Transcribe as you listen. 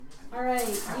All right,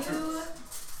 you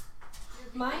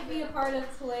might be a part of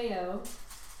Kaleo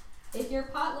if your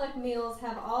potluck meals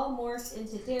have all morphed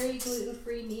into dairy,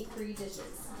 gluten-free, meat-free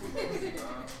dishes.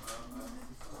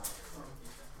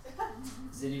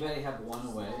 Does anybody have one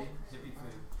away?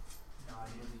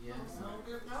 Yes.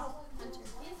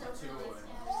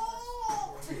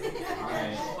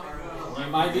 Alright. You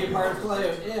might be a part of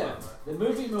Kaleo if the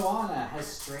movie Moana has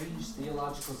strange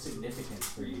theological significance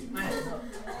for you.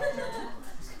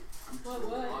 What?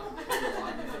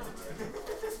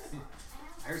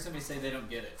 I heard somebody say they don't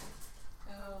get it.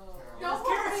 Don't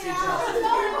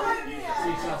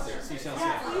See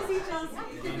Chelsea.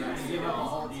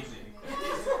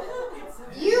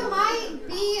 You might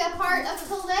be a part of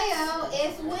Kaleo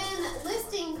if when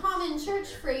listing common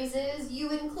church phrases, you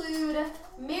include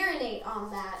marinate on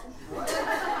that.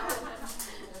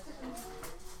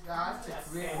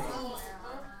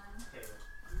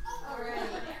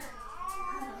 Alright.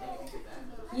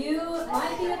 You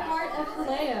might be a part of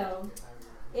Kaleo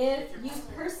if you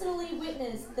personally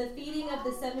witnessed the feeding of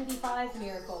the 75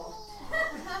 miracle.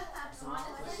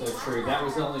 So true. That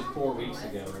was only 4 weeks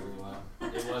ago, everyone.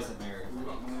 It wasn't married.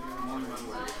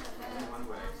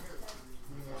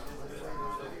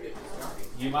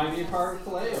 You might be a part of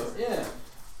Kaleo if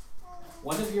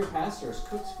one of your pastors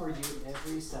cooks for you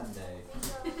every Sunday.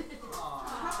 Who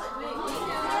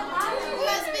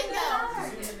has bingo?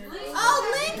 Oh,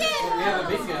 Lincoln! We have a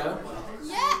bingo.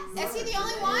 Yeah, is he the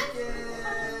only one?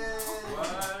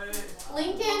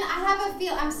 Lincoln, I have a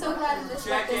feel. I'm so glad this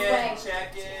went this way.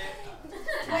 Check it.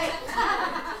 Wait.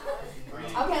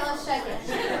 Okay, let's check it.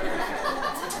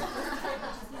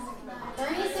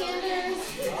 Bernie Sanders,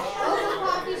 Open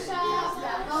Coffee Shop,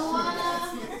 Moana,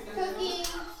 cooking,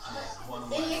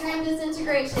 Enneagram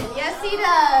disintegration. Yes, he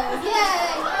does.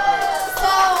 Yay!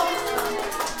 So,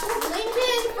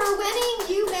 Lincoln, for winning,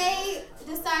 you may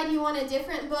decide you want a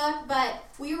different book, but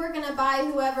we were going to buy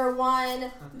whoever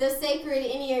won the Sacred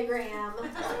Enneagram.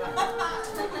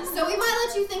 So we might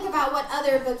let you think about what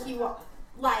other book you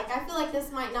like. I feel like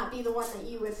this might not be the one that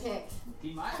you would pick.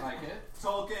 He might like it.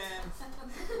 Tolkien.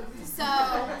 So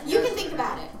you can think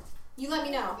about it. You let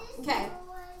me know. Okay.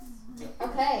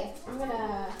 Okay. I'm going to...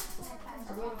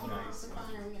 Are we going to keep it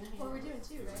fun, or are we going to... Well, we're doing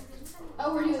 2, right?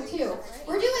 Oh, we're doing 2.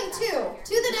 We're doing 2.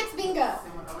 To the next bingo.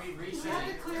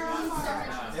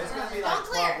 There's going to be like Don't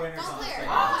clear. 12 winners Don't on the clear. same.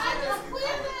 Oh, I just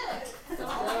cleared it.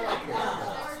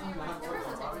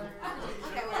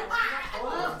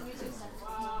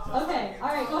 Okay,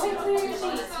 alright, go ahead and clear your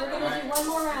sheets. We're going to do one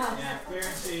more round. Yeah, clear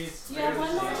and cheese. You have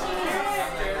one more sheet. We're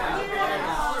going to knock you So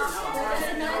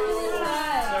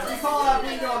inside. if you call out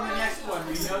bingo on the next one,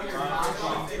 we know you're not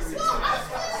wrong.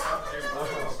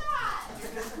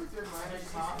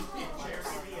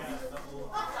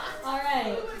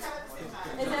 Alright.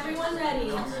 Is everyone ready?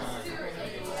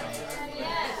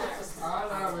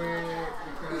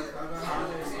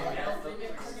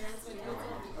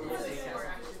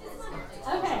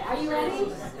 Okay, are you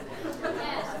ready?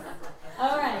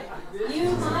 Alright.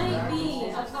 You might be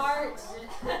a part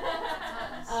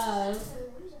of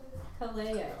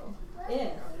Kaleo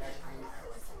if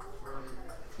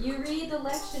you read the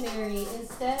lectionary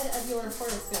instead of your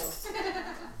horoscope.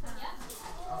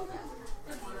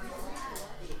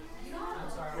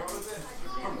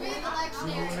 Read the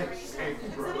lectionary.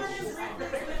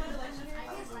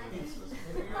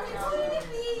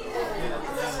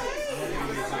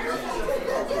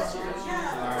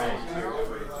 Alright.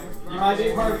 You might be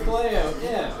a part of Kaleo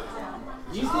if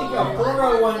you think a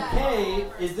 401k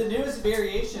is the newest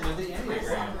variation of the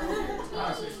Enneagram.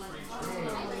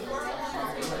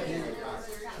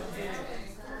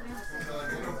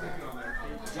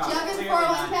 Do you have a Clearly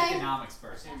not 401k? economics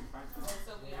person.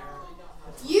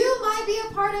 You might be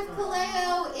a part of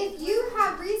Kaleo if you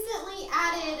have recently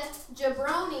added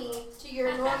jabroni to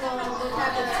your normal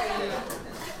vocabulary.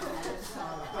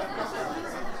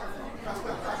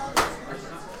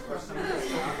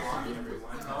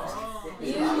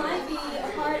 You might be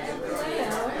a part of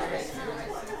Kaleo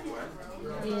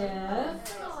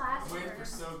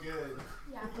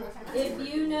if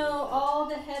you know all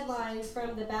the headlines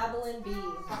from the Babylon Bee.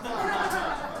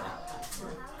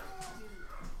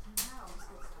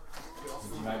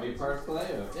 You might be a part of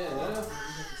Kaleo if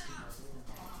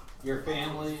your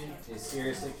family is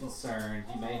seriously concerned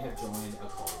you may have joined a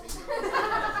cult.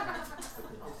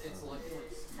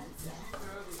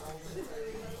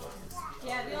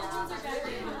 Yeah, the old ones are back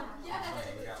in.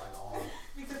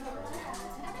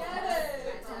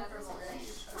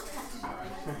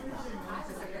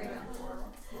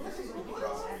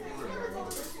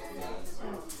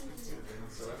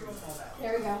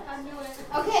 There we go.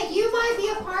 Okay, you might be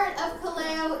a part of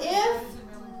Kaleo if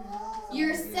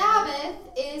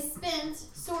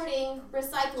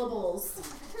recyclables.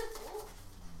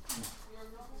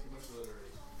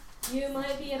 You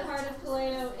might be a part of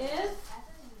Kaleo if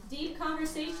deep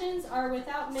conversations are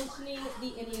without mentioning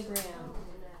the Enneagram.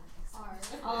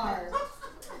 R.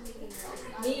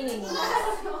 Meaningless.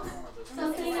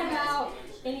 Something about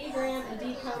Enneagram and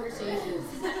deep conversations.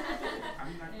 There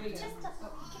you go.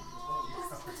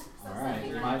 Alright,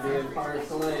 you might be a part of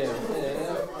Kaleo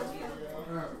if...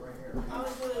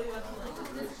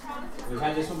 We've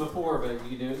had this one before, but you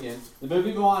can do it again. The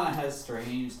movie Moana has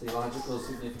strange theological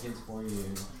significance for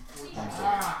you.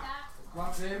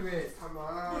 My favorite. Come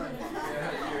on.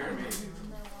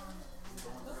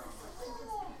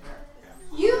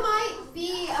 You might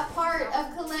be a part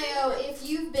of Kaleo if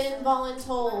you've been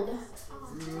voluntold.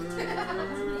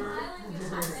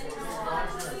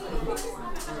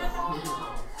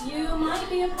 You might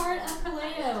be a part of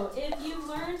Kaleo if you've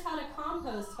learned how to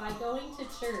compost by going to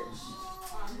church.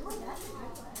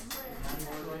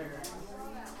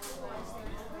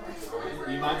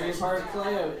 You might be a part of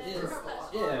Kaleo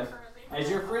if, as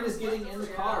your friend is getting in the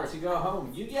car to go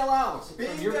home, you yell out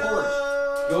from your porch,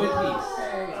 "Go in peace,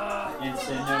 and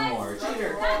sin no more."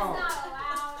 Cheater.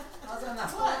 How's that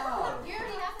not allowed? You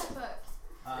already have the book.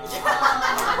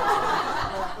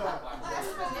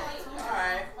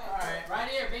 Alright. Right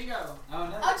here, bingo. Oh,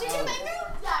 no. Oh, did you bingo?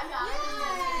 Yeah.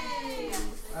 Yay!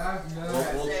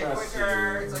 We'll trust you.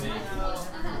 It's like, Thank you.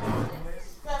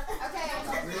 Okay.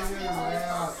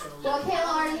 Well, Kayla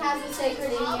already has a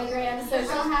sacred Enneagram, so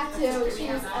she'll have to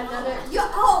choose another.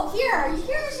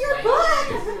 Here's your book!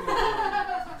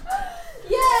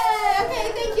 Yay! Okay,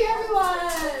 thank you,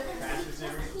 everyone.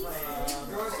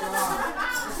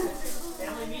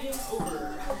 family meeting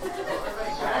over.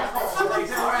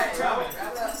 Alright, grab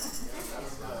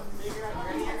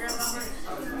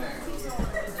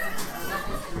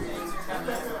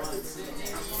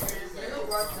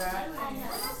that.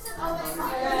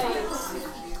 Alright.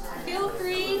 Feel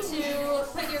free to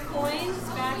put your coins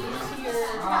back into your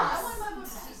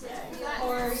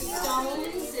or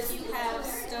stones if you have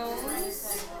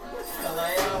stones.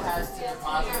 Kaleo has to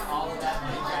deposit all of that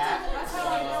money back.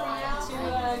 To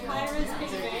Kyra's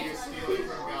piggy bank.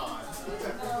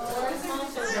 Or his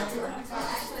mom's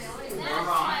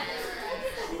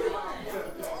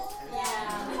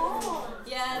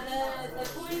Yeah, the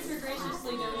coins were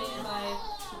graciously donated by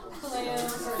Kaleo,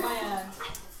 or by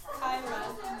Kyra.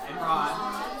 And Ron.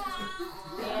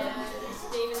 And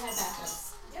David had backups.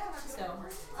 So,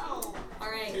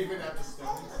 alright.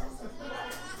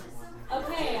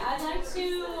 Okay, I'd like to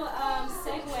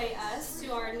segue us to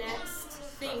our next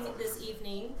thing this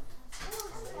evening.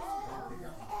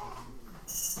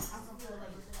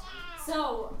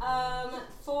 So,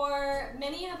 for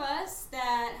many of us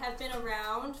that have been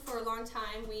around for a long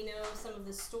time, we know some of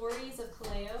the stories of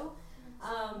Kaleo,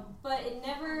 but it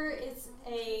never is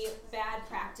a bad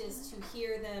practice to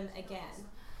hear them again.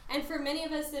 And for many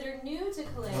of us that are new to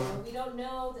Kaleo, we don't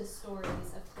know the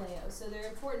stories of Kaleo, so they're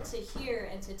important to hear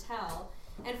and to tell.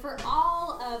 And for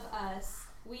all of us,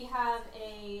 we have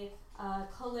a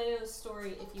Kaleo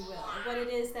story, if you will, what it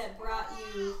is that brought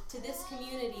you to this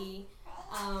community.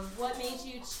 What made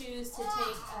you choose to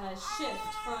take a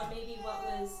shift from maybe what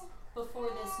was before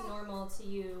this normal to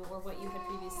you or what you had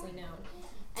previously known?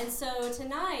 And so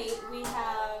tonight we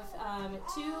have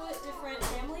two different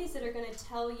families that are going to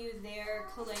tell you their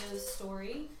Kaleo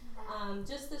story.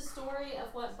 Just the story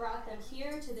of what brought them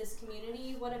here to this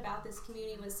community, what about this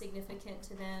community was significant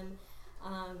to them.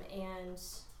 And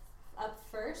up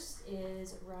first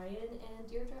is Ryan and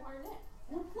Deirdre Arnett.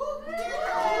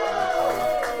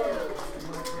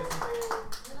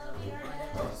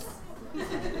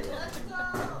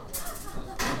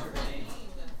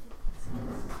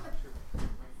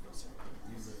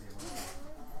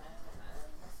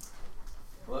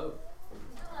 Hello.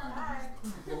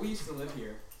 Well, we used to live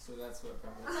here, so that's what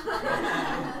brought us.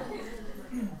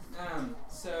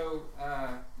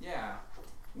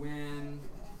 When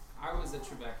I was at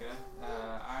Tribeca,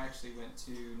 I actually went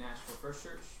to Nashville First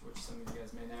Church, which some of you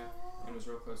guys may know, and was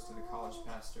real close to the college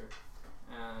pastor.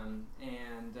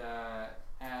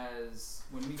 As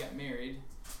when we got married,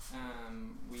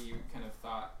 we kind of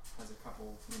thought as a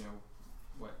couple,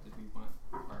 what did we want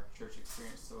our church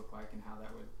experience to look like and how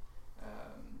that would,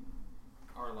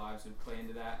 our lives would play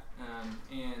into that.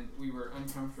 And we were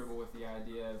uncomfortable with the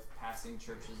idea of passing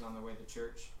churches on the way to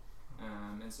church.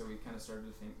 And so we kind of started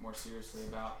to think more seriously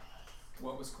about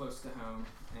what was close to home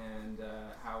and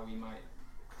how we might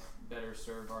better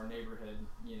serve our neighborhood,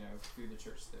 through the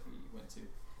church that we went to.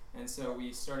 And so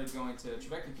we started going to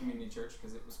Tribeca Community Church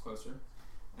because it was closer.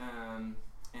 And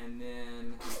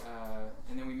then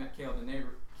we met Kale the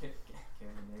neighborhood.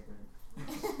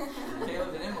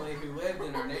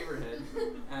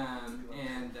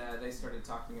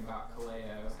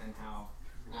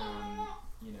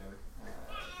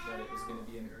 going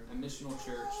to be a missional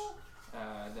church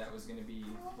that was going to be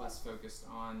less focused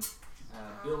on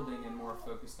building and more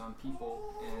focused on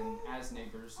people. And as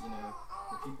neighbors,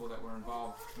 the people that were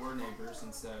involved were neighbors,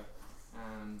 and so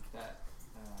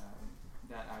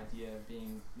that idea of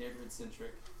being neighborhood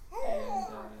centric and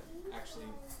actually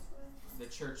the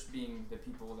church being the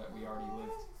people that we already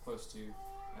lived close to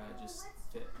just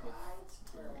fit with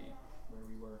where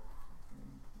we were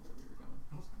and where we were going.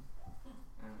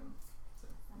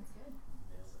 Sounds good.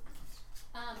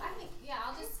 I think,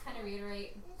 I'll just kind of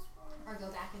reiterate or go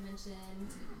back and mention.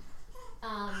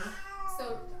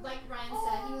 So, like Ryan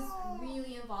said, he was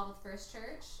really involved with First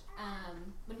Church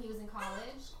when he was in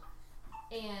college.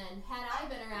 And had I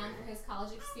been around for his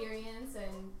college experience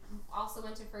and also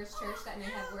went to First Church, that may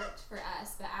have worked for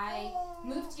us. But I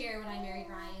moved here when I married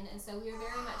Ryan, and so we were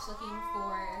very much looking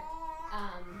for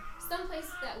some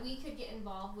place that we could get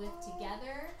involved with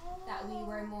together, that we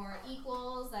were more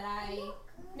equals, that I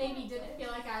maybe didn't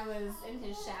feel like I was in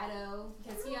his shadow,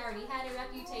 because he already had a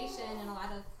reputation and a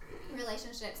lot of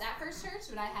relationships at First Church,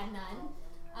 but I had none.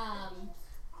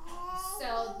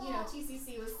 So,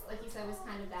 TCC was, like you said, was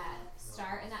kind of that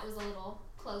start, and that was a little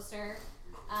closer.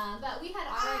 But we had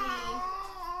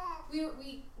already,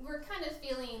 we were kind of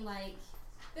feeling like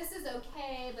this is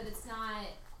okay, but it's not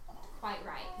quite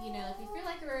right. We feel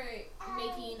like we're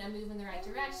making a move in the right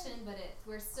direction, but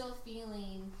we're still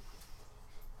feeling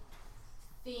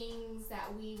things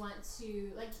that we want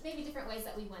to, like maybe different ways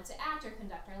that we want to act or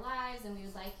conduct our lives, and we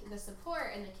would like the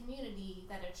support and the community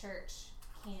that a church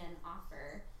can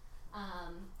offer.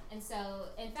 And so,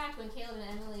 in fact, when Caleb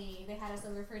and Emily, they had us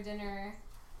over for dinner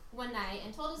one night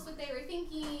and told us what they were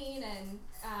thinking and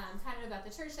kind of about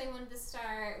the church they wanted to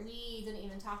start, we didn't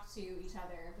even talk to each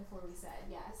other before we said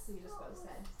yes. We just both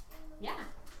said, yeah,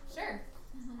 sure.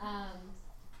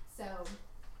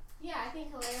 I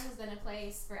think Kaleo has been a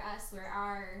place for us where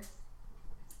our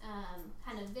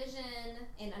kind of vision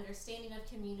and understanding of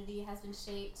community has been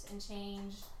shaped and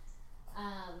changed.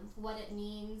 What it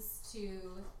means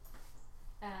to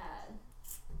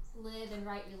live in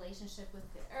right relationship with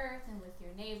the earth and with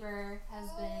your neighbor has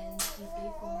been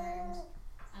deeply formed.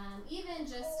 Even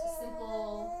just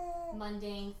simple,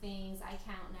 mundane things I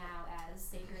count now as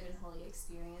sacred and holy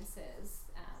experiences.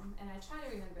 And I try to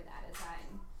remember that as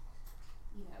I'm,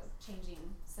 changing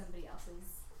somebody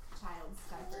else's child's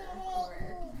diaper, or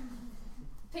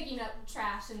picking up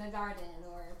trash in the garden,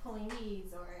 or pulling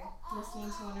weeds, or listening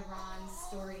to one of Ron's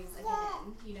stories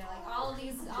again. All of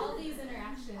these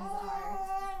interactions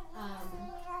are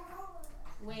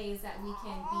ways that we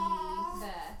can be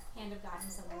the hand of God in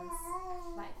someone's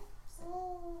life. So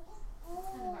that's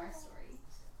kind of our story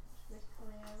with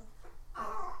Kaleo.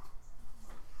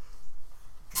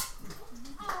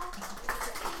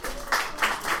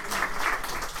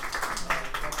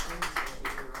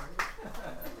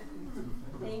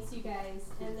 Thanks, you guys.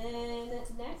 And then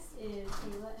next is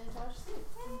Kayla and Josh Sue.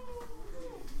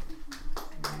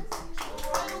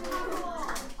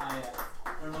 I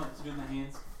don't know what to do with my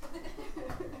hands.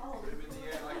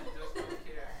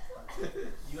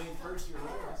 You ain't first, you're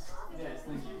last. Yes,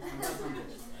 thank you.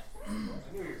 I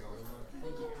knew you were going.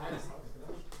 Thank you.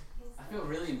 I feel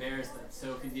really embarrassed that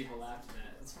so few people laughed at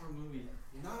that. It's from a movie.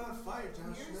 You're not on fire,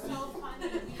 Josh. You're so funny.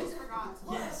 We just forgot.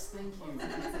 Yes, thank you.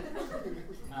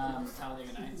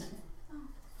 Talladega Nights.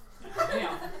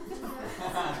 Anyhow.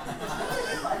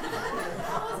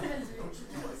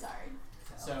 Sorry.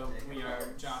 So we are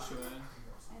Joshua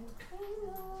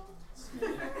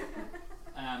Smith.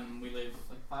 We live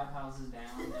like 5 houses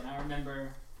down, and I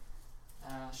remember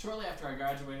shortly after I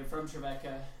graduated from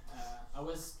Tribeca,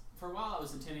 for a while I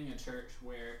was attending a church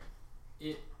where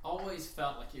it always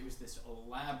felt like it was this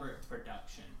elaborate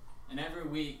production. And every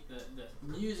week the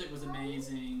music was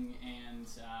amazing, and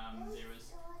there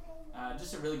was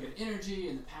just a really good energy,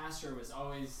 and the pastor was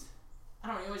always, he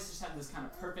always just had this kind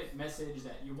of perfect message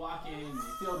that you walk in and you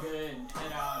feel good and you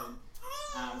head out,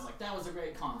 and I was like, that was a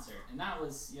great concert. And that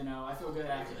was, I feel good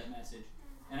after that message.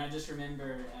 And I just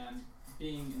remember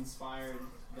being inspired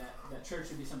that church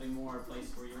would be something more, a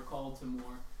place where you're called to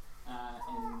more,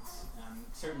 and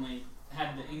certainly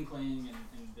had the inkling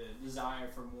and the desire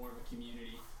for more of a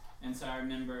community. And so I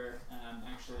remember,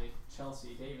 actually,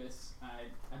 Chelsea Davis,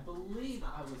 I believe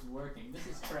I was working. This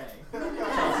is Trey,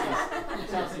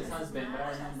 Chelsea's husband. But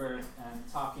I remember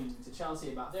talking to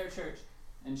Chelsea about their church,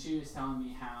 and she was telling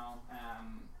me how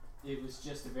it was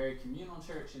just a very communal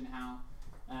church, and how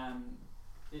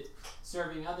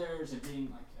serving others and being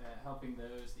like helping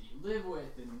those that you live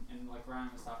with, and like Ryan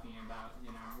was talking about,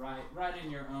 right in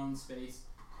your own space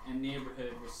and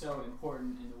neighborhood was so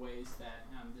important in the ways that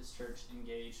this church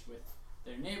engaged with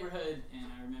their neighborhood.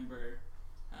 And I remember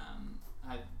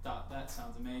that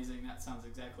sounds amazing. That sounds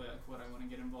exactly like what I want to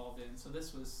get involved in. So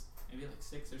this was maybe like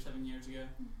 6 or 7 years ago.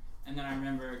 And then I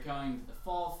remember going to the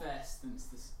Fall Fest, and it's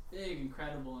this big,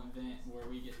 incredible event where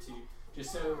we get to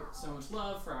just show so much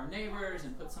love for our neighbors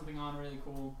and put something on really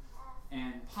cool,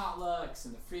 and potlucks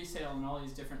and the free sale and all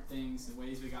these different things and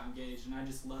ways we got engaged, and I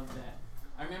just loved that.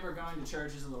 I remember going to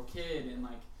church as a little kid, and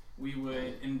like we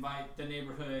would invite the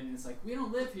neighborhood, and it's like, we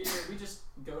don't live here, we just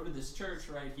go to this church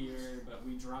right here, but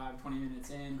we drive 20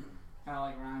 minutes in, kind of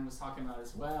like Ryan was talking about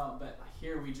as well. But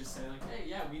here we just say like, hey,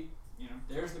 yeah,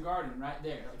 there's the garden right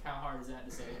there. Like, how hard is that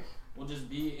to say? We'll just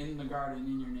be in the garden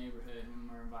in your neighborhood when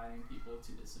we're inviting people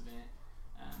to this event,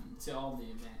 to all the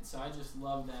events. So I just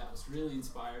love that. I was really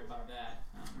inspired by that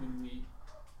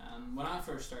when I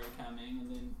first started coming,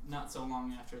 and then not so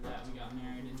long after that we got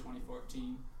married in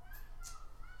 2014.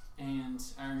 And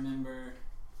I remember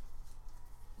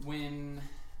when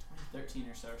 2013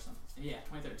 or something. Yeah,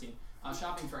 2013. I was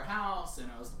shopping for a house,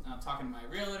 and I was talking to my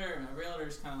realtor, and my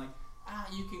realtor's kind of like,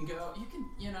 you can,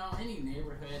 any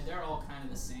neighborhood, they're all kind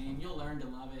of the same. You'll learn to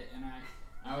love it. And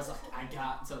I was like, I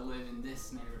got to live in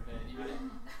this neighborhood,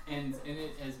 and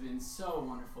it has been so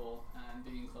wonderful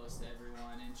being close to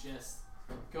everyone, and just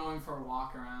going for a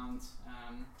walk around.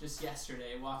 Just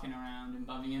yesterday, walking around and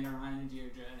bumping into Ryan and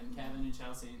Deirdre and Kevin and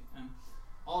Chelsea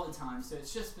all the time. So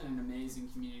it's just been an amazing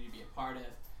community to be a part of,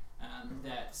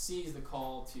 that sees the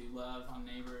call to love on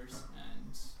neighbors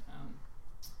and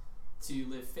to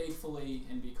live faithfully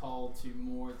and be called to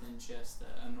more than just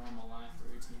a normal life,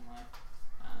 a routine life.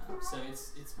 So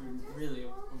it's been really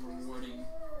a rewarding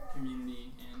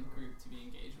community and group to be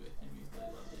engaged with, and we've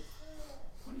really loved it.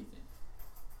 What do you think?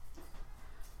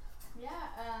 Yeah,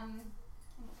 I don't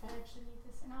know if I actually need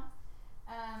this or not.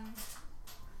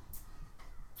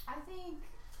 I think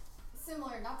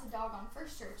similar, not to dog on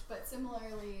First Church, but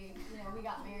similarly, we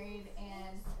got married,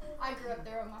 and I grew up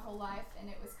there my whole life, and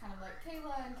it was kind of like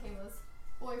Kayla and Kayla's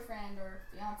boyfriend or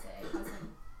fiance,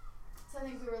 cousin. So I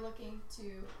think we were looking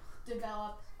to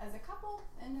develop as a couple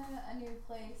in a new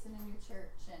place and a new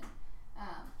church. And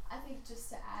I think just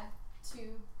to add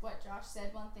to what Josh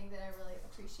said, one thing that I really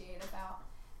appreciate about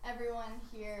everyone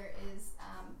here is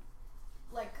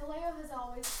Kaleo has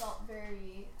always felt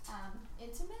very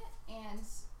intimate, and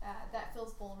that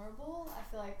feels vulnerable. I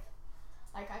feel like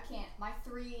I can't, my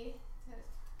 3,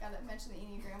 gotta mention the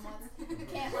Enneagram ones,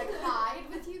 can't hide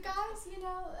with you guys,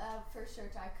 First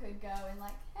Church I could go and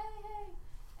hey,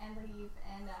 and leave,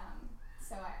 and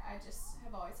so I just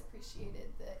have always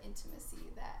appreciated the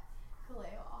intimacy that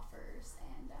Kaleo offers,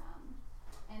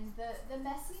 and the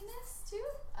messiness too.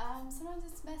 Sometimes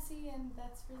it's messy, and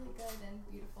that's really good and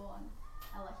beautiful, and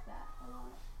I like that a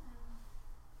lot.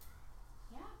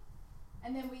 Yeah.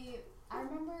 And then I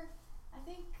remember, I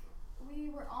think we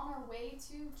were on our way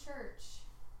to church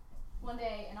one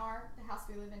day, and the house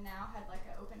we live in now had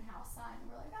an open house sign,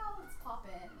 and we're like, let's pop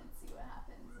in and see what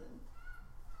happens, and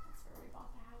that's where we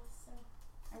bought the house,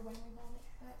 or when we bought it.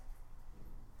 But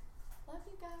love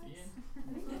you guys. Yeah. I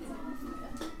think that's all.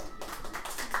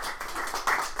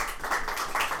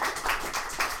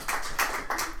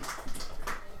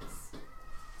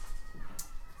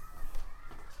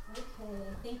 Okay,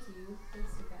 thank you.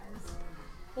 Thanks, you guys.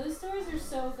 Those stories are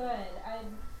so good.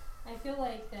 I feel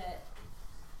like that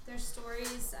there's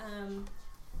stories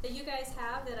that you guys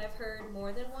have that I've heard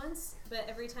more than once, but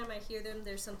every time I hear them,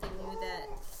 there's something new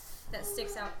that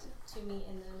sticks out to me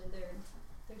in them, and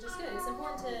they're just good.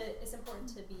 It's important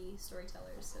to be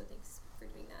storytellers. So thanks for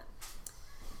doing that.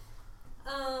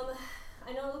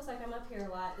 I know it looks like I'm up here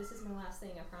a lot. This is my last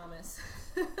thing, I promise.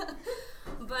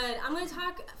 But I'm going to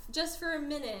talk just for a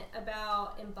minute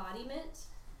about embodiment,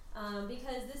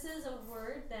 because this is a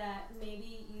word that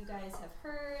maybe you guys have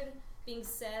heard being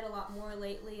said a lot more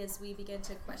lately as we begin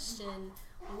to question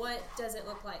what does it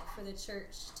look like for the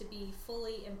church to be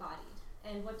fully embodied,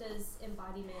 and what does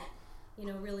embodiment,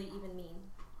 really even mean.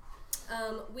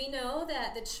 We know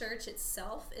that the church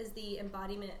itself is the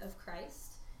embodiment of Christ.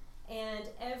 And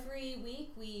every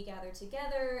week we gather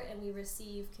together and we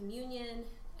receive communion,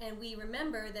 and we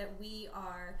remember that we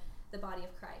are the body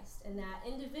of Christ, and that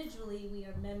individually we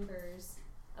are members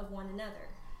of one another,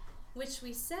 which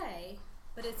we say,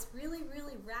 but it's really,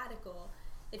 really radical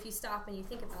if you stop and you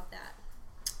think about that.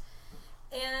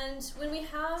 And when we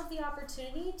have the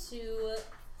opportunity to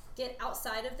get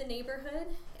outside of the neighborhood,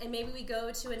 and maybe we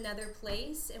go to another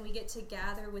place and we get to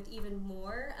gather with even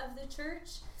more of the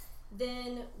church,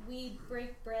 then we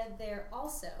break bread there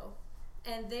also.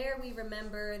 And there we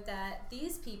remember that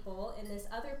these people in this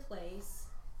other place,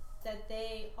 that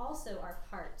they also are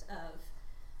part of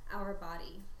our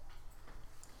body.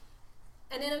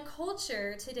 And in a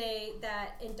culture today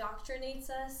that indoctrinates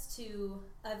us to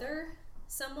other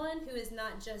someone who is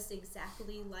not just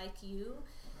exactly like you,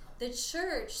 the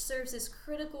church serves this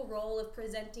critical role of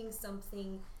presenting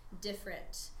something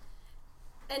different.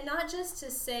 And not just to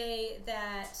say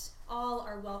that all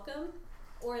are welcome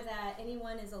or that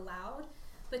anyone is allowed,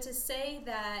 but to say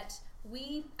that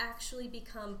we actually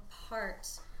become part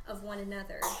of one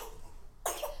another.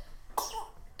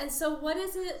 And so what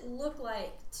does it look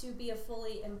like to be a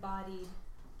fully embodied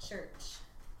church?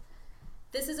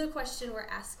 This is a question we're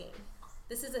asking.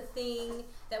 This is a thing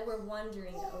that we're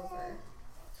wondering over.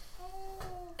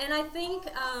 And I think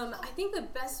the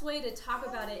best way to talk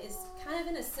about it is kind of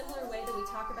in a similar way that we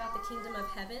talk about the kingdom of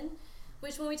heaven,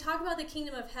 which when we talk about the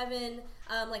kingdom of heaven,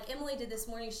 like Emily did this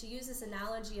morning, she used this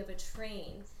analogy of a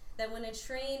train. That when a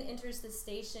train enters the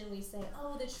station, we say,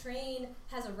 oh, the train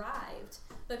has arrived.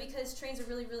 But because trains are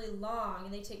really, really long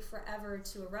and they take forever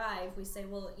to arrive, we say,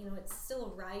 well, it's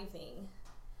still arriving.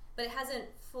 But it hasn't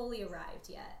fully arrived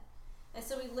yet. And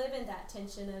so we live in that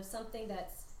tension of something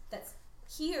that's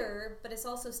here, but it's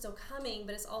also still coming,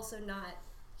 but it's also not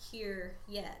here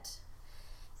yet.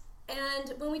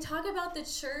 And when we talk about the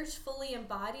church fully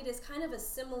embodied, it's kind of a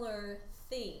similar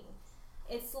thing.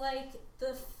 It's like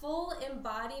the full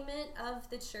embodiment of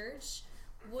the church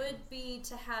would be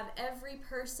to have every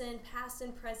person, past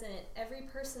and present, every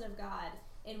person of God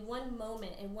in one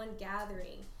moment, in one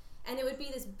gathering. And it would be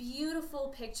this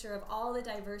beautiful picture of all the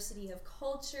diversity of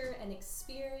culture and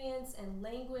experience and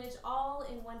language all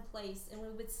in one place. And we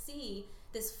would see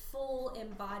this full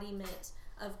embodiment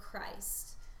of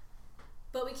Christ.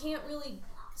 But we can't really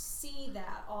see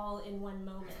that all in one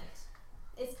moment.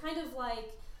 It's kind of like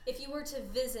if you were to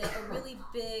visit a really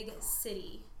big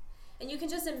city. And you can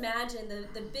just imagine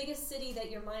the biggest city that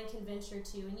your mind can venture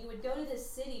to. And you would go to this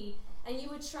city and you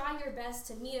would try your best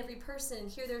to meet every person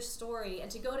and hear their story and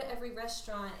to go to every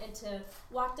restaurant and to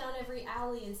walk down every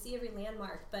alley and see every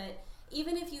landmark. But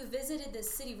even if you visited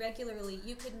this city regularly,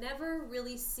 you could never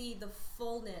really see the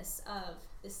fullness of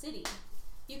the city.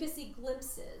 You could see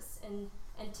glimpses and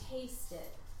taste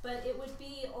it, but it would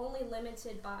be only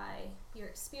limited by your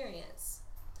experience.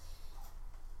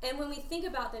 And when we think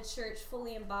about the church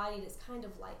fully embodied, it's kind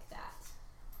of like that.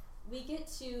 We get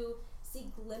to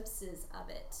see glimpses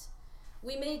of it.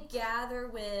 We may gather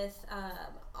with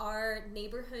our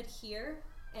neighborhood here,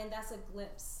 and that's a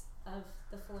glimpse of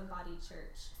the full embodied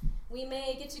church. We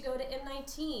may get to go to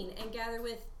M19 and gather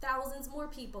with thousands more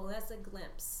people, and that's a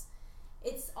glimpse.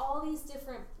 It's all these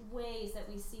different ways that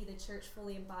we see the church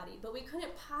fully embodied, but we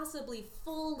couldn't possibly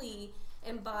fully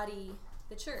embody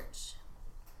the church.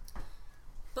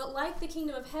 But like the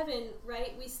kingdom of heaven,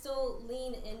 right, we still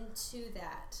lean into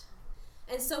that.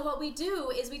 And so what we do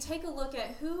is we take a look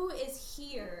at who is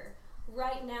here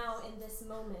right now in this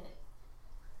moment.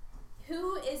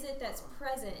 Who is it that's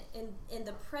present in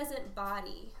the present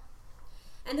body?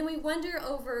 And then we wonder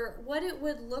over what it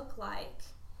would look like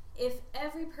if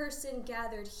every person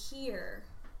gathered here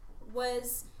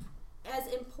was as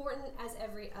important as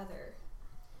every other,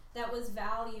 that was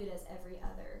valued as every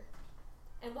other.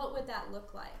 And what would that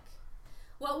look like?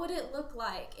 What would it look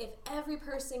like if every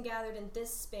person gathered in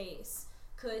this space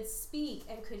could speak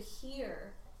and could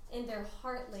hear in their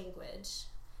heart language?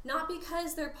 Not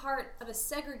because they're part of a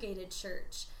segregated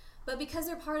church, but because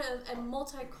they're part of a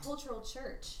multicultural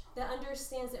church that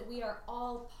understands that we are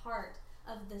all part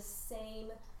of the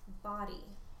same body.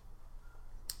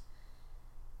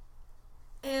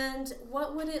 And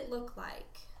what would it look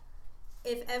like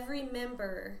if every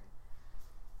member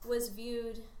was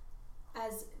viewed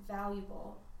as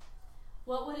valuable?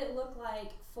 What would it look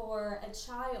like for a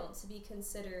child to be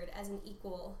considered as an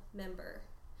equal member?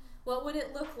 What would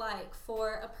it look like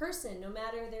for a person, no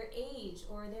matter their age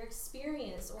or their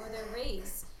experience or their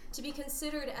race, to be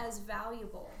considered as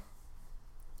valuable?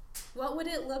 What would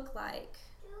it look like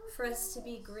for us to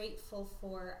be grateful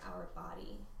for our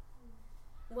body?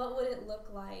 What would it look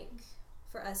like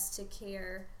for us to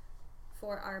care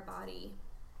for our body?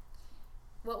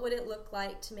 What would it look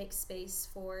like to make space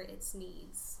for its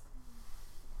needs?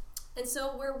 And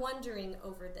so we're wondering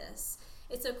over this.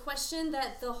 It's a question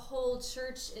that the whole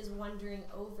church is wondering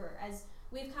over as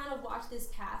we've kind of walked this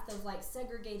path of like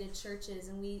segregated churches,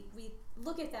 and we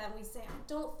look at that and we say, I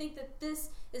don't think that this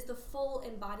is the full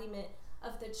embodiment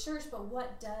of the church, but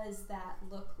what does that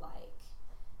look like?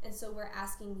 And so we're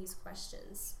asking these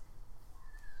questions.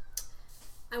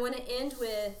 I want to end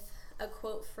with a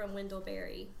quote from Wendell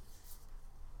Berry.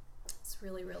 It's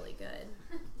really, really good.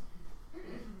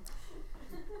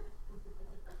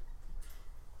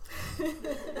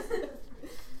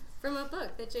 From a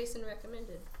book that Jason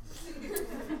recommended.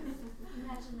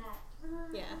 Imagine that.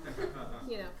 Yeah.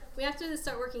 You know, we have to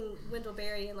start working Wendell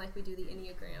Berry and like we do the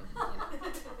Enneagram. You know?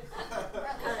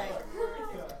 All right.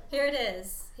 Here it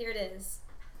is. Here it is.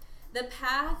 The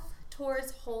path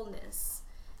towards wholeness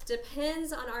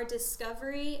depends on our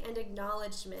discovery and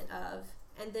acknowledgement of,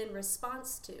 and then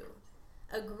response to,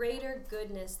 a greater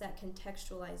goodness that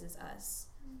contextualizes us.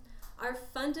 Our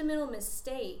fundamental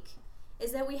mistake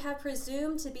is that we have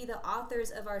presumed to be the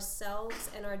authors of ourselves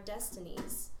and our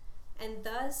destinies, and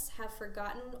thus have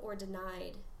forgotten or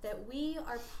denied that we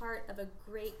are part of a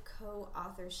great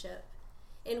co-authorship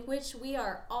in which we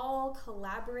are all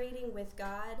collaborating with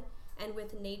God and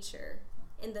with nature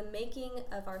in the making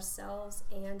of ourselves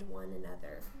and one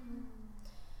another.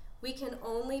 We can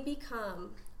only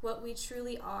become what we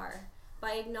truly are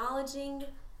by acknowledging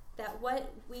that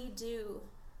what we do.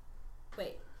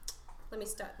 Wait, let me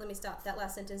stop. That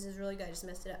last sentence is really good. I just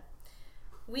messed it up.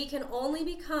 We can only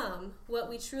become what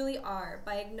we truly are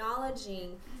by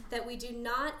acknowledging that we do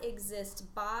not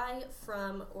exist by,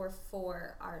 from, or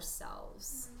for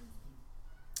ourselves.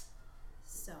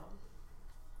 So,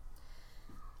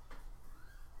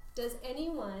 does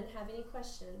anyone have any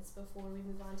questions before we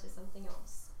move on to something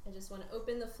else? I just want to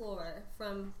open the floor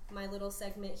from my little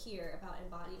segment here about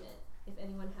embodiment. If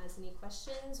anyone has any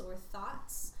questions or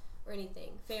thoughts or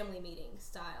anything, family meeting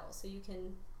style, so you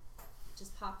can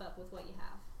just pop up with what you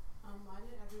have. Why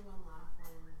did everyone laugh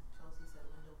when Chelsea said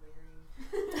Wendell Berry?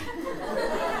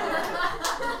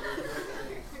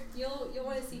 You'll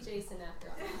want to see Jason after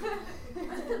all.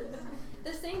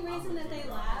 The same reason that they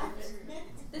laughed.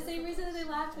 The same reason that they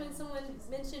laughed when someone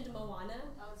mentioned Moana,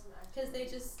 because they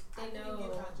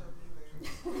know.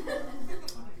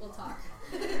 We'll talk.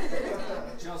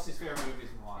 Chelsea's favorite movie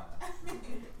is Moana.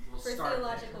 For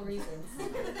theological reasons. For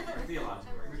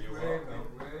theological reasons.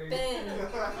 Ben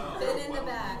in the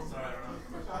back.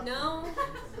 No,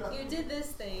 you did this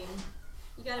thing.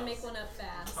 You gotta make one up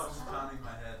fast. I was pounding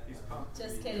my head. He's pumped.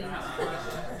 Just kidding.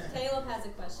 Caleb has a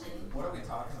question. What are we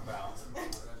talking about?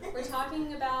 We're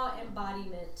talking about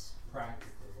embodiment.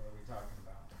 Practically, what are we talking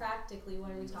about? Practically,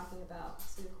 what are we talking about?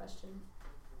 That's a good question.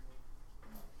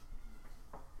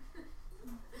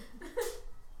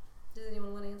 Does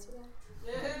anyone want to answer that?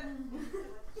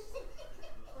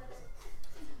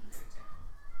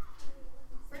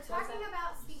 We're talking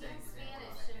about speaking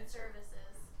Spanish in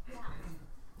services.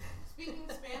 Speaking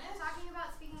Spanish? Talking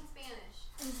about speaking Spanish.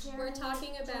 We're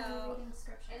talking about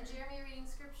And Jeremy reading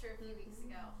scripture a few weeks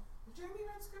ago. Jeremy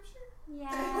read scripture?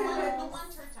 Yeah. The one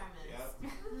church I'm in. Yep.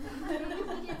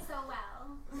 He did so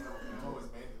well. That was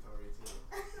mandatory too.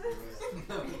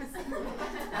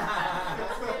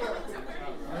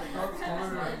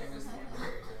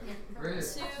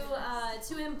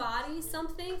 To embody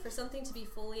something, for something to be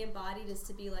fully embodied is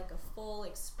to be like a full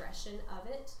expression of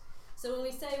it. So when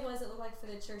we say what does it look like for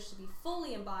the church to be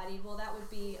fully embodied, well, that would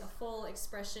be a full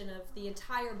expression of the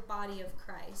entire body of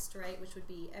Christ, right? Which would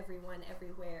be everyone,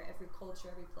 everywhere, every culture,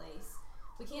 every place.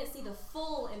 We can't see the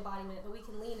full embodiment, but we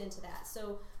can lean into that.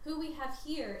 So who we have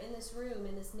here in this room,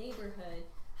 in this neighborhood,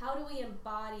 how do we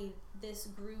embody this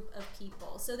group of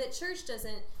people? So that church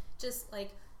doesn't just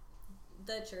like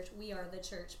the church, we are the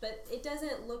church, but it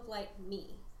doesn't look like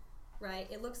me, right?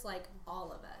 It looks like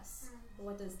all of us.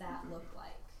 What does that look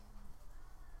like?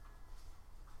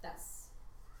 That's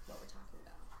what we're talking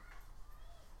about.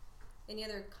 Any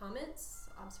other comments,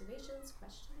 observations,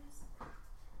 questions? What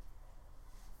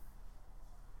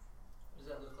does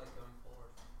that look like going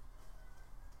forward?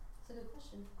 It's a good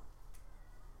question.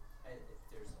 If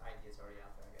there's ideas already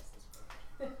out there, I guess that's a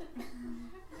good question.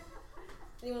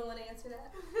 Anyone want to answer that?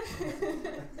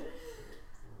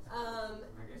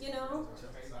 You know,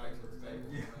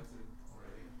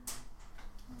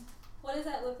 what does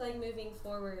that look like moving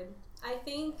forward? I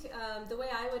think the way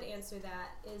I would answer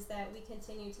that is that we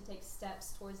continue to take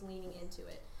steps towards leaning into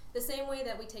it. The same way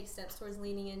that we take steps towards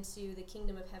leaning into the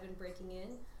kingdom of heaven breaking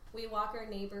in, we walk our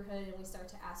neighborhood and we start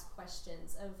to ask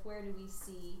questions of where do we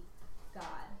see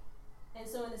God? And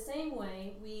so in the same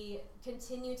way, we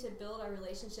continue to build our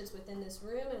relationships within this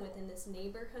room and within this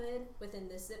neighborhood, within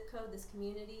this zip code, this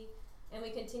community, and we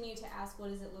continue to ask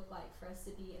what does it look like for us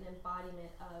to be an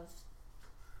embodiment of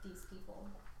these people.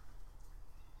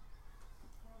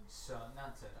 So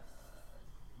not to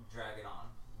drag it on,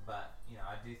 but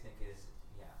I do think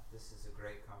this is a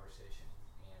great conversation,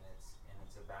 and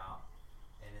it's about,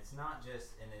 and it's not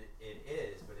just, and it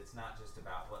is, but it's not just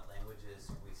about what languages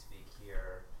we speak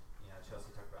here.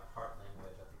 Chelsea talked about heart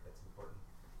language. I think that's important.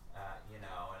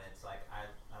 And it's like I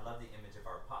love the image of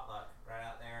our potluck right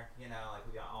out there. Like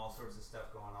we got all sorts of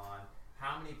stuff going on.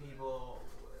 How many people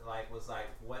was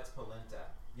like, what's polenta?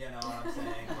 You know what I'm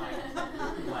saying?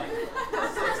 like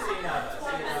 16 of us,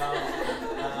 you know.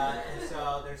 And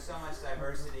so there's so much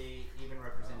diversity, even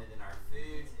represented in our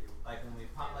food, like when we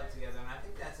potluck together. And I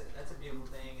think that's a beautiful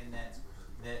thing, and that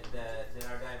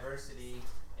our diversity,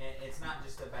 and it's not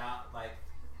just about like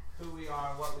who we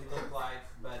are, what we look like,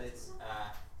 but it's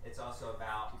also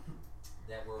about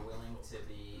that we're willing to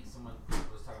be. Someone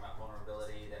was talking about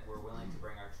vulnerability, that we're willing to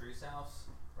bring our true selves,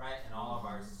 right, and all of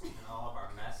our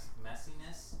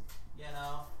messiness, you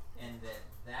know, and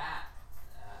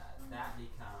that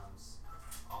becomes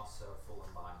also full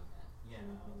embodiment, you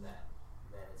know, that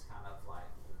it's kind of like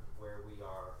where we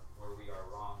are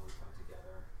wrong, we come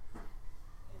together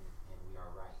and we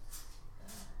are right.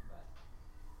 But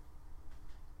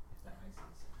if that makes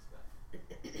any sense, but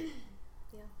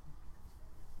Yeah.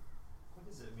 What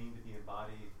does it mean to be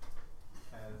embodied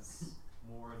as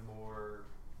more and more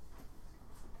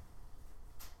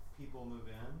people move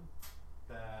in,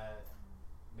 that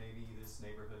maybe this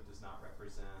neighborhood does not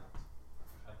represent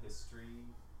a history,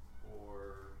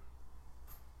 or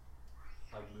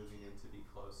like moving in to be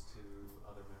close to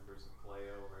other members of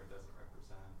Kaleo, or it doesn't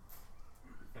represent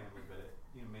family, but it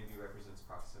maybe represents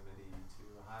proximity to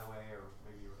a highway, or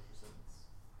maybe it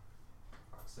represents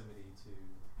proximity to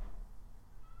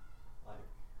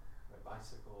like a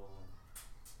bicycle and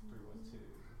 312.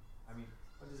 I mean,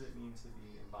 what does it mean to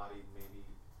be embodied maybe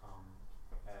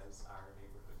as our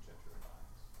neighborhood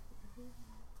gentrifies?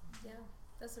 Yeah,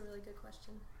 that's a really good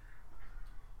question.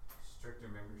 stricter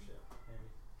membership, maybe.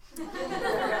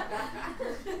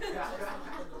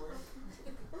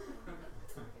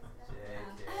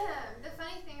 The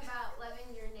funny thing about loving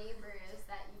your neighbor is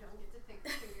that you don't get to pick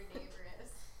who your neighbor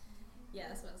is. Yeah,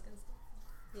 that's what I was gonna say.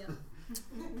 Yeah.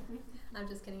 I'm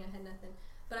just kidding, I had nothing.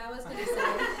 But I was gonna say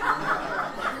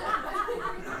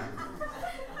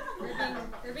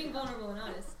we're being vulnerable and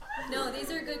honest. No,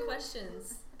 these are good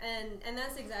questions. And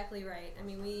that's exactly right. I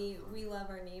mean, we love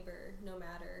our neighbor no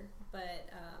matter,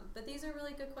 but these are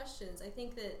really good questions. I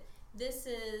think that this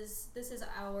is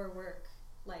our work.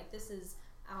 Like, this is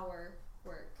our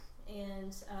work,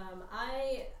 and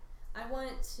I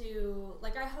want to,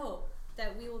 like, I hope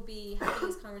that we will be having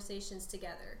these conversations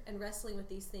together and wrestling with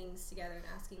these things together and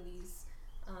asking these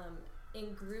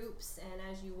in groups and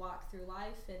as you walk through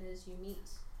life and as you meet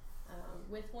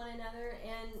with one another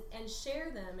and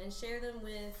share them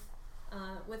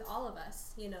with all of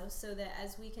us, you know, so that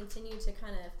as we continue to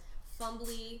kind of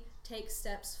fumbly take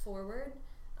steps forward,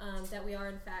 that we are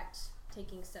in fact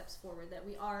taking steps forward, that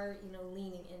we are, you know,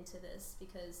 leaning into this,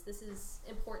 because this is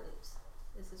important.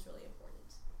 This is really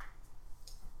important.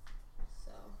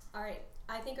 So, all right,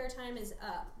 I think our time is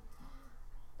up,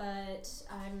 but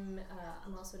I'm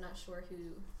also not sure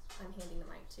who I'm handing the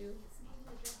mic to.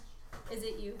 Is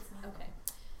it you? Okay.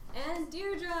 And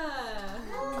Deirdre!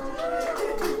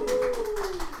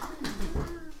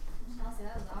 Chelsea,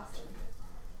 that was awesome.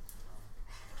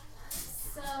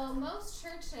 So most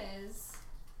churches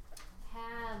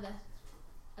have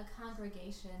a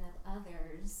congregation of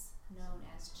others known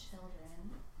as children,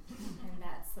 and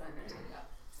that's what I'm going to talk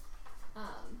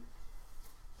about.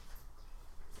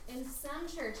 In some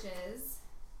churches,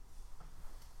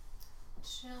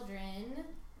 children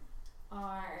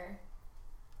are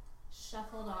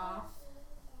shuffled off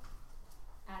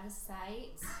out of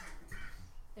sight.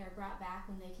 They're brought back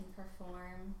when they can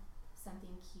perform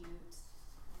something cute.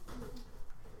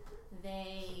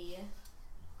 They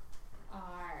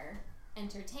are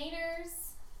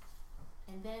entertainers,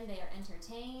 and then they are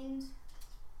entertained,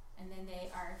 and then they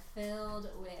are filled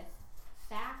with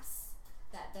facts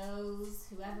that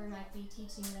whoever might be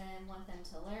teaching them want them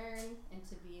to learn and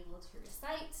to be able to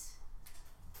recite.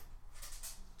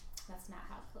 That's not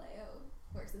how Kaleo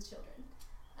works with children,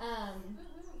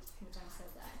 which I'm so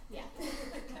glad. Yeah.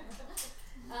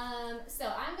 So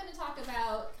I'm going to talk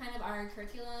about kind of our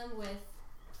curriculum with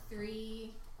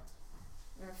 3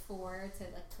 or 4 to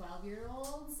like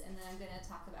 12-year-olds, and then I'm going to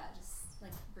talk about just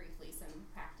like briefly some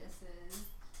practices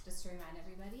just to remind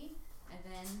everybody, and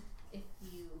then if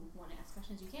you want to ask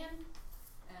questions you can,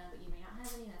 but you may not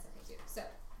have any, that's okay too.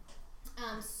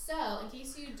 So in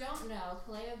case you don't know,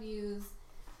 Kaleo views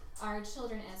our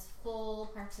children as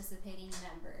full participating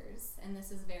members, and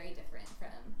this is very different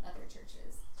from other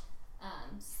churches.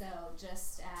 So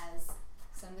just as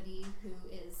somebody who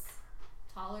is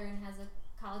taller and has a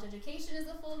college education is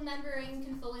a full member and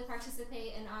can fully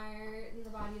participate in the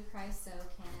body of Christ, so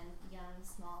can young,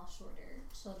 small, shorter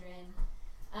children.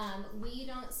 We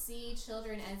don't see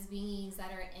children as beings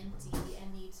that are empty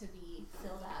and need to be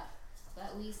filled up,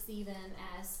 but we see them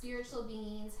as spiritual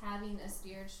beings having a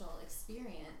spiritual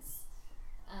experience.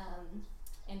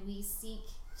 And we seek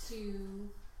to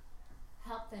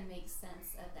help them make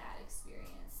sense of that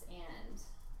experience. And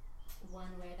one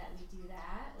way that we do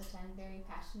that, which I'm very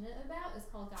passionate about, is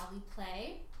called Godly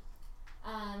Play.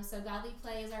 So Godly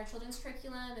Play is our children's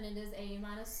curriculum, and it is a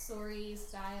Montessori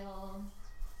style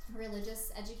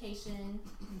religious education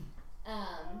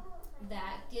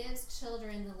that gives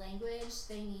children the language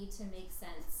they need to make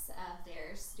sense of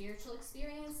their spiritual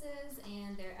experiences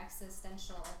and their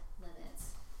existential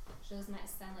limits. Those might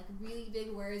sound like really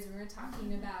big words when we're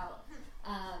talking about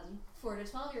 4 to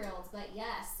 12-year-olds, but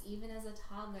yes, even as a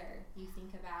toddler, you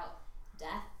think about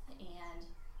death and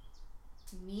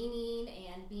meaning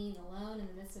and being alone in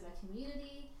the midst of a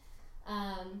community.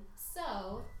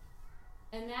 So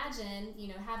imagine,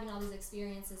 having all these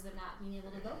experiences but not being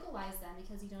able to vocalize them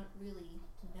because you don't really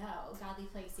know. Godly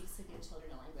Play seeks to give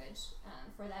children a language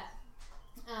for that.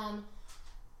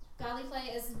 Godly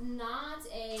Play is not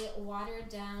a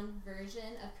watered-down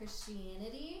version of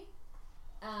Christianity.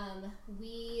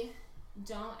 We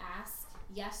don't ask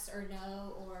yes or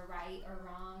no or right or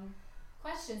wrong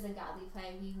questions in Godly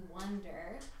Play. We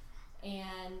wonder,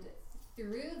 and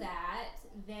through that,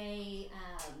 they,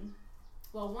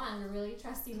 we're really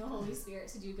trusting the Holy Spirit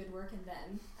to do good work in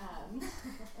them,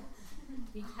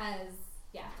 because,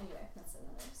 anyway, that's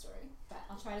another story. But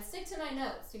I'll try to stick to my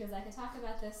notes because I could talk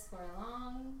about this for a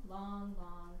long, long,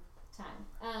 long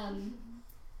time.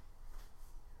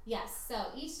 Yes, so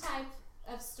each type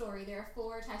of story, there are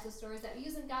 4 types of stories that we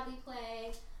use in Godly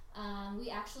Play. We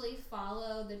actually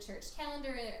follow the church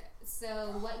calendar,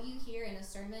 so what you hear in a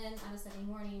sermon on a Sunday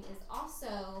morning is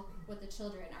also what the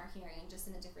children are hearing, just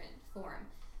in a different form.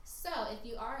 So if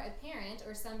you are a parent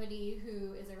or somebody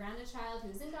who is around a child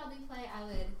who's in Godly Play, I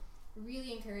would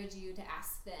really encourage you to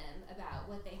ask them about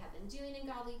what they have been doing in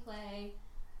Godly Play.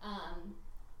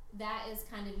 That is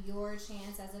kind of your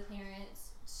chance as a parent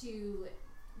to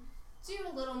do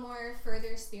a little more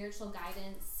further spiritual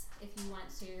guidance if you want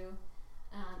to.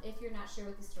 If you're not sure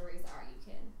what the stories are, you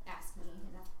can ask me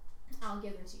and I'll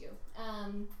give them to you.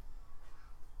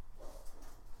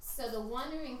 So the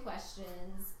wondering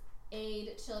questions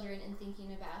aid children in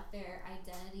thinking about their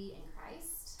identity in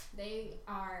Christ. They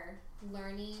are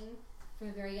learning from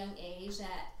a very young age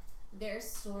that their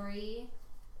story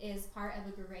is part of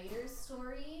a greater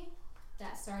story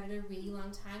that started a really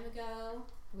long time ago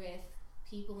with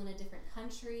people in a different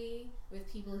country,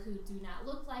 with people who do not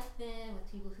look like them,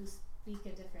 with people who speak a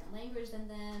different language than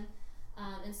them.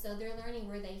 And so they're learning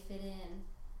where they fit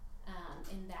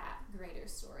in that greater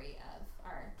story of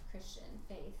our Christian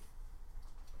faith.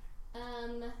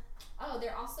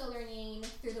 They're also learning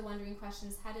through the wondering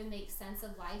questions how to make sense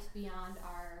of life beyond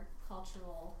our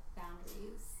cultural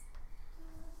boundaries.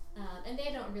 And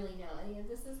they don't really know any of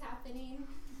this is happening.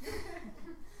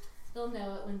 They'll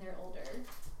know it when they're older,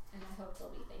 and I hope they'll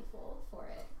be thankful for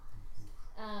it.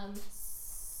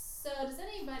 So does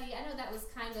anybody, I know that was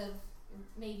kind of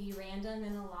maybe random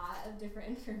and a lot of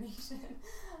different information,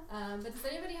 but does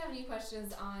anybody have any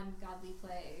questions on Godly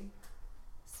Play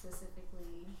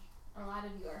specifically? A lot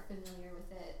of you are familiar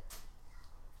with it.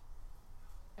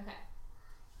 Okay.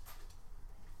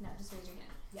 No, just raise your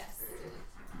hand. Yes.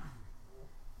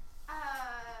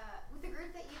 With the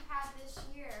group that you've had this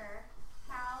year,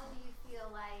 how do you feel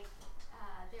like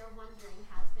their wondering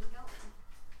has been going?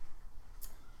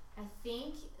 I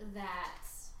think that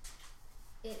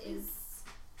it is,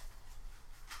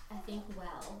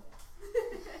 well.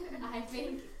 I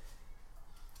think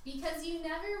because you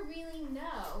never really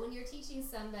know when you're teaching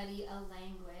somebody a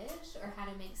language or how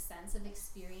to make sense of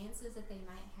experiences that they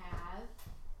might have.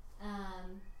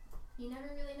 You never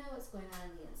really know what's going on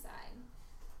the inside.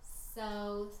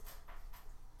 So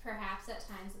perhaps at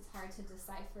times it's hard to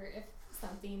decipher if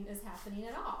something is happening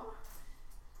at all.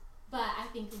 But I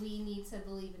think we need to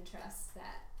believe and trust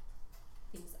that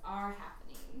things are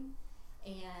happening,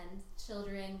 and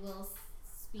children will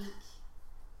speak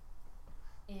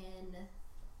in,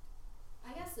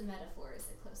 I guess the metaphor is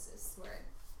the closest word.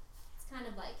 It's kind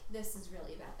of like, this is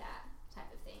really about that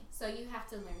type of thing. So you have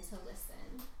to learn to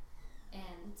listen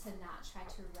and to not try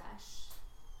to rush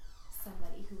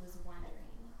somebody who is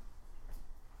wondering.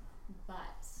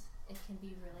 But it can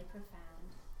be really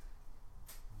profound,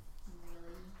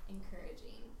 really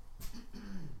encouraging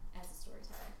as a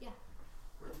storyteller. Yeah.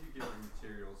 Where do you get your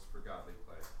materials for Godly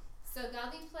Play? So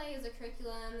Godly Play is a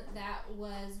curriculum that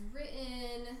was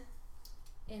written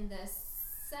in the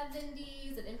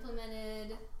 70s and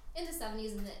implemented in the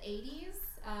 70s and the 80s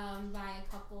by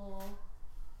a couple.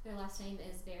 Their last name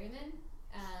is Berryman.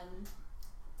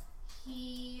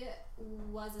 He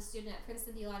was a student at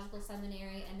Princeton Theological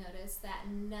Seminary and noticed that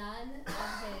none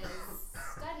of his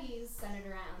studies centered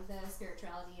around the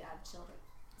spirituality of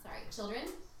children.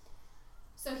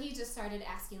 So he just started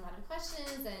asking a lot of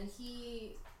questions, and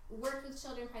he worked with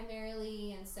children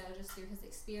primarily, and so just through his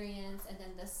experience, and then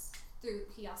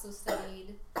he also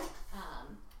studied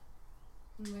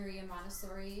Maria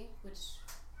Montessori, which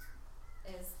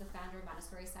is the founder of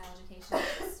Montessori style education.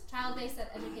 It's child-based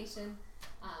education,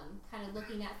 kind of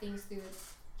looking at things through a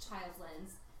child's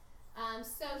lens.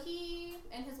 So he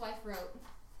and his wife wrote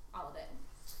all of it.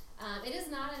 It is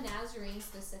not a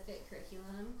Nazarene-specific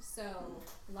curriculum, so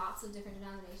lots of different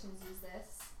denominations use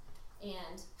this,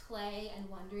 and play and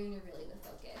wondering are really the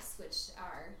focus, which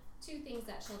are two things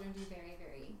that children do very,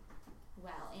 very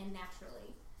well and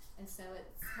naturally. And so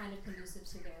it's kind of conducive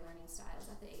to their learning styles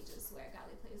at the ages where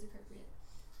godly play is appropriate.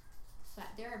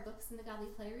 But there are books in the Godly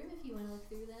Playroom if you want to look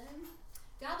through them.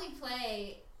 Godly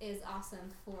play is awesome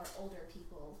for older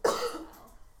people as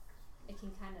well. It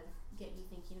can kind of get you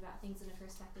thinking about things in a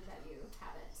perspective that you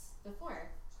haven't before,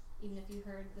 even if you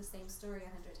heard the same story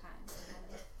 100 times. It kind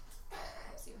of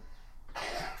helps you.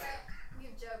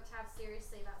 We've joked half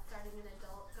seriously about starting an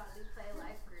adult Godly Play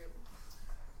life group.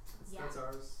 Yeah. That's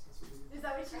ours. That's what we do. Is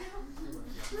that what you do?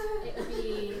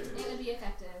 It would be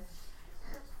effective.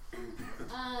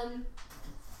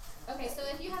 Okay, so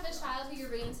if you have a child who you're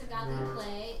bringing to Godly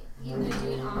Play, you're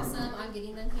doing awesome on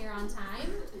getting them here on time,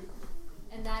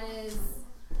 and that is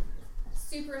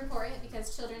super important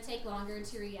because children take longer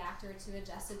to react or to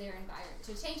adjust to their environment,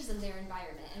 to changes in their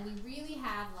environment, and we really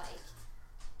have like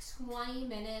 20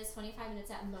 minutes, 25 minutes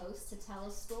at most to tell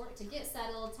a story, to get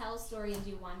settled, tell a story, and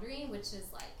do wandering, which is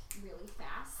like really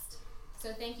fast.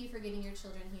 So thank you for getting your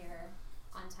children here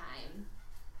on time.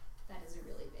 That is a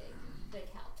really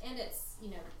big help, and it's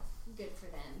good for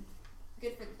them,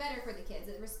 better for the kids.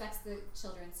 It respects the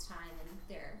children's time and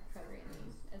their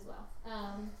programming as well.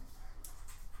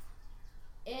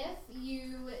 If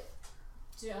you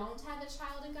don't have a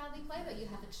child in Godly Play, but you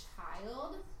have a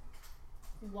child,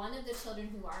 one of the children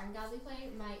who are in Godly Play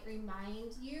might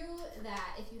remind you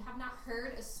that if you have not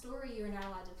heard a story, you are not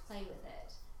allowed to play with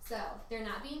it. So they're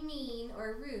not being mean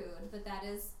or rude, but that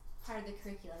is part of the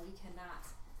curriculum. You cannot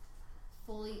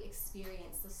fully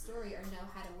experience the story or know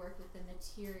how to work with the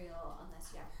material unless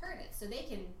you have heard it. So they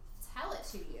can tell it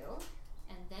to you,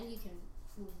 and then you can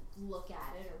look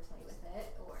at it or play with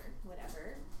it or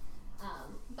whatever.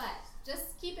 But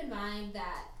just keep in mind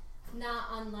that not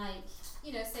unlike,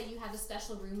 say you have a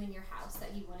special room in your house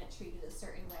that you want it treated a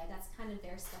certain way, that's kind of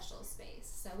their special space.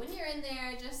 So when you're in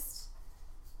there, just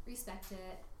respect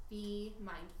it, be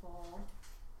mindful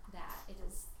that it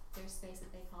is their space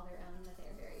that they call their own, that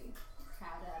they're very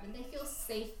proud of, and they feel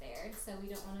safe there, so we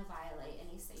don't want to violate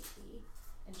any safety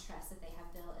and trust that they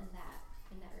have built in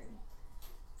that room.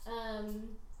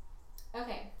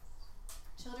 Okay,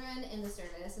 children in the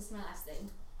service. This is my last thing.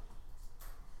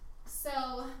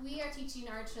 So we are teaching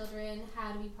our children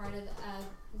how to be part of a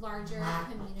larger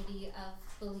community of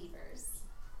believers.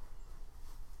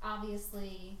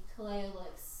 Obviously, Kaleo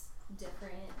looks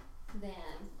different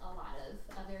than a lot of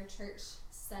other church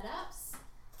setups.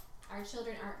 Our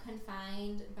children aren't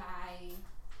confined by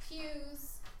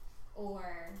pews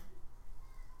or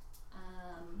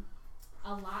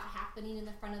a lot happening in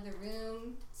the front of the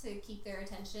room to keep their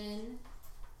attention.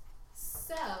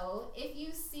 So if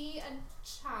you see a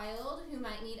child who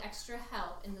might need extra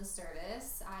help in the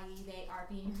service, i.e. they are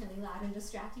being really loud and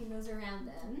distracting those around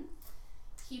them,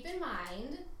 keep in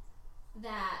mind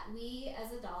that we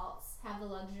as adults have the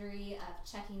luxury of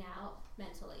checking out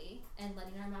mentally and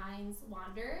letting our minds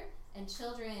wander, and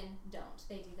children don't.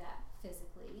 They do that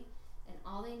physically, and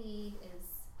all they need is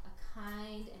a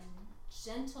kind and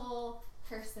gentle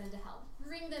person to help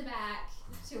bring them back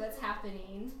to what's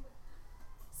happening.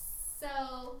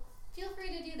 So feel free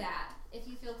to do that if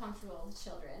you feel comfortable with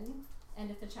children and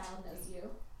if the child knows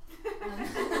you.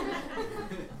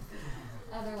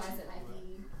 Otherwise it might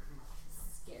be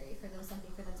scary for them,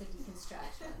 something for them to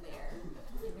deconstruct when they're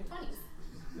in their 20s.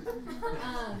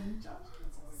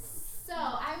 So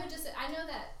I would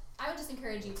just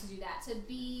encourage you to do that, to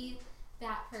be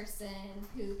that person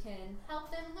who can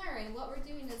help them learn. What we're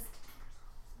doing is,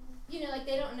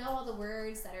 they don't know all the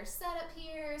words that are set up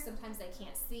here. Sometimes they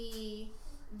can't see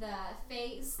the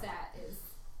face that is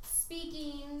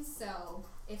speaking. So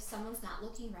if someone's not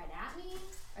looking right at me,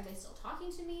 are they still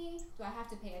talking to me? Do I have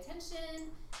to pay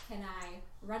attention? Can I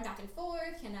run back and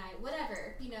forth? Can I,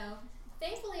 whatever,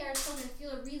 Thankfully, our children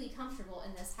feel really comfortable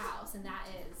in this house, and that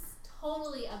is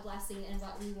totally a blessing and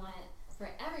what we want for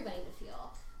everybody to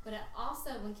feel. But it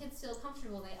also, when kids feel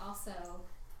comfortable, they also,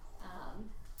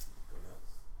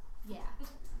 relax.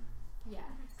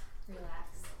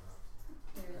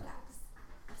 They relax.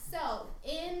 So,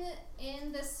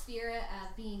 in the spirit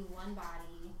of being one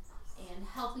body and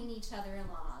helping each other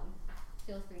along,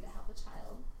 feel free to help a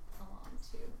child along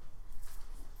too.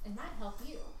 It might help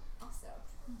you also.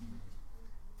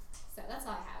 So that's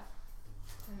all I have.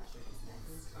 I'm not sure who's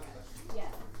next.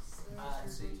 Yeah.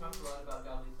 So you talked a lot about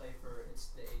God We Play for it's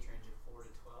the age range of 4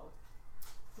 to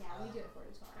 12. Yeah, we do it 4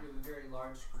 to 12. We have a very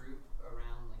large group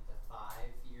around like the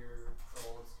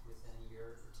 5-year-olds within a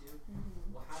year or two.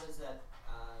 Mm-hmm. Well, how does that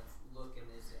look, and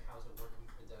how is it working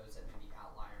for those that may be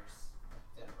outliers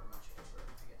that are much older,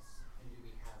 I guess? And do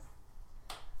we have?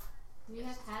 We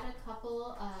have had a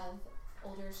couple of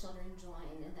older children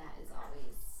join, and that is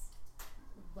always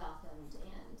welcomed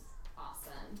and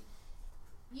awesome.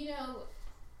 You know,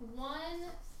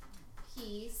 one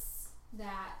piece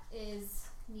that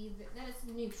is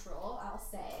neutral, I'll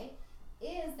say,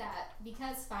 is that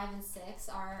because 5 and 6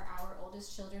 are our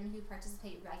oldest children who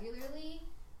participate regularly,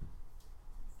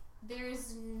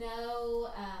 there's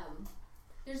no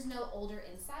older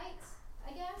insight,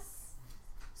 I guess.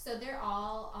 So they're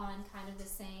all on kind of the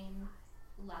same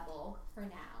level for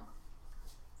now.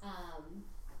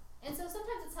 And so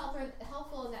sometimes it's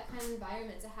helpful in that kind of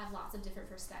environment to have lots of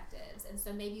different perspectives. And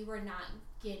so maybe we're not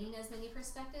getting as many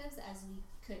perspectives as we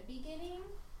could be getting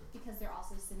because they're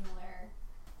also similar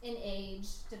in age,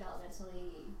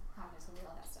 developmentally, cognitively,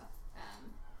 all that stuff.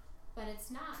 But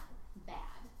it's not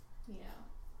bad, you know.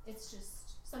 It's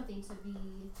just something to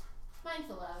be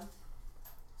mindful of.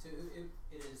 So it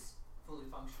is fully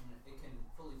function. It can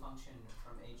fully function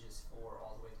from ages 4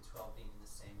 all the way to 12, being in the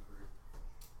same group,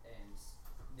 and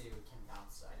they can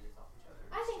bounce ideas off each other.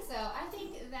 I think so. I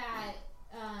think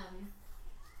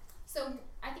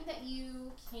that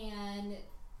you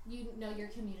know your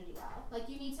community well. Like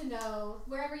you need to know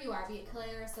wherever you are, be it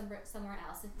Kaleo or somewhere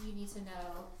else. If you need to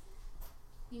know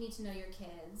your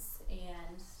kids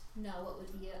and know what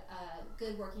would be a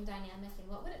good working dynamic and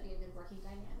what wouldn't be a good working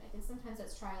dynamic. And sometimes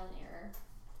that's trial and error.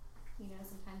 You know,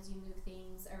 sometimes you move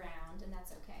things around, and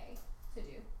that's okay to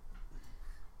do.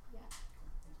 Yeah.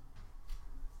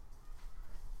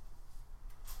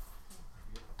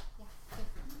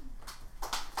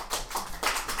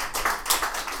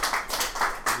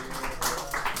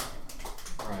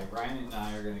 Alright, Ryan and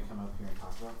I are going to come up here and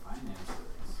talk about finances.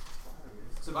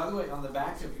 So by the way, on the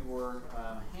back of your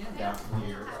handout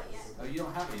here, oh, you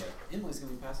don't have it yet. Emily's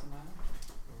going to be passing that out.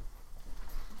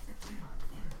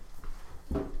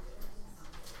 Can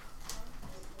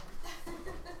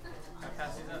I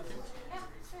pass these up too? Yeah,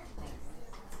 sure. Thanks.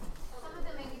 Some of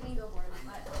them may be bingo boards,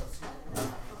 but.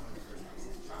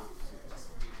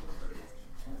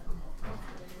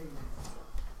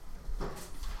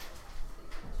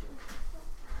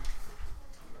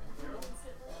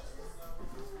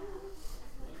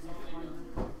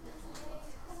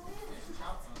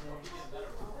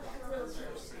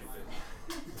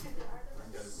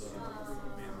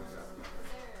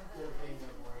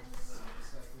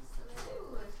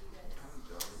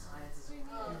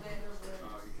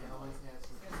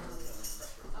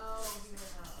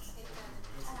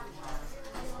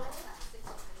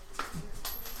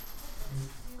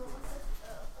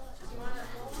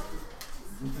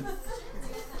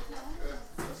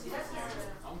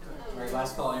 Alright,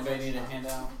 last call. Anybody need a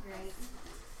handout?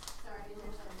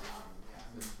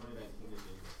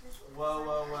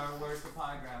 Whoa, where's the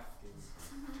polygraph?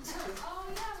 Oh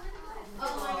yeah, where'd it go?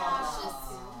 Oh my gosh,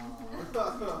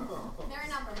 there are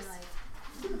numbers.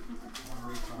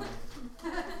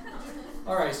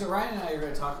 Alright, so Ryan and I are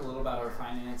going to talk a little about our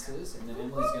finances, and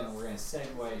then we're going to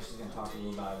segue. She's going to talk a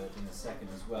little about it in a second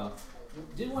as well.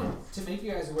 Did want to make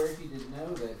you guys aware, if you didn't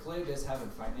know, that Kaleo does have a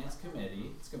finance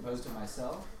committee. It's composed of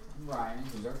myself and Ryan,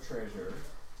 who's our treasurer,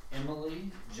 Emily,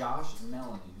 Josh, and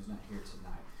Melanie, who's not here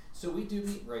tonight. So we do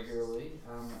meet regularly,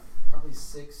 probably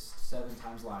 6-7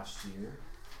 times last year,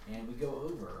 and we go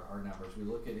over our numbers. We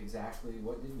look at exactly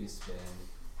what did we spend,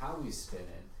 how we spent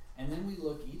it, and then we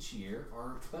look each year.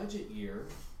 Our budget year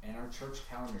and our church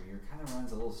calendar year kind of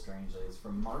runs a little strangely. It's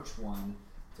from March 1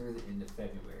 through the end of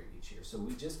February each year. So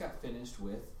we just got finished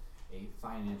with a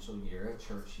financial year, a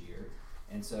church year,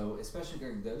 and so especially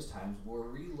during those times, we're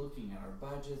re-looking at our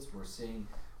budgets. We're seeing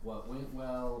what went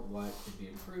well, what could be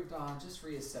improved on, just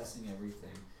reassessing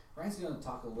everything. Ryan's going to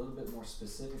talk a little bit more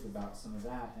specific about some of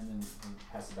that, and then we'll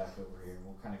pass it back over here, and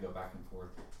we'll kind of go back and forth,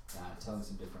 telling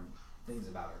some different things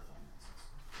about our finances.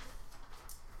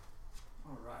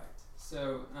 All right.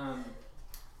 So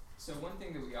one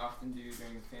thing that we often do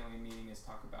during the family meeting is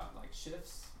talk about like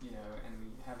shifts, you know, and we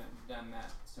haven't done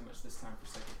that so much this time for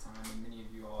second time, and many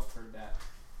of you all have heard that.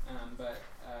 But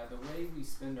the way we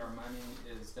spend our money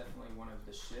is definitely one of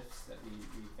the shifts that we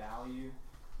value.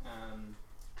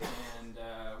 And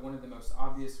one of the most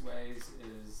obvious ways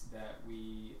is that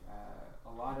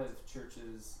a lot of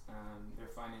churches, their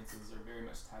finances are very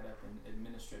much tied up in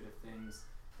administrative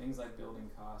things like building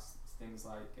costs, things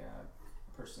like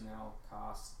personnel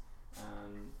costs,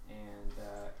 and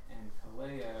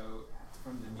Kaleo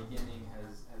from the beginning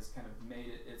has kind of made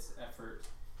it its effort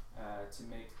to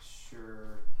make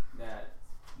sure that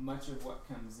much of what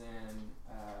comes in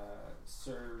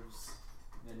serves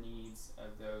the needs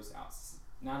of those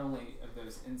not only of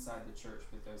those inside the church,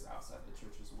 but those outside the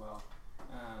church as well.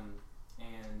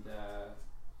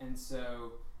 And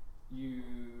so you,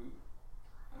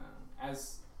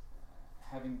 as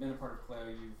having been a part of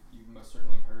Kaleo, you've most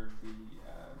certainly heard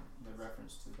the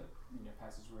reference to the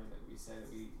passage where that we say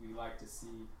that we like to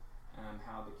see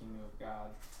how the kingdom of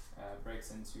God breaks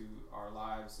into our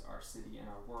lives, our city, and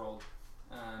our world.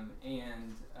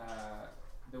 And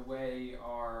the way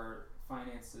our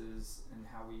finances and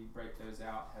how we break those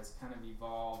out has kind of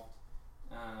evolved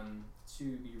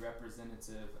to be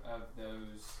representative of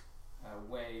those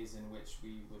ways in which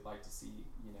we would like to see,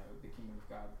 the kingdom of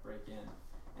God break in.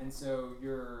 And so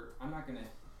I'm not going to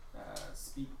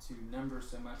speak to numbers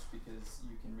so much because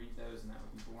you can read those and that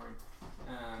would be boring.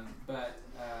 But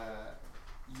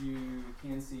you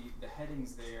can see the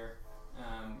headings there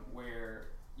where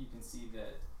you can see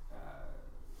that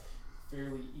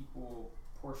fairly equal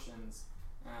portions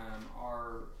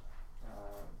are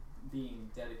being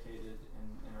dedicated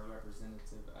and are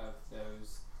representative of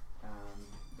those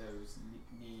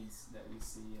needs that we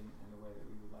see and the way that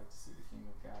we would like to see the kingdom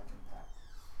of God impact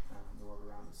the world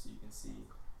around us. So you can see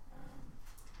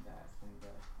that in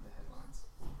the headlines.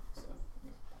 So I'm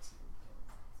going to pass it over to Kevin.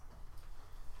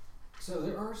 So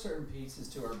there are certain pieces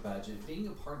to our budget, being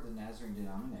a part of the Nazarene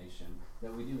denomination,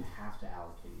 that we do have to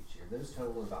allocate each year. Those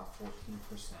total about 14%.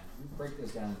 We break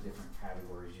those down in different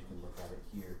categories. You can look at it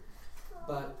here.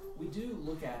 But we do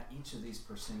look at each of these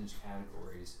percentage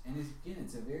categories, and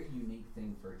it's a very unique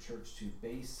thing for a church to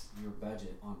base your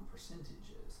budget on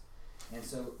percentages. And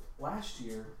so last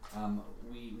year,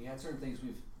 we had certain things.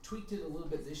 We've tweaked it a little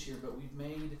bit this year, but we've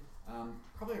made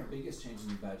probably our biggest change in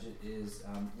the budget is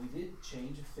we did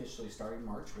change officially starting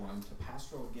March 1 to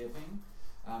pastoral giving.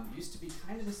 Used to be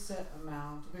kind of a set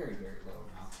amount, very, very low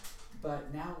amount,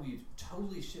 but now we've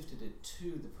totally shifted it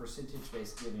to the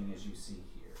percentage-based giving as you see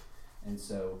here. And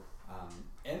so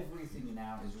everything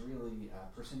now is really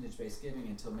percentage-based giving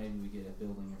until maybe we get a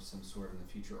building of some sort in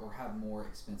the future or have more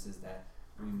expenses that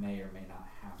we may or may not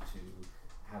have to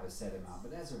have a set amount.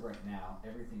 But as of right now,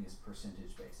 everything is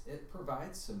percentage-based. It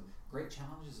provides some great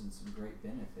challenges and some great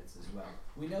benefits as well.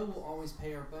 We know we'll always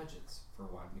pay our budgets, for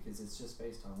one, because it's just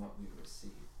based on what we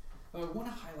receive. But I want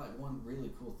to highlight one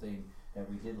really cool thing that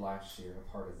we did last year,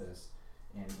 a part of this,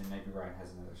 and then maybe Ryan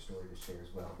has another story to share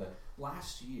as well. But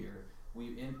last year,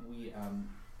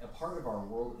 a part of our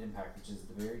World Impact, which is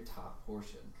the very top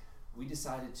portion, we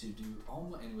decided to do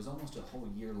and it was almost a whole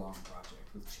year-long project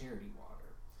with Charity Water.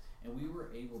 And we were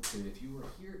able to, if you were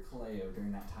here at Kaleo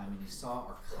during that time and you saw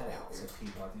our cutouts of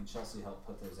people, I think Chelsea helped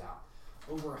put those out,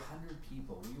 over 100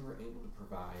 people we were able to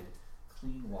provide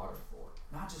clean water for.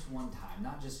 Not just one time,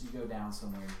 not just you go down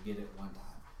somewhere and you get it one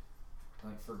time,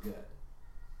 like for good.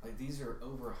 Like these are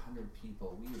over 100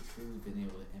 people we have truly been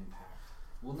able to impact.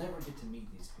 We'll never get to meet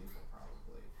these people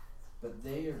probably, but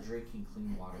they are drinking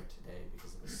clean water today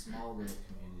because of a small little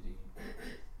community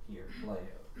here,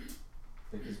 Kaleo,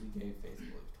 because we gave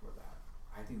faithfully toward that.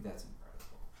 I think that's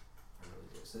incredible. I really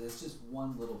do. So it's just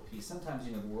one little piece. Sometimes,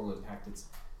 the World Impact, it's,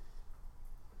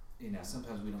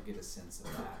 sometimes we don't get a sense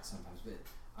of that sometimes, but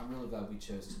I'm really glad we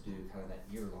chose to do kind of that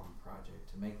year-long project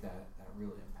to make that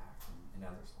real impact in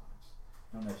others' lives.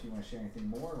 I don't know if you want to share anything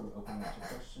more or open up to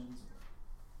questions.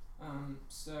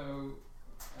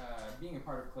 Being a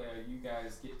part of Kaleo, you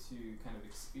guys get to kind of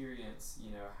experience,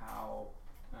 how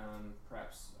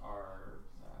perhaps our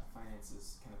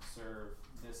finances kind of serve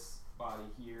this body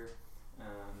here.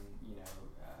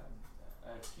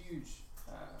 A huge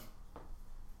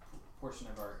portion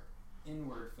of our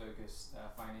inward focused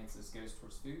finances goes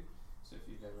towards food. So if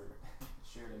you've ever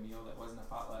shared a meal that wasn't a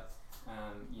potluck,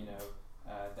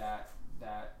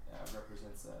 that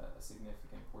represents a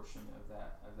significant portion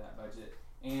of that budget.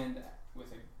 And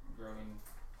with a growing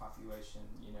population,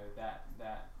 that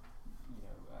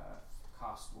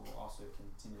cost will also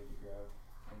continue to grow.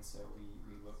 And so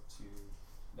we look to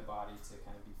the body to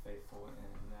kind of be faithful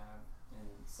in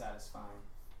satisfying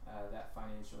that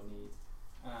financial need.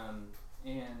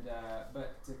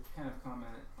 But to kind of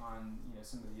comment on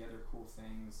some of the other cool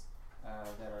things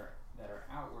that are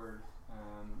outward,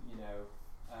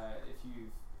 if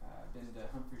you've been to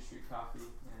Humphrey Street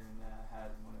Coffee and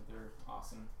had one of their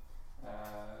awesome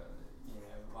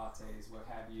lattes, what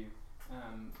have you.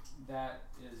 That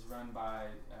is run by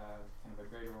kind of a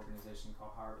greater organization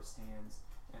called Harvest Hands,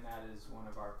 and that is one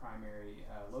of our primary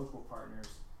local partners.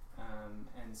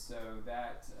 And so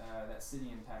that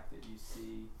city impact that you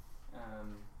see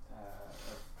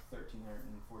of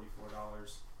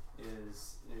 $1,344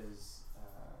 is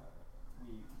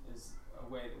a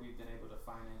way that we've been able to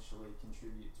financially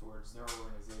contribute towards their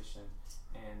organization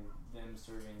and them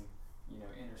serving,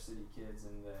 inner city kids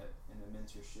in the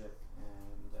mentorship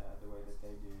and the way that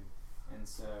they do. And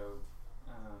so,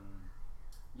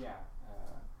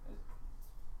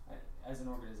 as an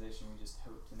organization, we just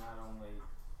hope to not only,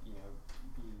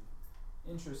 be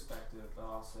introspective, but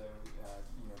also,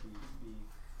 be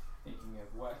thinking of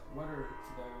what are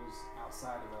those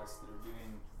outside of us that are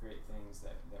doing great things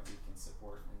that we can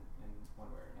support in one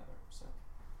way or another. So,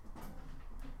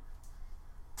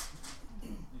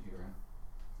 Thank you, Ryan.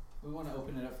 We want to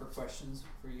open it up for questions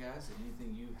for you guys.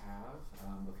 Anything you have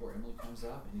before Emily comes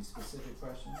up? Any specific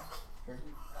questions? Sure.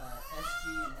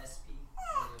 SG and SP.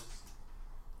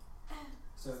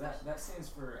 So that stands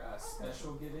for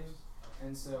special giving,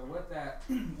 and so what that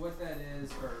is,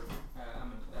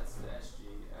 that's the SG.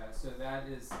 So that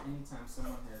is anytime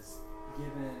someone has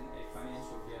given a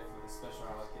financial gift with a special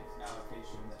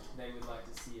allocation that they would like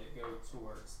to see it go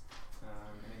towards.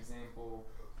 An example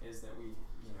is that we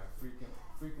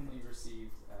frequently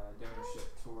received donorship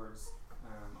towards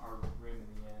our Room in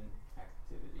the Inn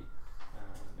activity,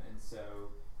 and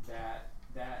so that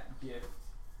gift,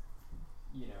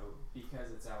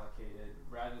 because it's allocated,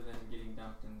 rather than getting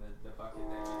dumped in the bucket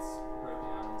that gets broken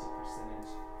down into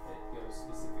percentage, it goes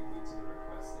specifically to the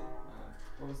requested.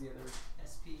 What was the other?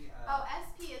 SP.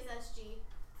 SP is SG.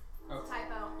 Oh.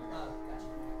 Typo. Okay. Oh, gotcha.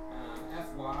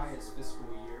 FY is fiscal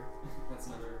year. That's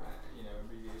another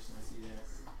abbreviation I see there.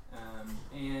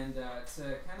 And to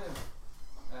kind of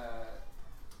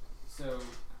so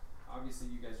obviously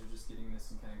you guys are just getting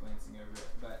this and kind of glancing over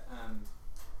it, but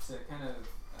to kind of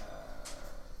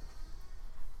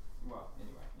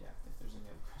if there's any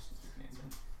other questions we can answer.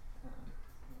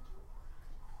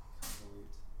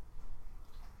 Convolute.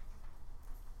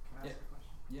 Can I ask a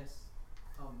question? Yes.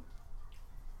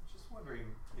 Just wondering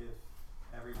if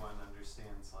everyone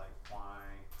understands why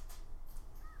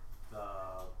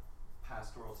the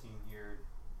pastoral team here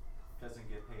doesn't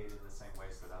get paid in the same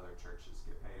ways that other churches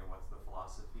get paid, and what's the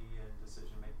philosophy and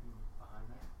decision making behind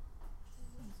that?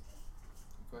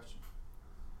 Good question.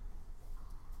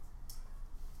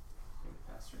 The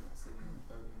pastor not sitting in the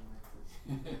podium like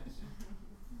this.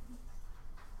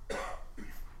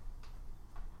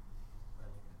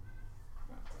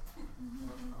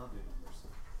 I'll do it first.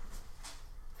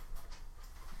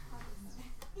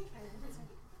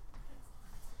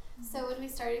 So when we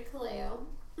started Kaleo,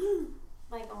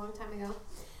 like a long time ago,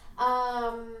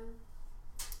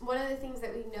 one of the things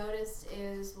that we noticed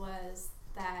was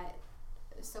that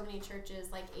so many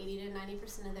churches, like 80 to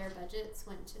 90% of their budgets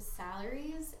went to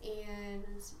salaries and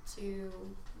to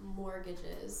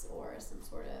mortgages or some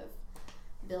sort of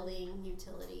building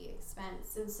utility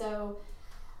expense. And so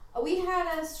we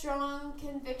had a strong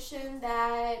conviction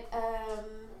that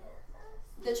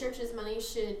the church's money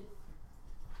should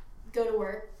go to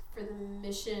work for the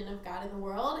mission of God in the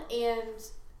world. And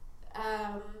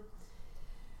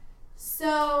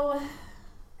so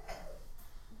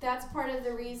that's part of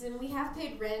the reason we have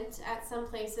paid rent at some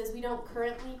places. We don't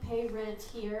currently pay rent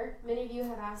here. Many of you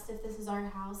have asked if this is our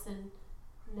house, and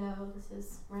no, this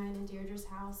is Ryan and Deirdre's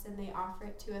house, and they offer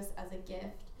it to us as a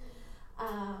gift.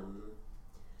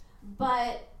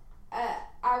 But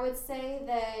I would say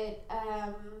that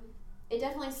it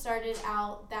definitely started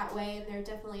out that way, and there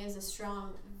definitely is a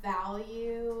strong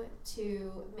value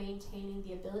to maintaining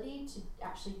the ability to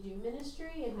actually do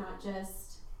ministry and not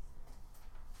just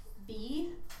be.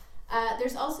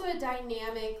 There's also a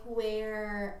dynamic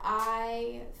where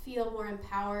I feel more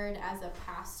empowered as a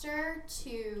pastor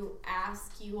to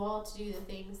ask you all to do the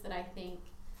things that I think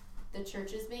the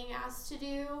church is being asked to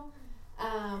do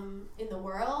in the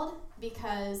world,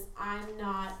 because I'm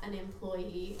not an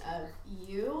employee of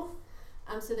you.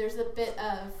 So there's a bit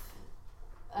of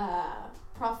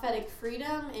prophetic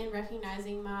freedom in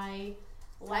recognizing my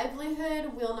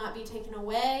livelihood will not be taken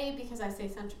away because I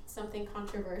say something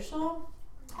controversial,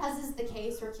 as is the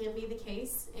case or can be the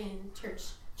case in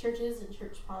churches and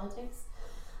church politics.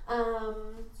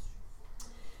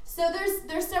 So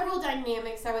there's several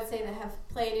dynamics I would say that have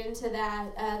played into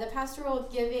that. The pastoral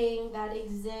giving that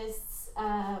exists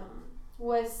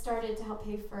was started to help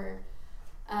pay for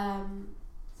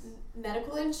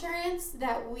medical insurance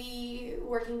that we,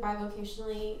 working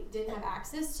bivocationally, didn't have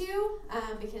access to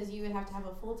because you would have to have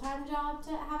a full-time job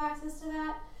to have access to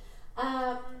that.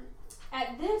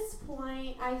 At this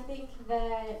point, I think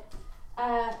that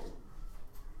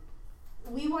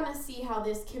we want to see how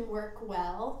this can work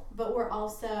well, but we're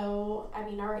also, I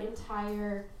mean, our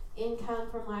entire income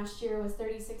from last year was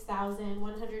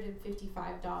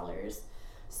 $36,155.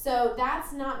 So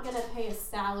that's not going to pay a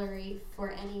salary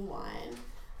for anyone.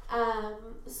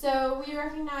 So we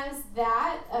recognize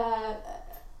that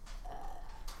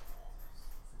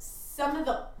some of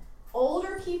the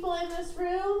older people in this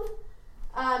room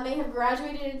may have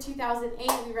graduated in 2008.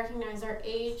 We recognize our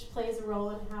age plays a role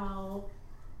in how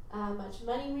much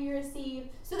money we receive.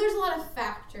 So there's a lot of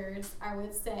factors, I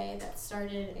would say, that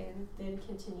started and then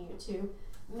continue to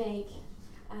make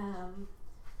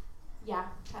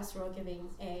pastoral giving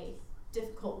a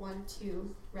difficult one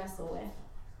to wrestle with.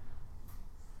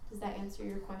 Does that answer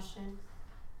your question?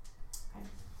 Okay.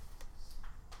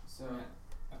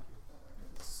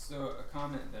 So a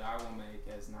comment that I will make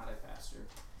as not a pastor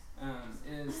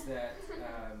is that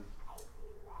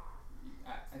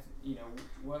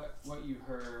what you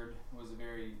heard was a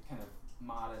very kind of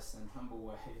modest and humble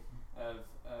way of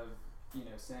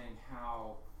saying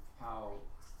how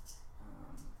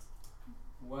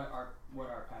what our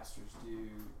pastors do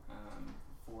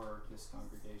for this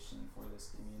congregation, for this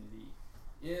community,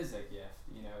 is a gift.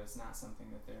 It's not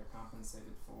something that they're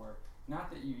compensated for.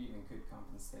 Not that you even could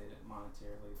compensate it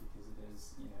monetarily, because it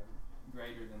is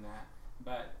greater than that.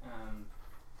 But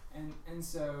and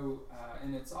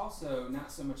it's also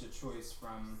not so much a choice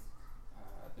from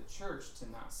the church to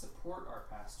not support our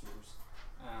pastors,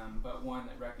 but one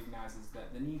that recognizes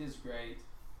that the need is great.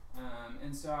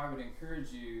 And so I would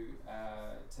encourage you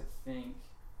to think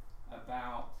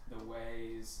about the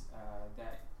ways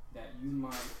that you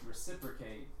might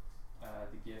reciprocate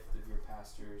the gift of your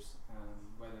pastors,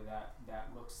 whether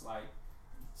that looks like.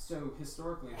 So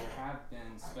historically, there have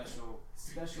been special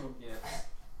gifts,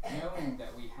 knowing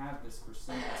that we have this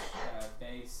percentage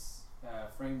base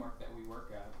framework that we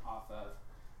work off of,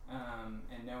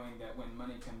 and knowing that when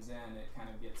money comes in, it kind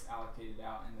of gets allocated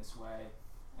out in this way.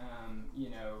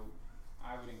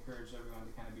 I would encourage everyone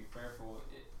to kind of be prayerful.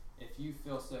 If you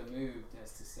feel so moved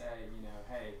as to say,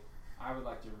 hey, I would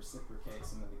like to reciprocate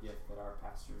some of the gift that our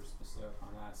pastors bestow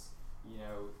upon us.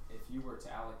 If you were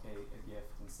to allocate a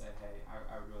gift and say, hey,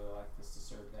 I would really like this to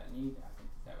serve that need, I think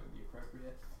that would be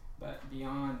appropriate. But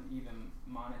beyond even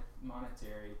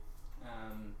monetary,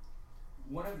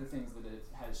 one of the things that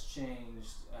has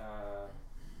changed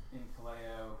in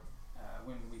Kaleo,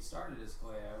 when we started as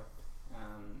Kaleo,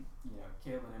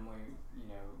 Caleb and Emily,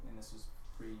 and this was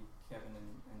pre-Kevin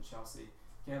and Chelsea,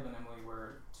 Caleb and Emily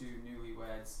were two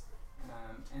newlyweds,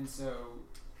 and so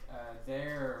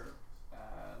their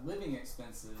living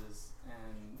expenses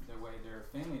and the way their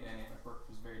family dynamic worked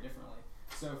was very differently.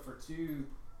 So for two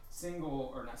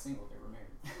single, or not single, they were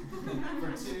married.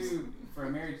 for a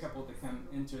married couple to come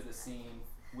enter the scene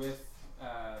with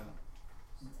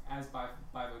as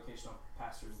bivocational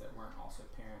pastors that weren't also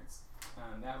parents,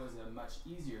 that was a much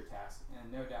easier task,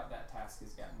 and no doubt that task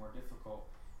has gotten more difficult.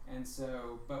 And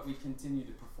so, but we continue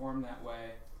to perform that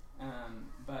way.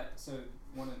 But so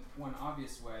one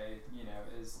obvious way,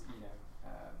 is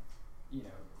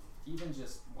even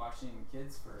just watching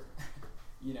kids for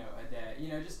a day,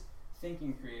 just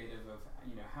thinking creative of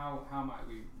how might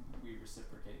we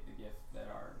reciprocate the gift that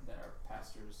our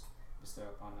pastors bestow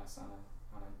upon us on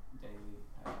a daily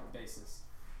basis,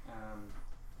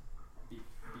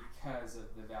 because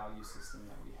of the value system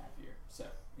that we have here. So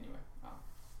anyway, I'll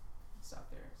stop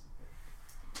there.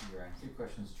 Right. Good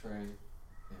questions, Trey.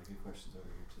 Yeah, good questions over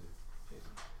here too,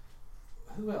 Jason.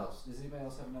 Who else? Does anybody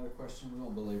else have another question? We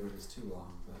won't belabor this too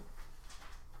long, but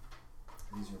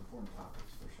these are important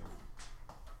topics for sure.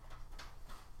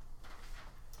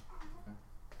 Okay.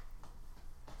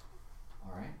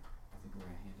 All right. I think we're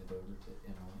going to hand it over to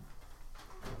Emily.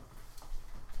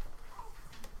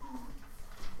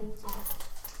 Thank you.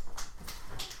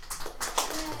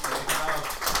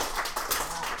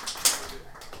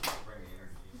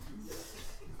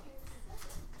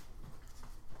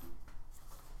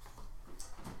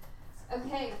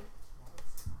 Okay,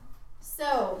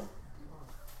 so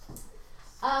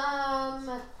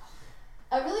a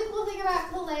really cool thing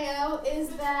about Kaleo is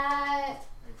that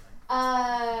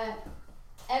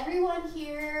everyone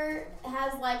here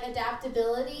has like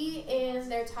adaptability in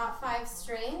their top 5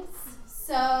 strengths.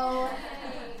 So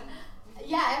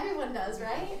yeah, everyone does,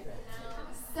 right?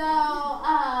 So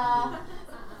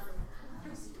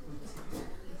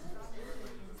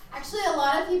Actually, a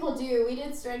lot of people do. We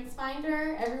did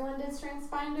StrengthsFinder. Everyone did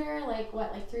StrengthsFinder,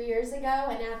 like 3 years ago,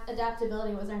 and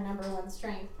adaptability was our number one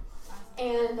strength.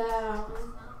 And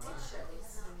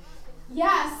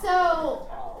yeah, so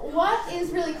what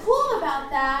is really cool about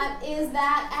that is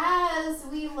that as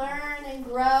we learn and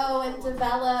grow and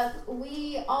develop,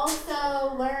 we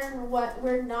also learn what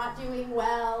we're not doing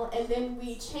well, and then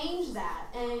we change that.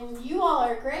 And you all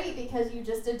are great because you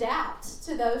just adapt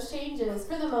to those changes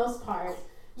for the most part.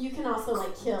 You can also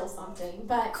kill something,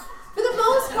 but for the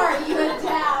most part you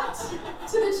adapt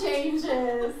to the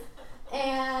changes,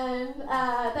 and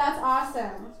that's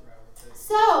awesome.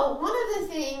 So one of the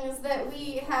things that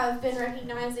we have been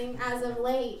recognizing as of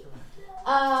late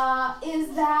is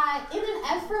that in an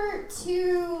effort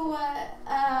to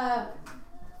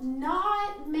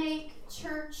not make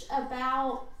church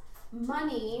about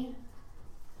money,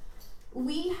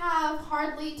 we have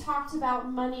hardly talked about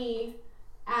money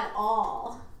at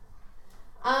all.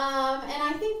 And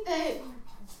I think that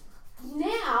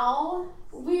now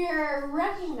we're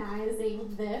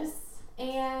recognizing this,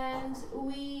 and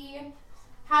we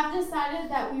have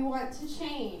decided that we want to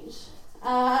change.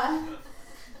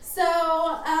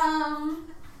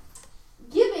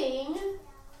 Giving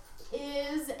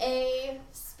is a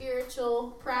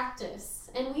spiritual practice,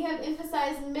 and we have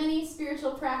emphasized many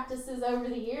spiritual practices over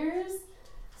the years: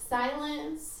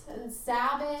 silence and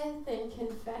Sabbath and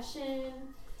confession,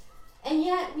 and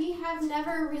yet we have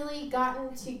never really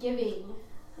gotten to giving.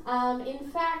 In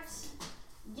fact,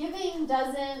 giving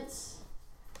doesn't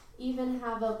even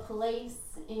have a place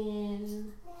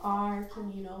in our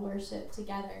communal worship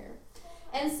together.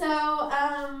 And so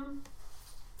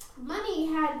money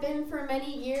had been for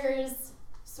many years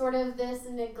sort of this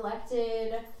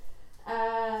neglected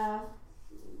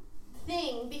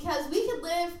thing, because we could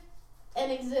live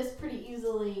and exist pretty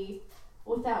easily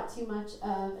without too much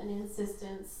of an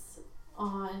insistence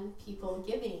on people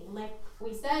giving. Like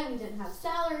we said, we didn't have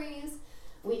salaries,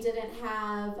 we didn't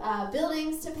have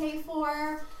buildings to pay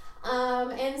for,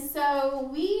 and so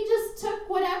we just took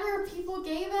whatever people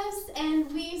gave us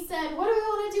and we said, what do we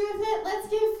want to do with it? Let's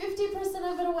give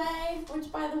 50% of it away,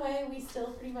 which by the way we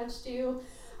still pretty much do,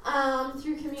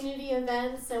 through community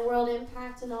events and World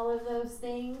Impact and all of those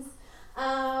things.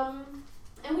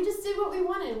 And we just did what we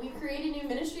wanted. We created new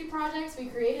ministry projects. We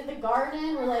created the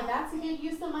garden. We're like, that's a good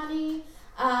use of money.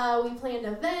 We planned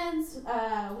events.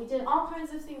 We did all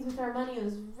kinds of things with our money. It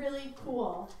was really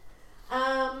cool.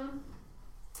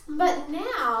 But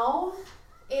now,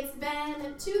 it's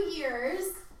been 2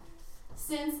 years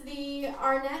since the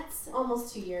Arnett's,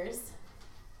 almost 2 years,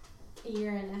 a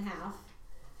year and a half,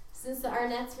 since the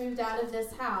Arnett's moved out of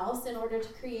this house in order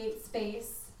to create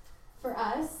space for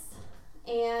us.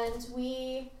 And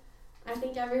I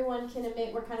think everyone can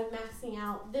admit we're kind of maxing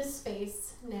out this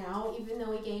space now, even though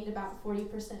we gained about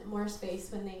 40% more space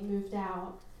when they moved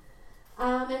out.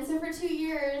 And so for 2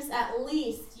 years, at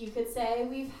least, you could say,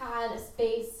 we've had a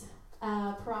space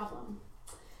problem.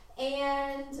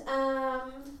 And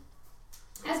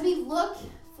as we look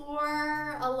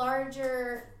for a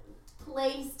larger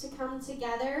place to come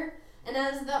together, and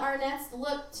as the Arnett's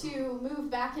look to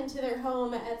move back into their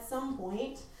home at some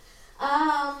point,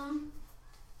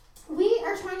 we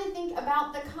are trying to think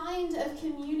about the kind of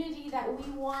community that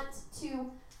we want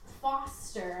to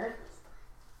foster,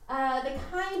 the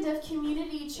kind of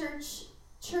community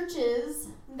churches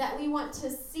that we want to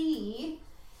see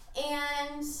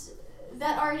and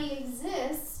that already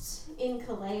exist in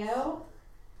Kaleo.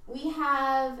 We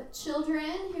have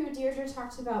children who Deirdre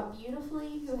talked about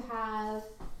beautifully, who have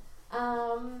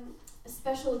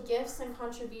special gifts and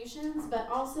contributions, but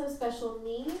also special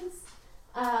needs.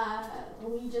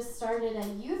 We just started a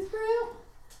youth group.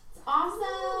 It's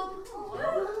awesome.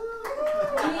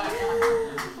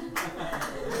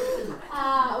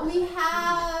 We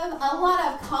have a lot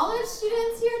of college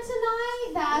students here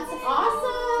tonight. That's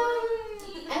awesome.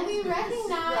 And we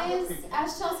recognize,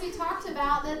 as Chelsea talked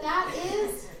about, that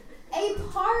is a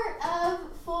part of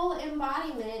full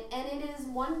embodiment, and it is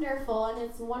wonderful, and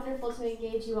it's wonderful to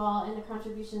engage you all in the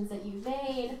contributions that you've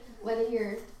made, whether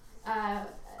you're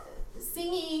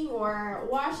singing or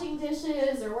washing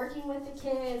dishes or working with the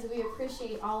kids. We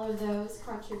appreciate all of those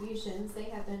contributions. They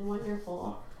have been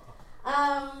wonderful.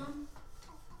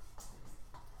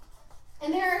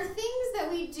 And there are things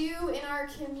that we do in our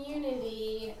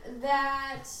community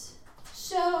that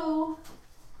show,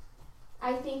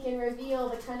 I think, and reveal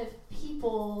the kind of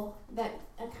people, that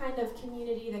a kind of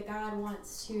community that God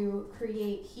wants to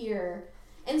create here.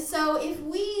 And so if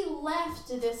we left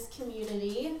this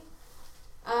community,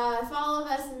 if all of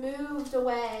us moved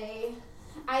away,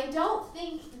 I don't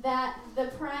think that the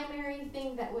primary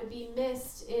thing that would be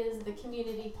missed is the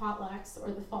community potlucks or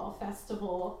the fall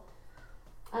festival,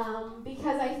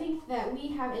 because I think that we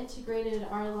have integrated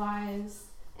our lives,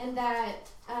 and that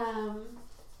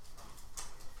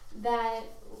that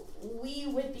we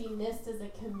would be missed as a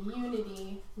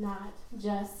community, not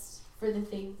just for the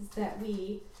things that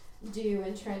we do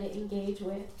and try to engage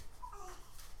with.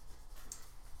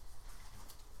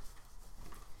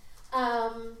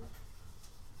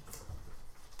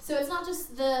 So it's not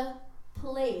just the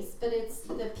place, but it's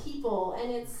the people,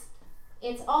 and it's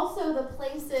also the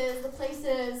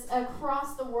places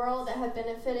across the world that have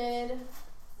benefited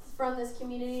from this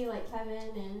community, like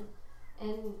Kevin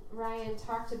and Ryan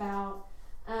talked about.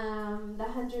 The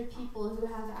 100 people who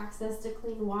have access to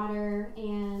clean water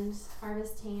and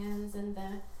Harvest Hands and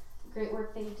the great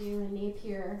work they do in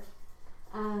Napier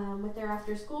with their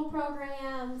after-school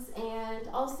programs, and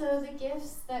also the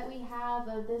gifts that we have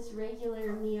of this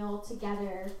regular meal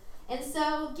together. And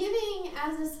so giving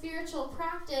as a spiritual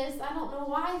practice, I don't know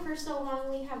why for so long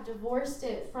we have divorced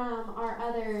it from our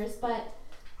others, but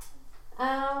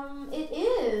it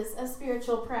is a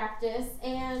spiritual practice,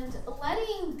 and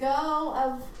letting go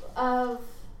of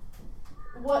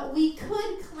what we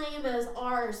could claim as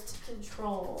ours to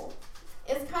control.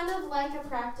 It's kind of like a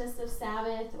practice of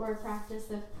Sabbath or a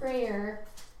practice of prayer.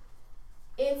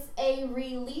 It's a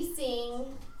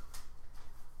releasing,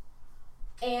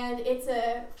 and it's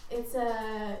a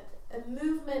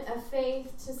movement of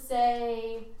faith to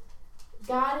say,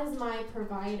 God is my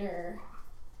provider,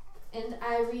 and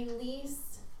I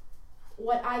release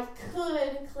what I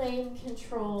could claim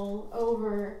control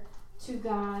over to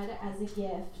God as a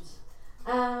gift.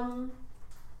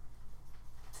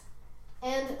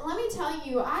 And let me tell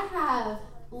you, I have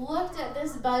looked at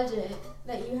this budget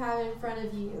that you have in front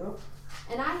of you,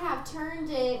 and I have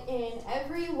turned it in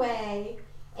every way,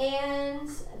 and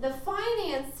the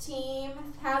finance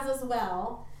team has as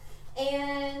well.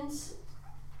 And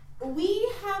we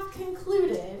have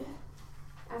concluded,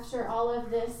 after all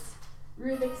of this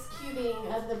Rubik's cubing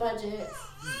of the budget,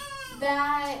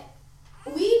 that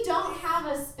we don't have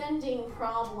a spending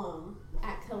problem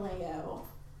at Kaleo.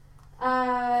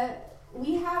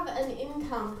 We have an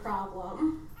income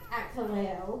problem at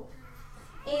Kaleo.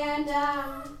 And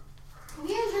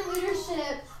we as your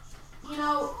leadership,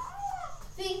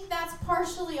 think that's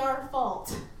partially our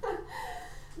fault.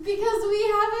 Because we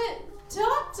haven't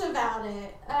talked about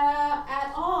it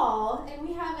at all, and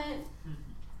we haven't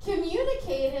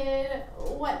communicated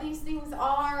what these things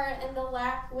are and the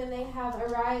lack when they have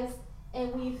arisen,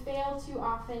 and we fail too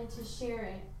often to share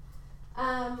it.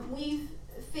 We've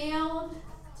failed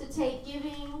to take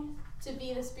giving to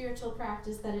be the spiritual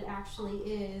practice that it actually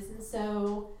is, and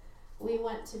so we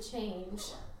want to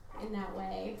change in that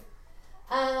way.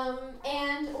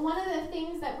 And one of the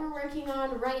things that we're working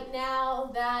on right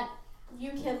now that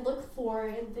you can look for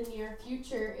in the near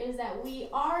future is that we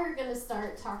are going to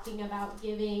start talking about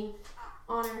giving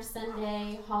on our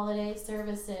Sunday holiday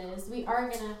services.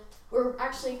 We're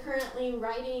actually currently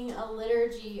writing a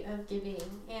liturgy of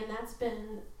giving, and that's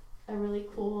been a really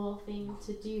cool thing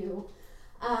to do.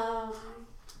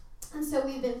 And so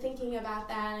we've been thinking about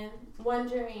that and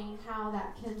wondering how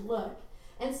that can look.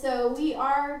 And so we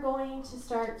are going to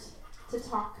start to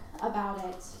talk about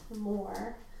it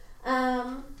more.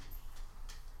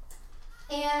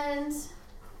 And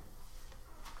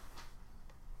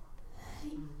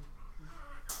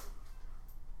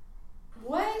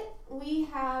what we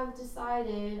have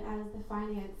decided as the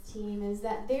finance team is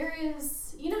that there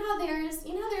is,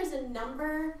 there's a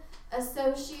number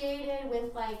associated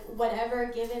with like whatever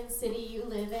given city you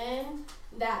live in,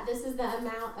 that this is the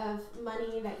amount of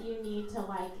money that you need to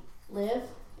like live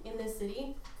in this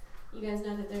city. You guys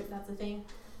know that that's a thing.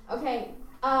 Okay,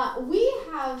 we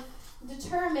have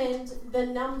determined the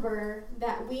number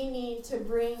that we need to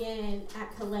bring in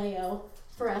at Kaleo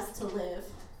for us to live.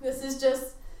 This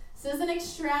isn't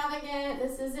extravagant.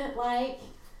 This isn't like,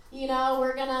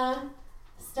 we're gonna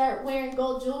start wearing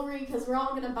gold jewelry because we're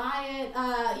all gonna buy it.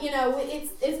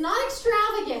 It's not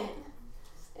extravagant.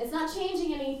 It's not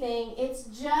changing anything. It's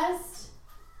just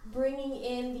bringing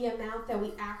in the amount that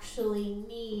we actually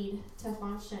need to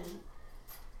function.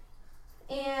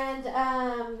 And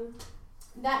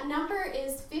that number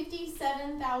is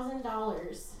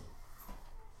 $57,000.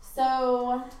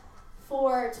 So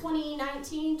for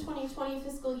 2019-2020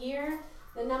 fiscal year,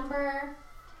 the number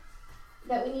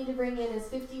that we need to bring in is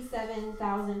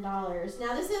 $57,000.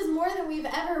 Now this is more than we've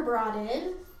ever brought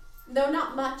in, though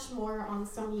not much more on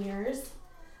some years,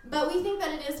 but we think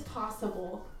that it is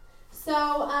possible.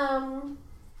 So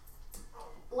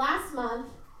last month,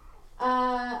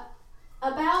 about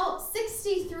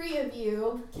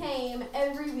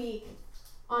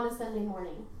on a Sunday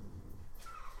morning.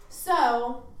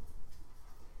 So,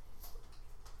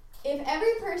 if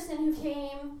every person who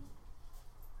came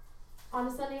on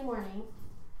a Sunday morning,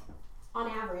 on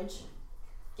average,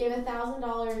 gave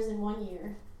 $1,000 in 1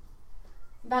 year,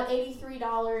 about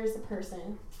 $83 a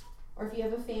person, or if you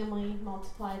have a family,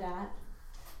 multiply that.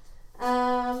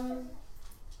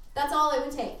 That's all it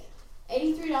would take.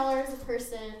 $83 a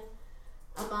person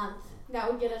a month. That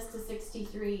would get us to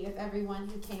 63 if everyone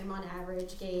who came on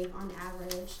average gave on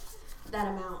average that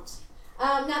amount.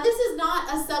 Now this is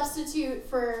not a substitute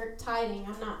for tithing.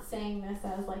 I'm not saying this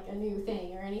as like a new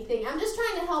thing or anything. I'm just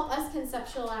trying to help us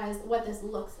conceptualize what this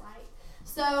looks like.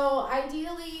 So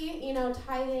ideally,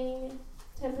 tithing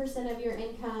 10% of your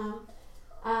income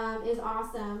is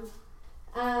awesome.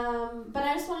 But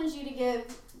I just wanted you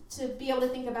to be able to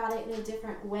think about it in a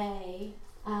different way.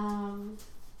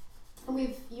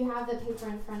 You have the paper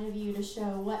in front of you to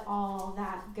show what all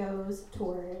that goes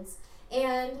towards.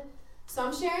 And so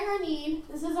I'm sharing our need.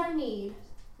 This is our need.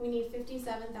 We need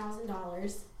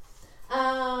 $57,000.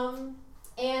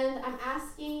 And I'm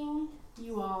asking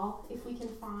you all if we can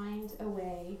find a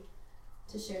way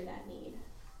to share that need.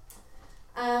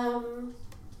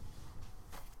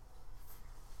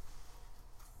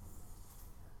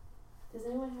 Does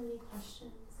anyone have any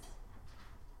questions?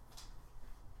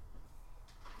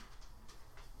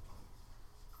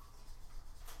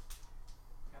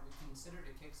 Have we considered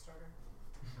a Kickstarter?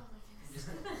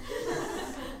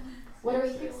 What are we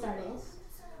kickstarting?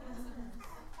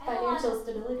 Financial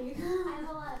stability. I have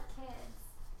a lot of kids.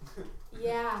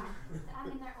 Yeah. I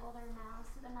mean, they're older now,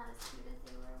 so they're not as cute as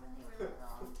they were when they were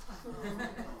little.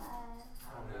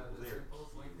 I don't know, the dimples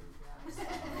like They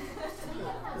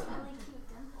have those really cute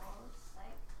dimples.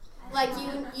 Like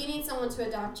you need someone to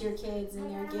adopt your kids and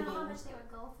they're I don't giving. know how much they would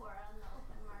go for on the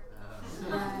open market.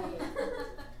 Right.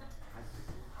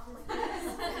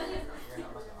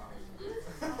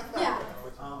 Yeah.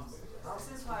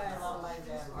 This is why I love my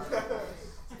dad.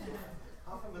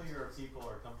 How familiar are people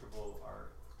or comfortable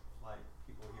are like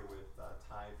people here with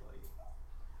Tithely,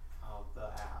 the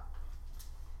app?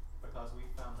 Because we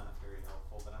found that very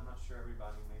helpful, but I'm not sure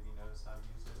everybody maybe knows how to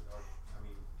use it, or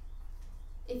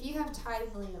If you have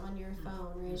Tithely on your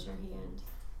phone, raise your hand.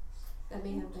 That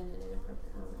may have been an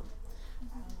inappropriate. I don't know.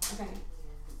 Okay.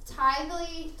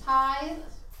 Tithely,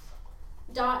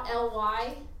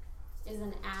 tithe.ly is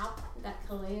an app that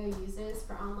Kaleo uses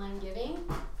for online giving.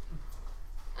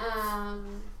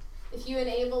 If you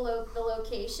enable the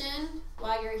location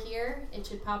while you're here, it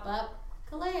should pop up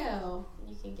Kaleo.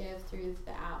 You can give through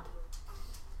the app.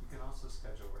 you can also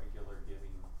schedule regular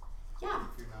giving. Yeah.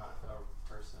 If you're not a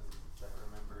person that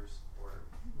remembers or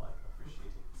like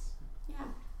appreciates. Yeah.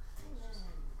 things,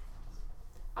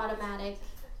 Automatic.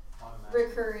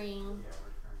 Recurring.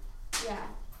 Yeah.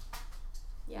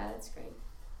 Yeah, that's great.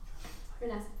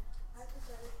 Vanessa.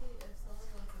 Hypothetically, if someone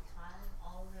wants to time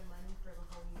all of their money for the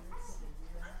whole year, could they do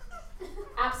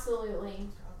that? Absolutely.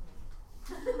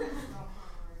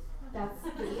 That's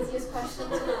the easiest question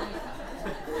tonight.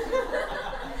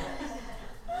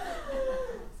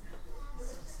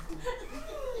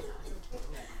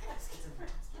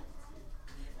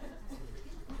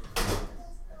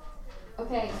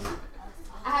 Okay.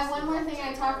 I have one more thing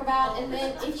I talk about, and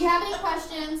then if you have any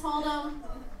questions, hold them.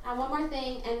 I have one more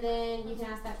thing, and then you can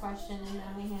ask that question, and then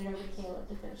I'm going to hand it over to Caleb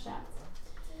to finish up.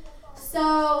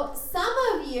 So, some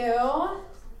of you,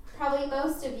 probably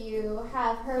most of you,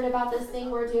 have heard about this thing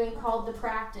we're doing called The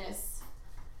Practice.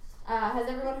 Has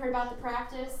everyone heard about The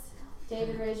Practice?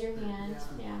 David, raise your hand.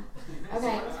 Yeah.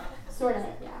 Okay. Sort of,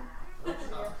 yeah.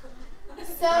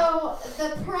 So,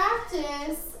 The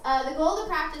Practice, the goal of The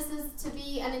Practice is to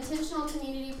be an intentional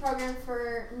community program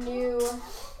for new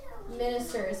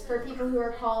ministers, for people who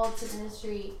are called to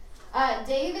ministry.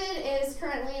 David is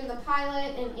currently in the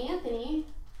pilot, and Anthony.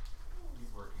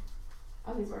 He's working.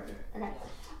 Oh, he's working. Okay.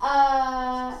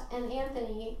 And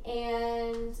Anthony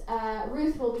and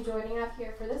Ruth will be joining up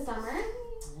here for the summer.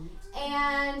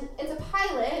 And it's a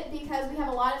pilot because we have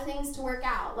a lot of things to work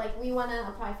out. Like, we want to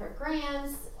apply for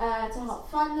grants to help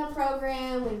fund the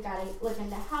program. We've got to look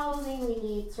into housing. We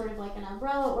need sort of like an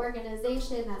umbrella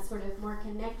organization that's sort of more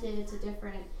connected to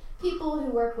different people who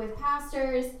work with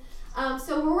pastors.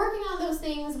 So we're working on those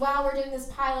things while we're doing this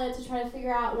pilot to try to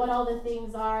figure out what all the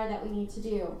things are that we need to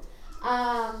do.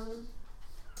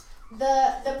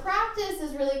 The practice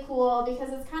is really cool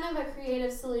because it's kind of a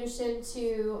creative solution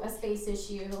to a space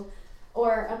issue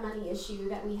or a money issue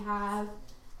that we have.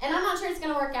 And I'm not sure it's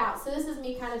going to work out, so this is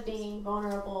me kind of being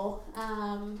vulnerable.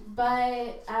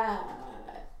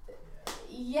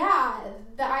 Yeah,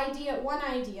 one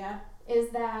idea is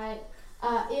that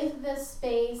if the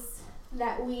space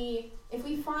that if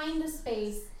we find a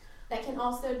space that can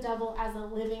also double as a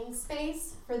living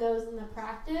space for those in the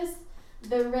practice,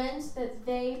 the rent that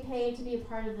they pay to be a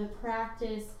part of the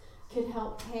practice could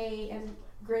help pay and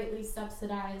greatly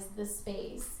subsidize the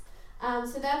space.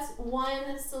 So that's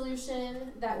one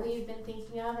solution that we've been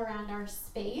thinking of around our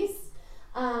space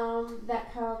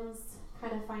that comes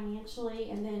kind of financially.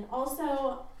 And then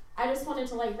also, I just wanted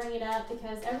to bring it up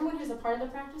because everyone who's a part of the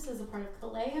practice is a part of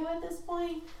Kaleo at this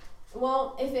point.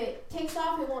 Well, if it takes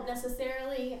off, it won't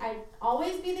necessarily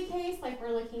always be the case.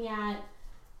 We're looking at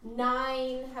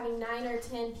having 9 or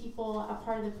 10 people a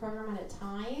part of the program at a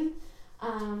time.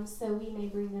 So we may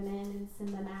bring them in and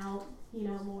send them out,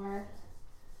 more,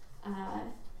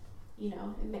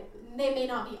 they may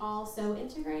not be all so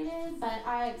integrated, but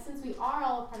since we are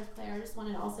all a part of Kaleo, I just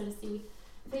wanted also to see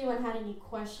if anyone had any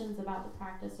questions about the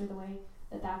practice or the way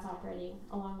that that's operating,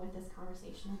 along with this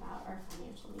conversation about our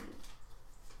financial needs.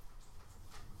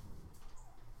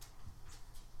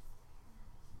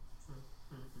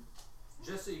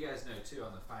 Just so you guys know, too,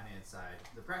 on the finance side,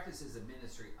 the practice is a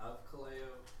ministry of Kaleo,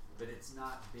 but it's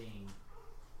not being,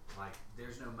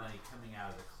 there's no money coming out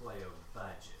of the Kaleo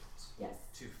budget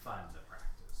to fund the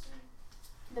practice.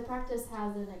 The practice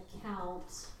has an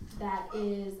account that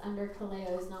is under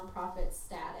Kaleo's nonprofit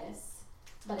status,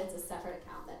 but it's a separate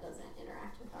account that doesn't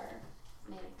interact with our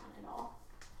main account at all.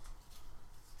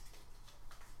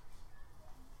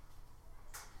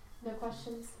 No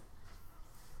questions?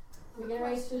 We get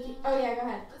ready to oh yeah, go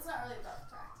ahead. It's not really about the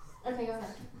practice. Okay, go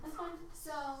ahead. That's fine.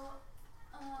 So,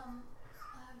 I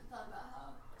haven't thought about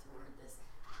how to word this.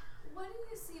 What do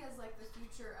you see as the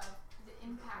future of the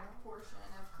impact portion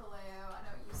of Kaleo? I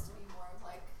know it used to be more of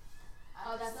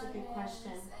that's a good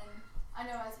question. And I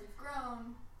know as we've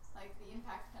grown, the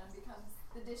impact kind of becomes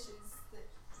the dishes that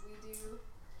we do.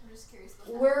 I'm just curious what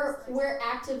that We're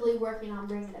actively working on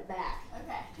bringing it back.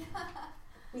 Okay.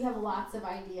 We have lots of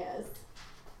ideas.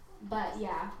 But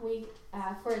yeah, we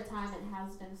for a time it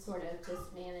has been sort of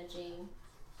just managing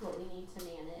what we need to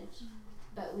manage,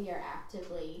 but we are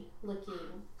actively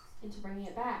looking into bringing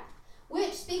it back.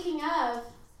 Which, speaking of,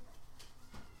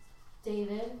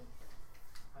 David,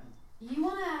 you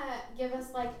want to give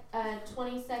us a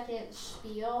 20-second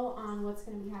spiel on what's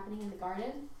going to be happening in the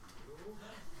garden?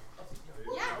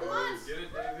 Yeah, come on. Get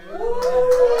it, David.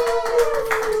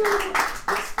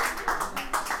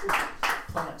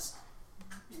 Funnest.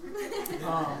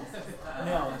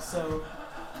 No, so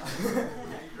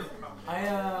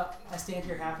I stand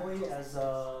here happily as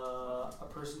a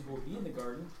person who will be in the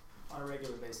garden on a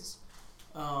regular basis.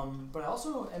 But I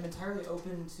also am entirely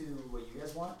open to what you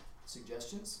guys want,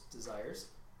 suggestions, desires,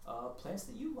 plants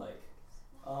that you like.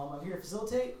 I'm here to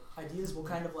facilitate. Ideas will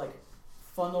kind of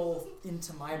funnel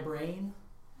into my brain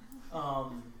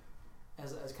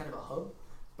as kind of a hub.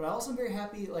 But I also am very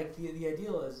happy, the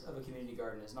ideal of a community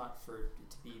garden is not for it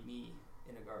to be me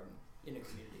in a garden, in a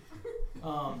community.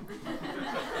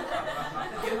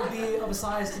 It would be of a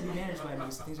size to be managed by me,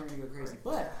 so things aren't going to go crazy.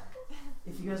 But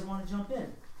if you guys want to jump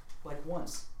in,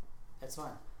 once, that's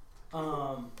fine.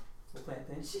 We'll plant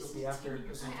things. It'll be after. Can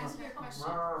I ask you a question?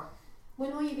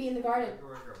 When will you be in the garden?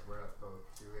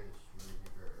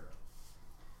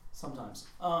 Sometimes.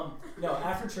 No,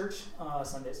 after church,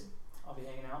 Sundays, I'll be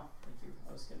hanging out. Thank you.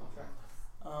 I was getting off track.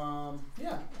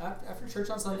 After church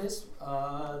on Sundays,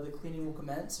 the cleaning will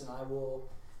commence, and I will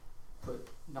put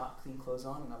not clean clothes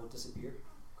on, and I will disappear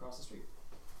across the street.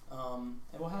 And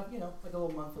we'll have, a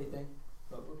little monthly thing.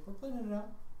 But we're planning it out.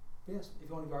 But yes, if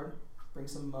you want to garden, bring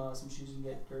some shoes and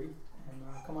get dirty,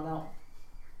 and come on out.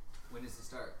 When does it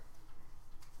start?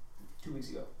 2 weeks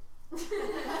ago.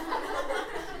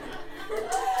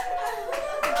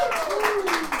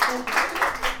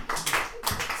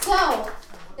 So,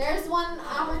 there's one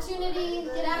opportunity.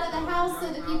 Get out of the house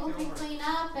so that people can clean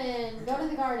up and go to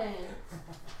the garden.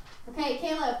 Okay,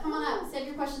 Caleb, come on up. Save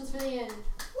your questions for the end.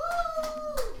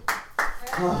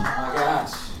 Oh my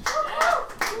gosh.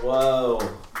 Whoa.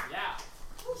 Yeah.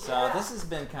 So this has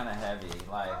been kind of heavy.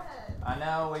 I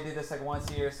know we do this once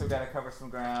a year, so we got to cover some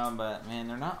ground, but man,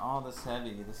 they're not all this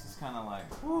heavy. This is kind of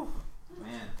whew,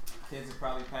 man, kids are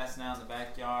probably passing out in the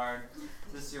backyard.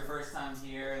 This is your first time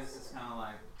here. This is kind of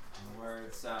in the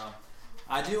word. So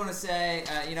I do want to say,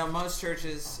 most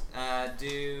churches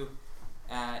do.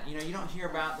 You don't hear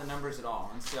about the numbers at all,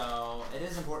 and so it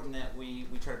is important that we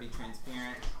try to be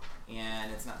transparent,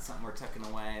 and it's not something we're tucking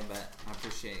away. But I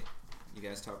appreciate you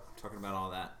guys talking about all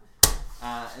that.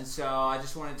 And so I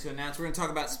just wanted to announce, we're going to talk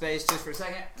about space just for a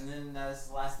second, and then this is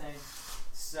the last thing.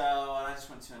 So I just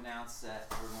want to announce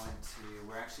that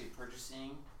we're actually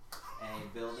purchasing a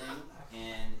building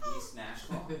in East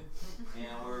Nashville,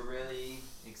 and we're really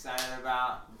excited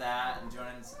about that and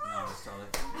joining. No, I'm just totally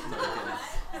kidding.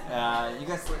 You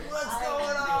guys, what's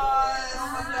going on?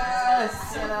 Yes,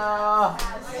 you know,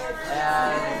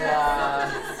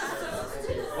 and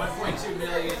 1.2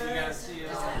 million. You guys see it.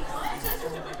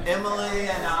 Emily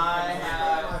and I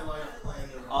have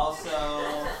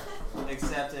also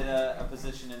accepted a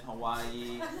position in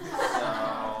Hawaii,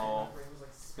 so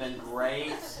it's been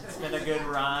great. It's been a good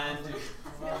run.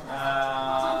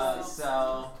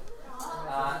 So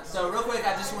real quick,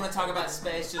 I just want to talk about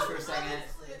space just for a second.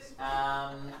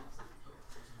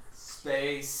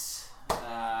 Space,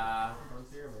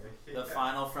 the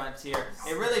final frontier.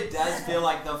 It really does feel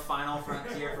like the final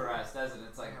frontier for us, doesn't it?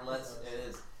 It's like it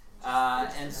is.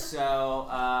 And so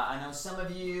I know some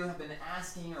of you have been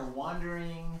asking or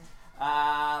wondering,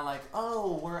 like,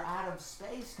 oh, we're out of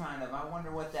space, kind of. I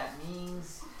wonder what that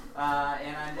means.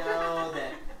 And I know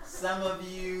that some of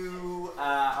you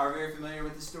are very familiar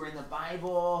with the story in the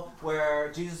Bible where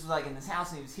Jesus was like in this house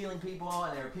and he was healing people,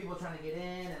 and there were people trying to get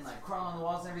in and like crawl on the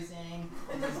walls and everything.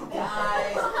 And these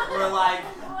guys were like,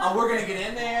 oh, we're gonna get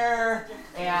in there.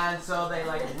 And so they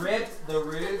like ripped the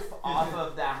roof off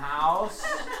of the house.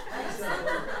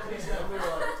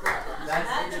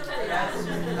 That's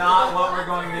not what we're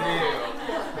going to do.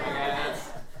 Okay, that's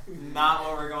not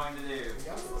what we're going to do.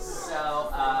 So,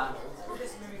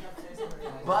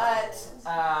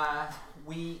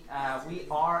 we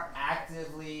are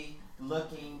actively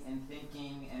looking and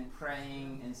thinking and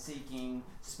praying and seeking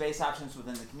space options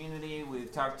within the community.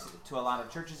 We've talked to a lot of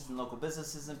churches and local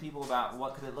businesses and people about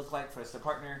what could it look like for us to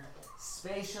partner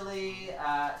spatially.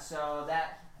 So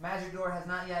that magic door has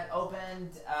not yet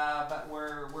opened, but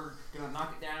we're gonna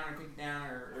knock it down or kick it down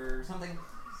or something.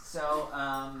 So,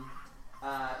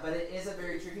 but it is a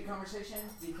very tricky conversation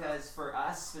because for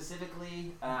us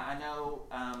specifically, I know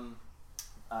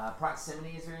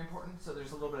proximity is very important. So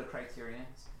there's a little bit of criteria.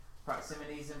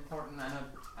 Proximity is important. I know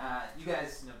you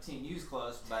guys know Team U's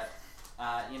close, but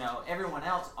everyone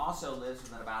else also lives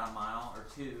within about a mile or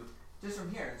two just from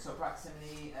here. And so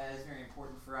proximity is very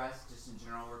important for us. Just in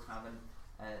general, we're kind of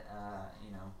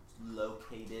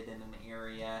located in an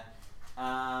area.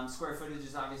 Square footage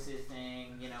is obviously a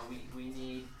thing. We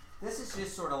need. This is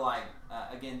just sort of like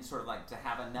to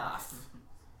have enough.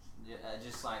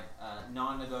 Just like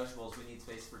non-negotiables. We need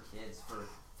space for kids,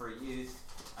 for youth.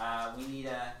 We need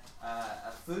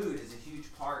food is a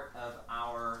huge part of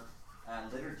our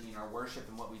liturgy and our worship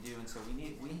and what we do, and so we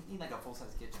need like a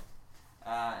full-size kitchen.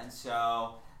 And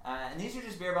these are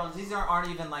just bare bones. These aren't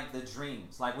even like the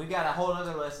dreams. Like we've got a whole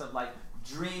other list of like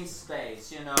dream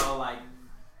space. Like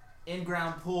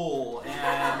in-ground pool,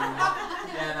 and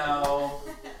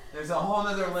there's a whole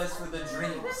other list for the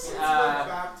dreams.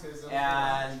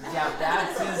 And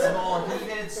baptismal,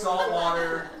 heated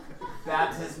saltwater,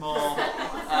 baptismal.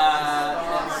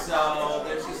 And so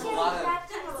there's just a lot of.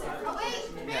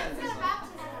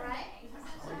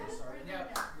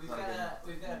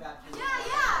 We've got a baptism.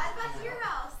 Yeah, it's back to your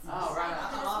house. Oh, right.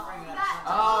 I'm offering it.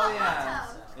 Oh,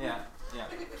 yeah.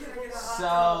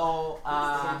 So,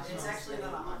 it's actually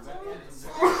not a hot tub. It's a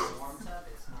warm tub.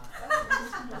 It's not.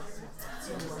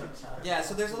 Yeah,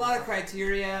 so there's a lot of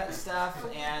criteria stuff,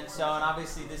 and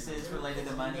obviously this is related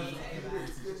to money.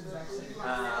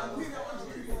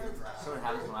 Sort of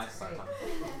happens when I start talking.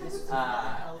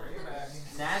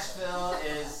 Nashville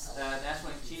is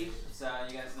cheap, so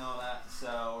you guys know that.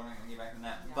 So we're not gonna get back to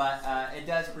that, but it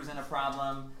does present a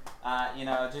problem.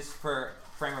 Just for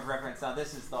frame of reference. Now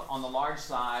this is on the large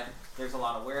side. There's a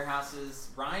lot of warehouses.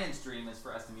 Ryan's dream is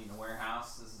for us to meet in a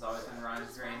warehouse. This has always been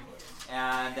Ryan's dream.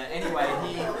 And anyway,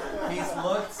 he's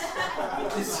looked.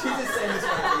 Did she just say this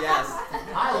one? Yes.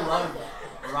 I love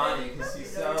Ronnie because she's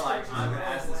so like I'm gonna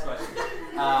ask this question.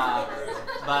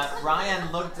 But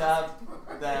Ryan looked up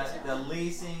the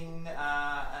leasing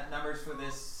numbers for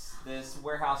this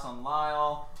warehouse on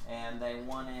Lyle, and they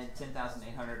wanted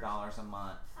 $10,800 a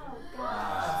month.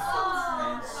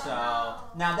 And so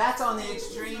now that's on the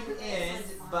extreme end,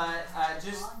 but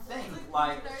just think,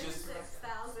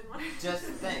 just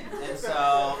think. And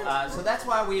so that's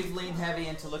why we've leaned heavy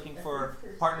into looking for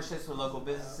partnerships with local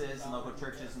businesses and local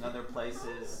churches and other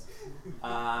places.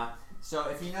 So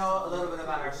if you know a little bit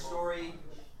about our story,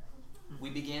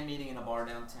 we began meeting in a bar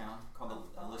downtown called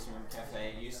the Listening Room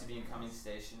Cafe. It used to be in Cummings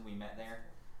Station. We met there.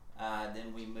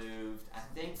 Then we moved, I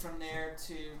think, from there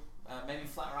to maybe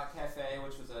Flat Rock Cafe,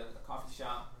 which was a coffee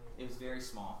shop. It was very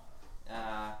small.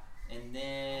 And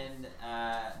then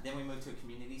we moved to a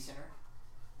community center,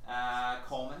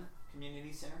 Coleman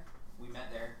Community Center. We met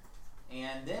there.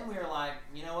 And then we were like,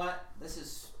 you know what? This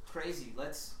is crazy.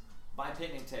 Let's buy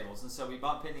picnic tables. And so we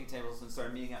bought picnic tables and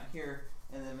started meeting out here,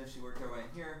 and then eventually worked our way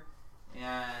in here.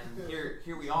 And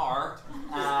here we are.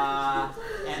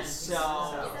 And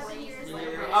so, and we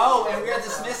were at the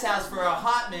Smith's house for a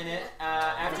hot minute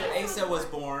after Asa was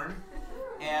born.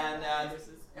 And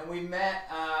we met,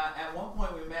 at one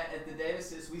point we met at the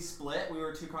Davises. We split. We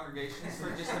were two congregations for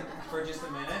just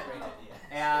a minute.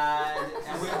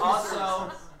 And we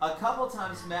also a couple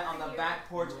times met on the back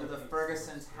porch of the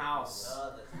Ferguson's house.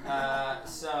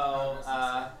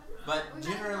 But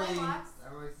generally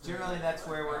that's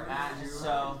where we're at.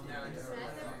 So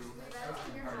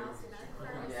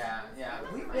yeah,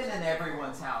 we've been in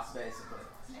everyone's house basically.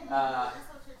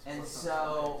 And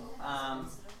so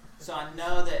I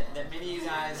know that many of you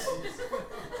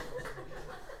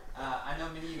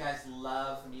guys,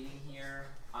 love meeting here.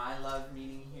 I love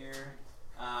meeting here.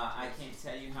 I can't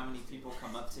tell you how many people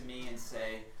come up to me and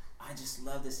say, I just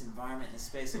love this environment and the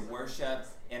space of worship.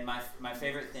 And my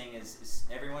favorite thing is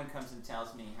everyone comes and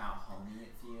tells me how homey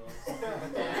it feels.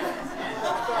 and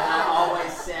I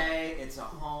always say it's a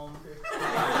home.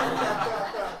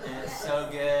 And it's so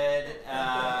good.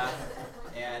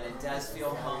 And it does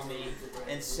feel homey.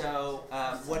 And so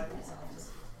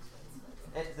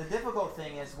the difficult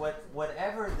thing is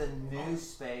whatever the new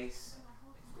space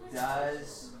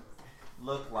does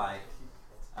look like,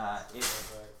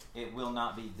 it will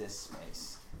not be this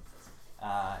space,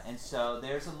 and so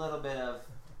there's a little bit of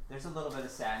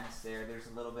sadness there. There's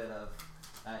a little bit of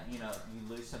you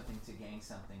lose something to gain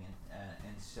something,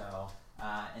 and so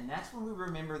that's when we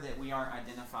remember that we aren't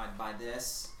identified by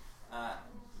this,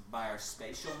 by our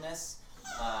spatialness,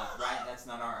 right? That's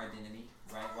not our identity,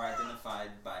 right? We're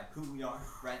identified by who we are,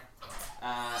 right?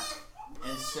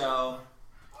 And so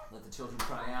let the children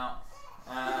cry out.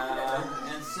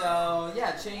 And so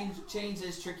change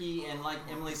is tricky, and like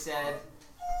Emily said,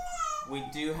 we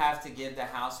do have to give the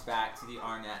house back to the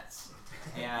Arnett's,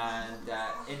 and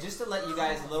just to let you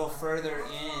guys a little further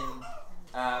in,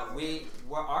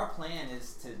 our plan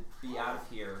is to be out of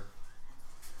here,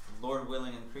 Lord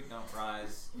willing, and the creek don't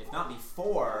rise, if not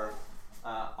before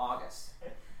August.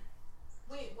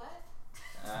 Wait, what?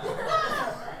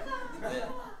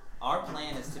 Our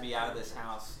plan is to be out of this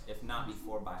house, if not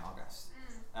before by August.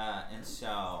 And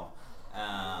so,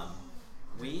 no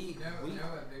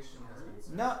eviction has been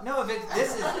served. No eviction.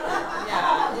 This is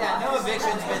no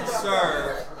eviction's been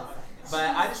served.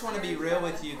 But I just want to be real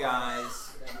with you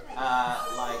guys.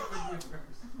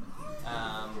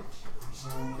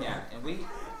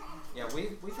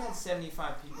 We've had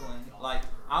 75 people in. Like,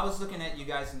 I was looking at you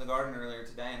guys in the garden earlier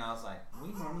today, and I was like,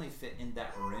 we normally fit in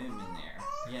that room in there,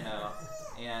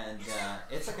 and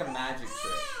it's like a magic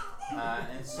trick.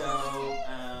 And so,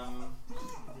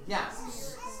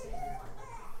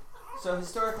 So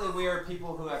historically, we are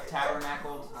people who have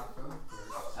tabernacled.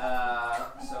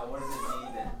 So what does it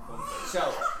mean then?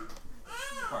 So,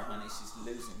 poor honey, she's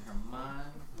losing her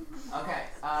mind. Okay,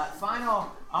 I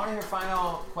want to hear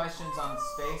final questions on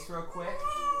space real quick,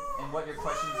 and what your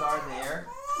questions are there,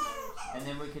 and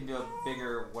then we can do a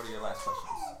bigger, what are your last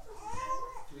questions?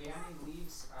 Do we have any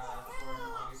leaves for an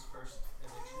August 1st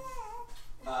eviction?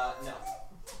 No.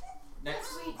 Next.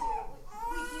 Yes, we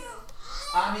do.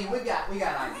 I mean, we got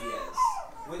ideas.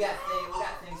 We got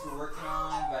things we're working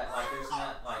on, but like there's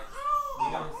not like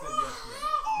we don't.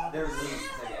 There's leads,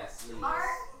 I guess. Leads. Our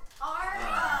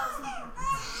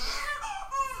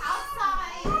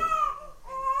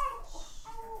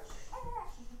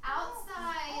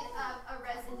outside of a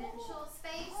residential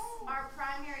space, our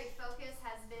primary focus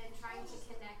has been trying to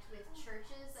connect with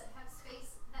churches that have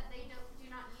space that they do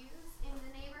not use in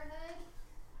the neighborhood.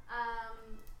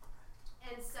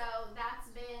 And so that's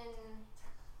been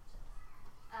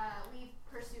we've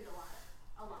pursued a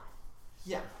lot.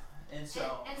 Yeah. And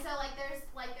so there's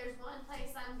one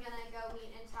place I'm gonna go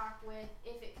meet and talk with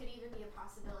if it could even be a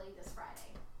possibility this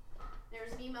Friday.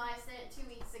 There's an email I sent 2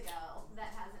 weeks ago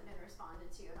that hasn't been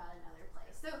responded to about another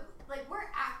place. So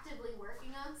we're actively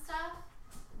working on stuff,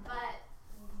 but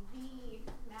the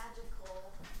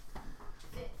magical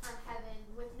fit from heaven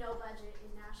with no budget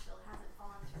in Nashville hasn't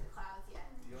fallen through the clouds yet.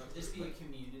 This be a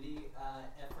community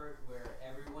effort where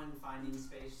everyone finding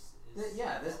space is.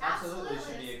 This absolutely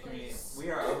should be a community. We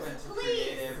are open to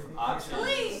creative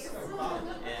options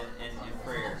and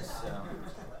prayers. So.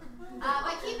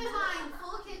 But keep in mind,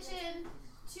 full kitchen,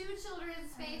 2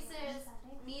 children's spaces,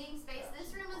 meeting space.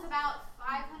 This room is about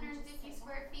 550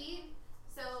 square feet,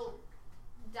 so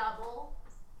double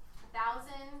 1,000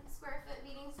 square foot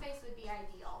meeting space would be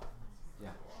ideal.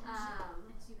 Yeah.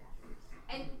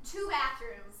 And 2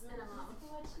 bathrooms minimum.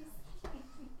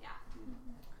 Yeah.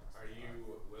 Are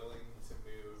you willing to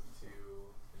move to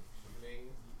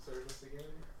evening services?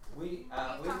 We've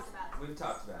We've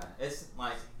talked about it. It's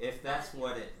like if that's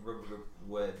what it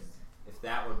would, if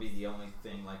that would be the only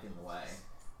thing like in the way,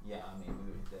 yeah, I mean we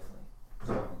would definitely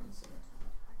consider.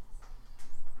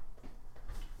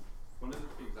 One of the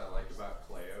things I like about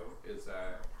Cleo is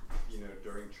that,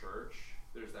 during church,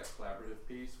 there's that collaborative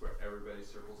piece where everybody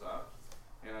circles up.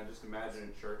 And I just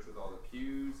imagine a church with all the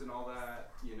pews and all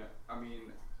that,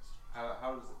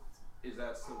 is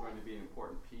that still going to be an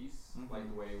important piece? Mm-hmm. Like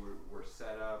the way we're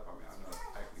set up? I mean, I know it's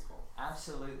technical.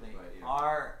 Absolutely.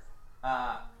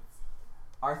 But,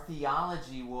 Our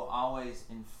theology will always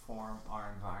inform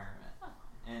our environment.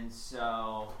 And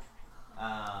so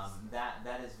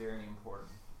that is very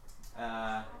important.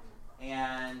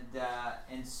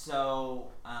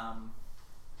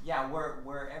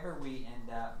 Wherever we end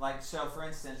up, like, so for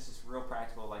instance, just real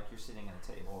practical, like you're sitting at a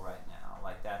table right now,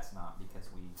 like that's not because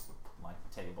we like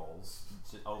tables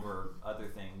over other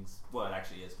things. Well, it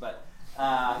actually is, but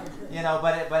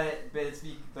it's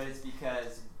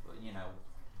because we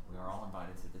are all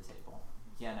invited to the table.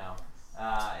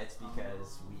 It's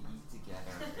because we eat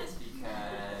together. It's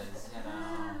because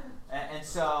and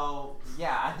so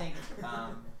I think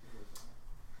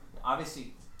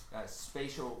obviously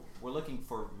spatial. We're looking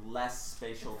for less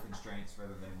spatial constraints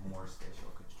rather than more spatial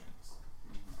constraints.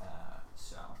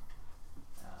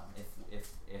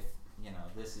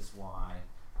 If this is why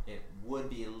it would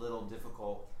be a little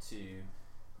difficult to,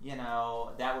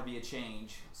 that would be a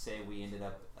change. Say we ended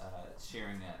up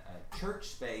sharing a church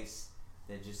space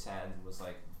that just was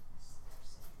like,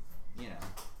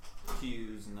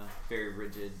 pews and a very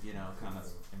rigid, kind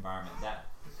of environment.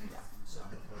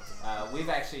 We've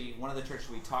actually, one of the churches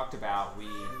we talked about,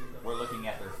 we're looking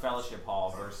at their fellowship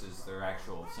hall versus their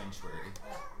actual sanctuary.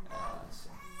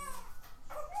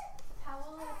 How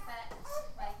will it affect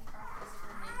like our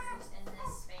physical neighbors in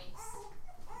this space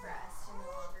for us to no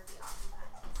longer be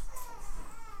occupying this space?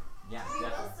 Yeah, we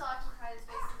definitely. will still occupy the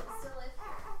space and we'll still live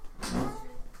here.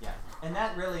 Yeah, and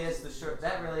that really is the short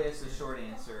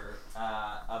answer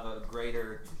of a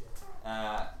greater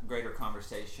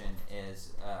conversation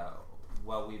is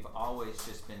we've always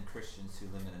just been Christians who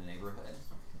live in a neighborhood,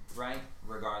 right?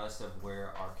 Regardless of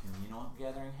where our communal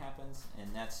gathering happens,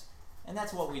 and that's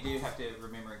what we do have to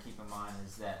remember and keep in mind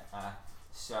is that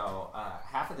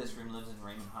half of this room lives in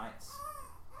Raymond Heights,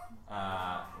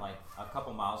 like a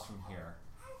couple miles from here,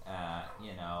 a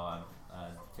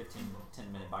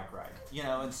 10-minute bike ride,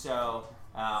 and so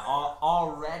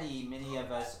already many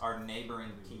of us are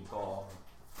neighboring people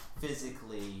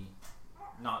physically,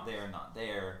 not there,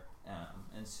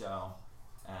 and so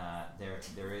there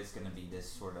is going to be this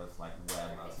sort of like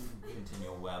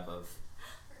continual web of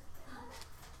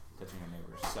touching your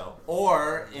neighbors. So,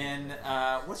 or in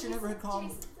what's your neighborhood called?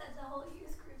 Jason said the whole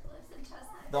youth group lives in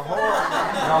Chestnut. The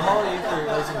whole youth group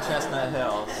lives in Chestnut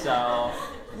Hill. So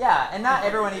and not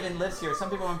everyone even lives here. Some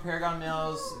people in Paragon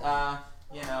Mills, and other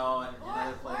places.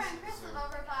 Laura and Chris live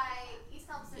over by East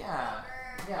Thompson.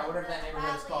 Whatever that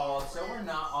neighborhood is called. So we're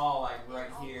not all like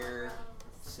right here.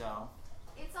 So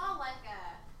it's all like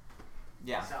a.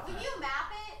 Yeah. When you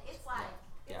map it, it's like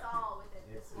it's all within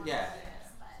this one.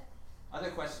 But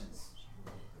Other questions?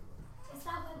 is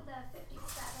that what the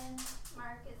 57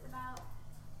 mark is about?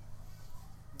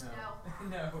 No,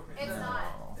 It's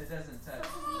not. It doesn't touch.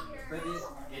 But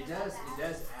it does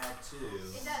add to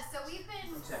It does. So we've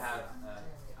been to have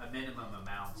a minimum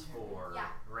amount for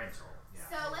rental. Yeah.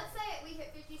 So let's say we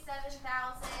hit 57,000.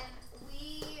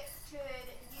 We could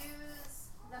use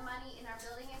the money in our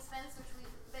building expense, which we've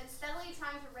been steadily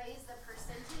trying to raise the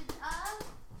percentage of.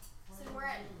 So we're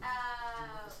at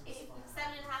 7.5%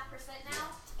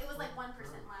 now. It was like 1%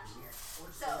 last year.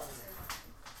 So,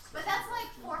 but that's like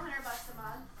 $400 a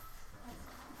month.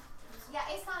 Yeah,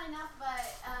 it's not enough, but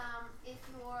if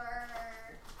we're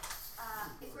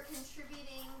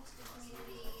contributing to the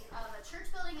community of a church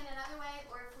building in another way,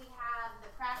 or if we have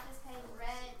the practice paying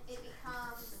rent, it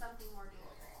becomes something more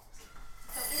doable.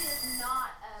 So it is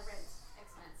not a rent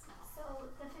expense now. So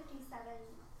the 57,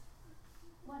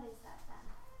 what is that then?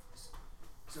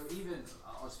 So even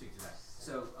I'll speak to that.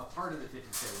 So a part of the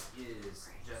 57 is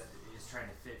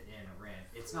trying to fit in a rent.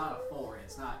 It's not a full rent.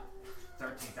 It's not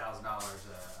 $13,000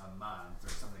 a month or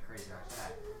something crazy like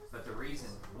that. But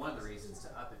one of the reasons to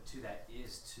up it to that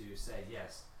is to say,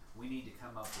 yes, we need to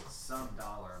come up with some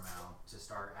dollar amount to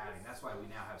start adding. That's why we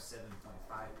now have 7.5%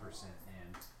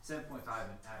 in. 7.5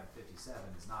 out of 57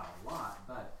 is not a lot,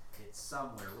 but it's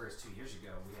somewhere. Whereas 2 years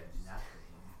ago we had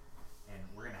nothing, and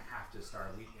we're going to have to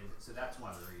start. So that's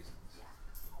one of the reasons.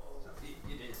 So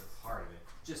it is a part of it,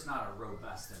 just not a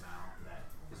robust amount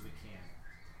because we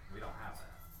don't have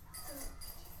that. So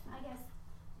I guess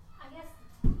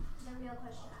the real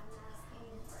question I'm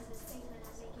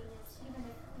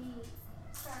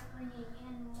start bringing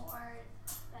in more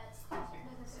that's closer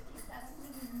to the 57,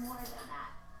 we need more than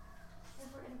that if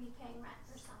we're going to be paying rent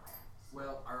for somewhere.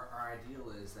 Well, our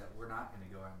ideal is that we're not going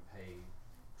to go out and pay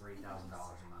 $3,000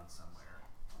 a month somewhere.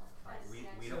 Like we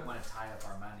don't want to tie up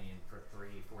our money in for $4,000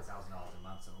 a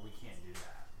month. So we can't do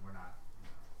that. We're not.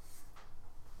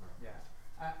 Yeah,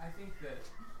 I think that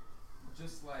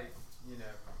just like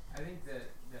I think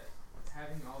that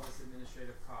having all this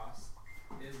administrative cost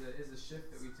is a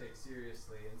shift that we take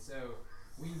seriously, and so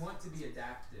we want to be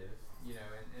adaptive,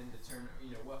 and determine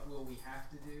what will we have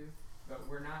to do, but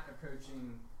we're not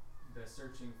approaching the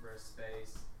searching for a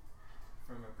space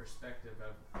from a perspective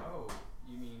of, oh,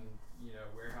 you mean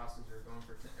warehouses are going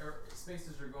for or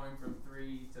spaces are going from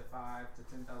 $3,000 to $5,000 to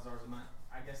 $10,000 a month.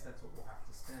 I guess that's what we'll have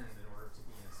to spend in order to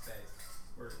be in a space.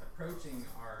 We're approaching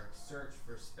our search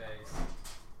for space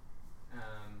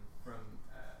from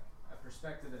a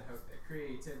perspective and hope that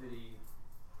creativity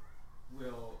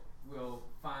will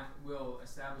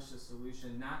establish a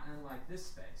solution not unlike this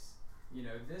space.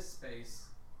 This space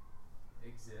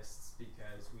exists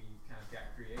because we kind of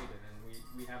got creative, and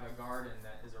we have a garden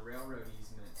that is a railroad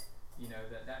easement.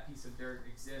 That piece of dirt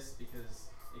exists because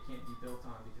it can't be built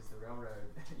on because the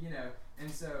railroad, and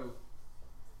so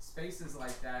spaces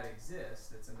like that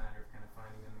exist. It's a matter of kind of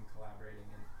finding them and collaborating,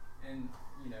 and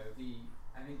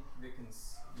I think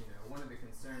one of the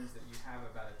concerns that you have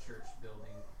about a church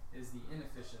building is the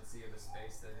inefficiency of a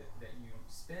space that you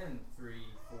spend $3,000,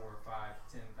 $4,000,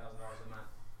 $5,000, $10,000 a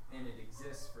month, and it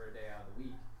exists for a day out of the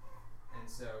week. And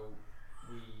so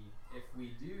if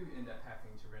we do end up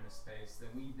having to rent a space, then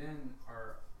we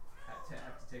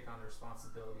have to take on the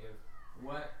responsibility of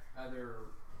what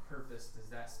other purpose does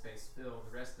that space fill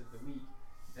the rest of the week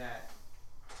that,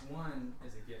 one,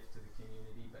 is a gift to the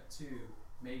community, but two,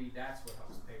 maybe that's what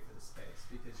helps pay for the space,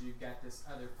 because you've got this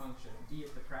other function, be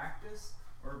it the practice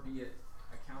or be it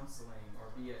a counseling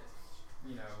or be it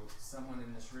someone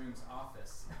in this room's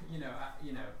office,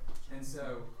 and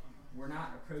so we're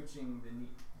not approaching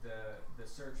the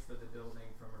search for the building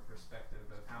from a perspective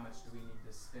of how much do we need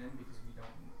to spend, because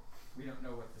we don't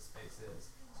know what the space is.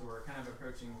 So we're kind of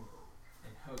approaching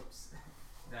in hopes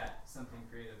that something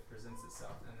creative presents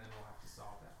itself, and then we'll have to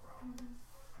solve that problem.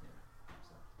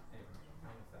 So anyway, I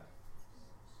don't know if that.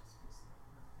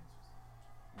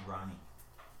 Ronnie.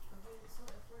 Okay, so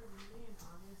if we're leaving in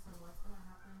August, then what's gonna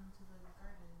happen to the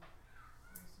garden?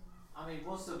 I mean,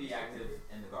 we'll still be active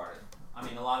in the garden. I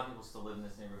mean, a lot of people still live in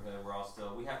this neighborhood.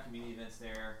 We have community events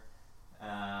there,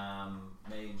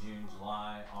 May, June,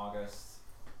 July, August.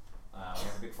 We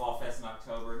have a big fall fest in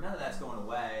October. None of that's going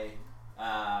away.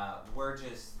 We're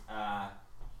just, as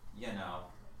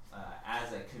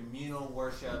a communal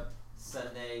worship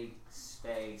Sunday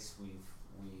space, we've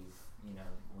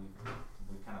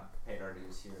kind of paid our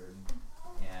dues here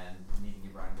and need to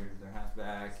give Brian Gear their house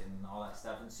back and all that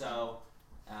stuff. And so,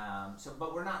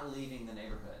 but we're not leaving the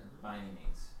neighborhood by any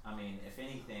means. I mean, if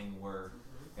anything, we're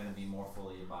going to be more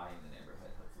fully abiding the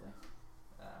neighborhood, hopefully.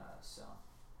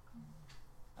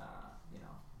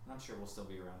 I'm sure we'll still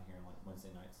be around here on like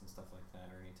Wednesday nights and stuff like that,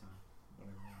 or anytime,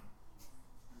 whatever.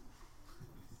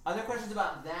 Other questions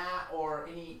about that, or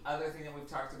any other thing that we've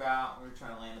talked about? We're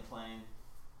trying to land the plane.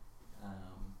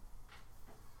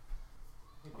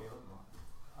 Hey, Caleb.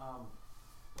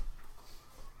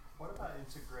 What about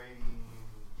integrating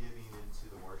giving into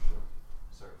the worship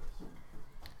service?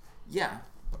 Yeah,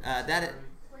 We're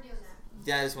doing that.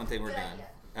 that is one thing we're Good doing. idea.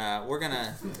 We're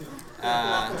gonna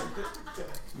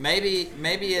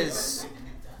maybe as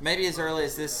early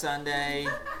as this Sunday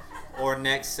or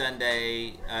next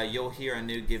Sunday, you'll hear a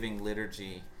new giving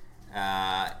liturgy,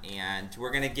 and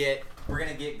we're gonna get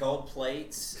gold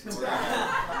plates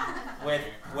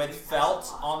with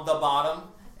felt on the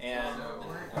bottom, and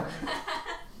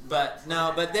but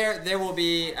there will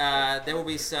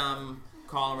be some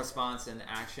call and response and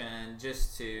action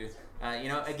just to.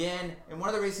 Again, and one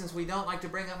of the reasons we don't like to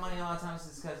bring up money a lot of times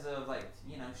is because of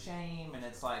shame, and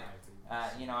it's like,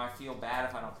 I feel bad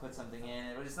if I don't put something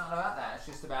in, but it's not about that. It's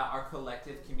just about our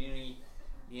collective community.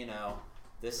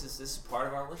 This is part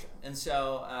of our worship, and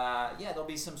so there'll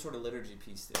be some sort of liturgy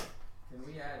piece there. Can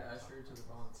we add usher to the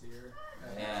volunteer?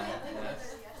 All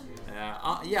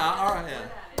right.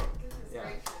 Yeah.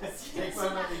 Take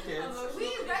some of the kids.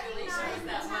 We recognize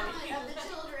the talent of the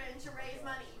children to raise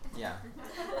money. Yeah.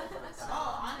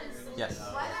 Oh, honestly. Yes.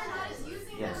 Whether or not it's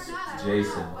using Yes. them or not, I don't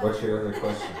Jason, know. what's your other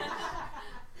question?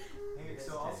 Hey,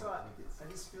 so also I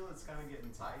just feel it's kind of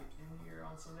getting tight in here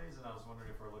on Sundays, and I was wondering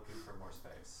if we're looking for more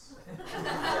space.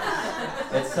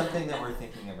 It's something that we're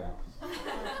thinking about.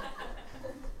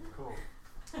 Cool.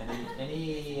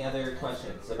 Any other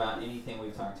questions about anything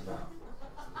we've talked about?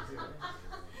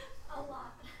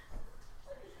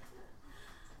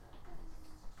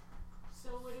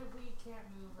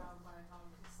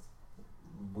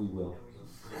 We will.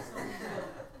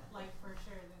 Like for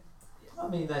sure. I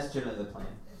mean, that's generally the plan.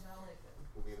 Is that like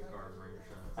We'll be in the garden ring or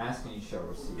something. Ask and you shall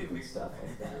receive and stuff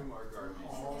like that. More garden.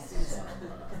 So,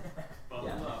 yeah.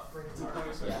 Yeah.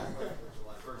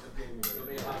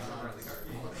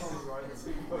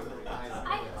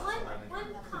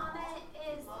 One comment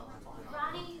is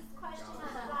Ronnie's question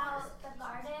about the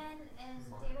garden and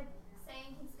David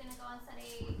saying he's gonna go on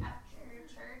Sunday after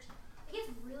church. It gets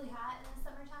really hot in the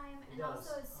summertime, and does.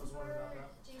 also it's I was wondering super.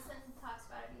 about that. Jason talks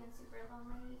about it being super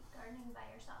lonely gardening by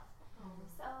yourself.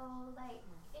 So like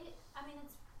it. I mean,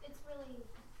 it's really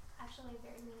actually a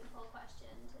very meaningful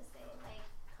question to say like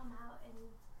come out and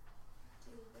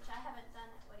do, which I haven't done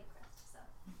at Whitecrest, so.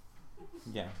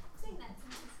 Yeah. Saying that to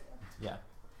me too. Yeah.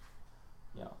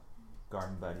 Yeah.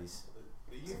 Garden buddies.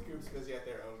 The youth group's busy at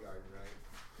their own garden, right?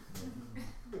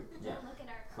 Yeah. Look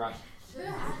at our Right. This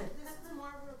is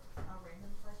more of a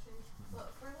random question,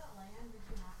 but for that land, did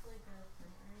you have like a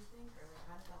permit or anything, or like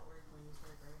how did that work when you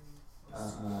started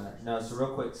gardening? No, so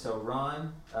real quick, so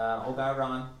Ron, old guy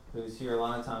Ron, who's here a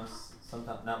lot of times,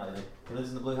 sometimes not lately, he lives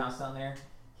in the blue house down there.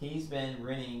 He's been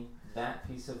renting that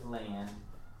piece of land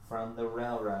from the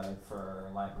railroad for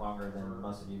like longer than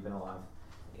most of you have been alive,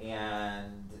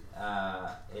 and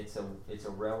it's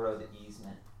a railroad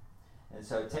easement, and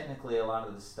so technically a lot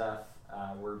of the stuff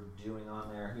we're doing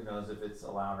on there, who knows if it's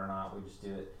allowed or not, we just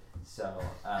do it. So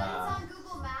But it's on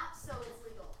Google Maps, so it's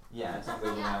legal. yeah, it's on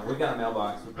Google Maps. We've got a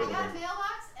mailbox. We I put it got a in.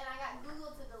 mailbox and I got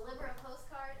Google to deliver a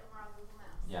postcard, and we're on Google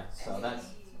Maps. Yeah, so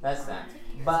that's that.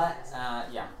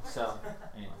 But yeah, so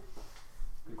anyway,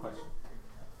 good question.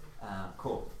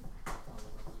 Cool.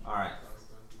 All right.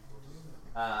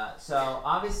 So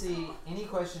obviously, any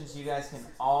questions you guys can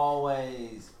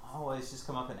always just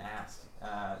come up and ask.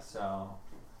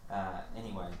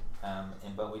 Anyway,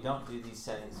 but we don't do these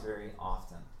settings very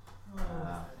often,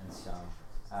 and so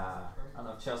I don't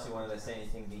know if Chelsea wanted to say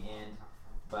anything at the end,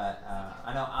 but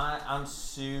I know I'm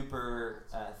super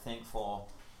thankful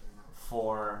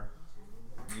for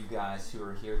you guys who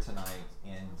are here tonight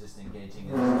and just engaging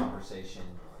in this conversation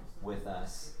with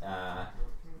us.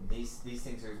 These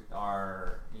things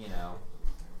are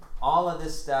all of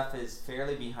this stuff is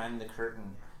fairly behind the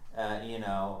curtain, and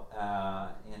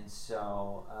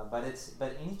so but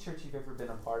any church you've ever been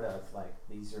a part of, like,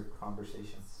 these are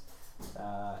conversations,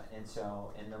 and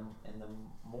so and the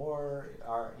more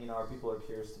our people are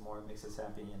curious, the more it makes us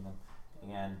happy,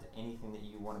 and anything that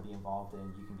you want to be involved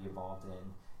in, you can be involved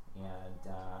in.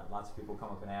 And lots of people come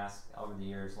up and ask over the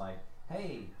years, like,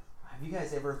 hey, have you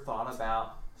guys ever thought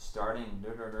about starting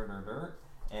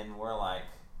and we're like,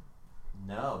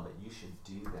 no, but you should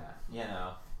do that,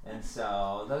 and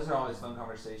so those are always fun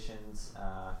conversations.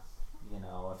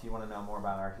 If you want to know more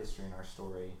about our history and our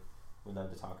story, we'd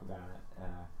love to talk about it,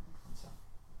 and so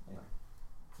anyway,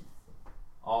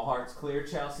 all hearts clear.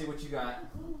 Chelsea, what you got?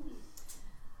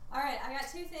 Alright, I got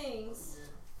two things.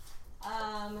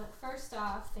 First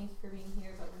off, thank you for being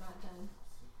here, but we're not done.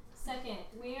 Second,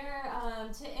 we're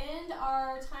to end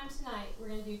our time tonight, we're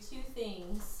going to do two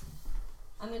things.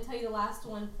 I'm going to tell you the last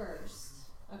one first.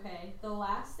 Okay, the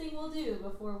last thing we'll do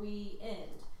before we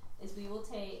end is we will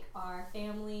take our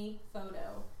family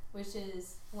photo, which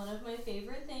is one of my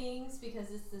favorite things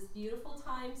because it's this beautiful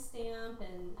timestamp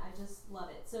and I just love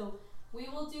it. So we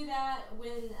will do that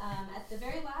when at the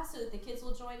very last, so that the kids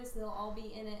will join us and they'll all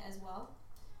be in it as well.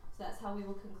 So that's how we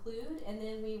will conclude, and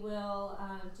then we will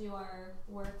do our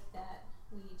work that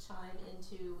we chime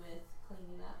into with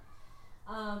cleaning up.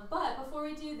 But before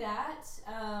we do that,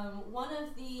 one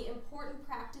of the important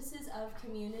practices of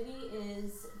community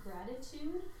is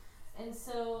gratitude. And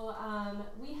so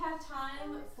we have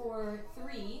time for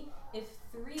three. If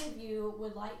three of you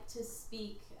would like to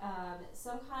speak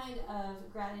some kind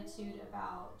of gratitude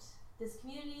about this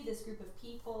community, this group of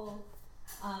people,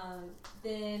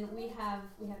 then we have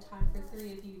time for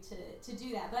three of you to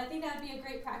do that. But I think that would be a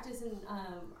great practice, and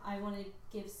I want to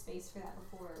give space for that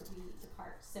before we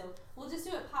depart. So we'll just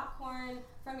do it popcorn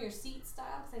from your seat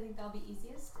style, because I think that'll be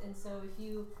easiest. And so if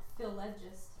you feel led,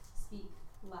 just speak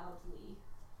loudly.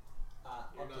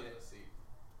 I'll do it. Seat.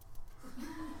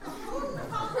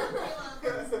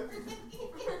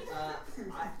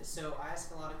 So I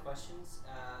ask a lot of questions.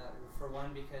 For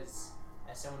one, because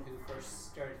as someone who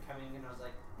first started coming in, I was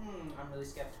like, I'm really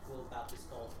skeptical about this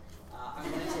cult. I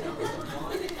wanted to know what's going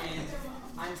on, and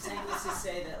I'm saying this to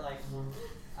say that, like,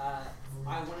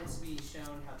 I wanted to be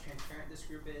shown how transparent this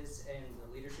group is and the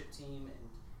leadership team, and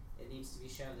it needs to be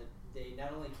shown that they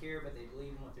not only care, but they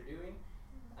believe in what they're doing.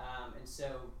 And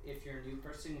so if you're a new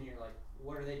person and you're like,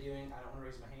 what are they doing? I don't want to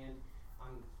raise my hand.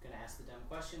 I'm going to ask the dumb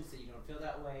questions so you don't feel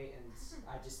that way. And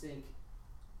I just think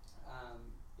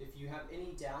if you have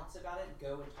any doubts about it,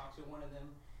 go and talk to one of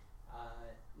them.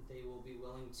 They will be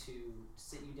willing to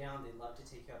sit you down. They'd love to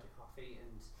take you out to coffee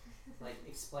and like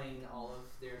explain all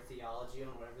of their theology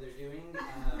on whatever they're doing.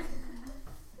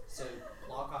 So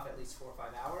block off at least 4 or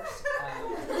 5 hours.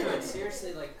 But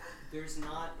seriously, like there's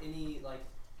not any like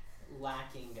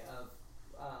lacking of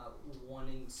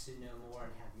wanting to know more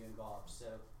and have you involved.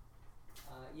 So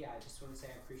yeah, I just want to say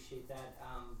I appreciate that.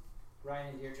 Ryan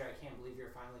and Deirdre, I can't believe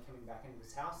you're finally coming back into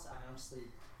this house. I honestly,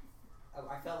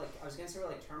 I felt like I was gonna say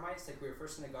we're like termites. Like we were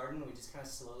first in the garden, and we just kind of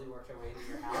slowly worked our way to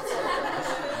your house.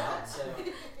 So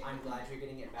I'm glad you're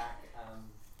getting it back,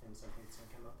 and something's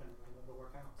gonna come up and it'll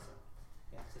work out. So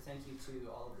yeah, so thank you to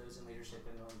all of those in leadership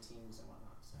and on teams and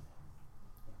whatnot. So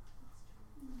yeah,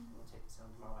 we'll take this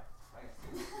home to my wife. Bye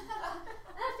guys.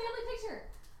 Family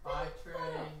picture. Bye, Trey.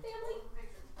 Family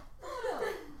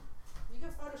photo. You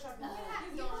can Photoshop me.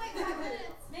 You have like 5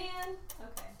 minutes. Man.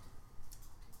 Okay.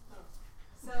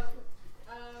 So,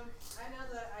 I know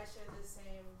that I shared the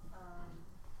same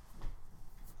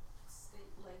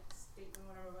statement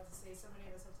what I'm about to say. So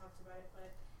many of us have talked about it, but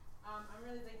I'm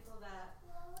really thankful that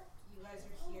you guys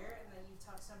are here and that you've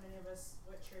taught so many of us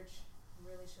what church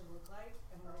really should look like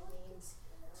and what it means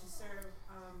to serve.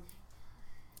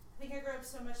 I think I grew up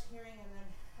so much hearing, and then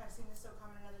I've seen this so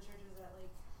common in other churches, that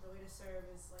like the way to serve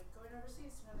is like going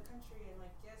overseas to another country, and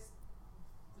like yes,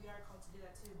 we are called to do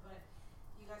that too, but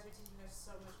you guys are teaching us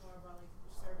so much more about like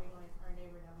serving like our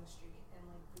neighbor down the street and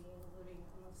like living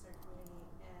amongst our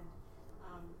community, and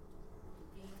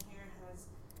being here has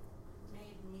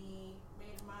made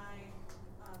my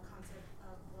concept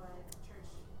of what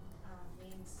church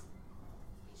means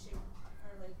be shaped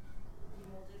or like be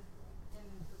molded in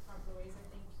the proper ways, I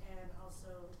think, and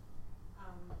also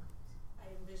I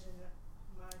envision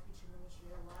my future ministry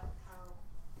a lot how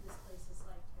this place is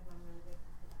like, and I'm really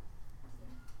grateful for that.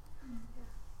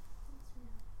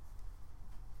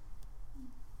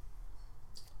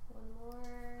 One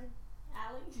more.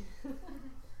 Allie?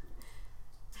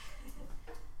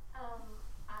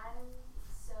 I'm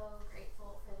so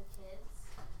grateful for the kids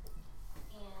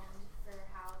and for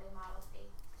how they model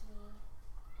faith to me.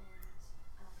 And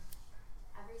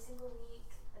every single week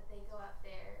that they go up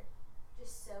there,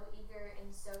 just so eager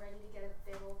and so ready to get a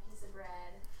big old piece of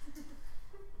bread.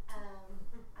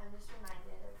 I'm just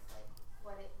reminded of like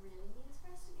what it really means for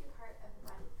us to be a part of the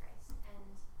body of Christ, and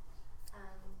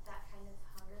that kind of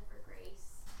hunger for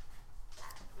grace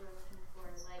that we're looking for.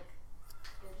 Like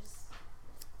they're just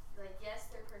like, yes,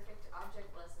 they're perfect object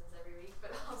lessons every week,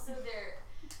 but also they're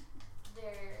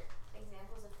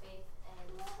examples of faith, and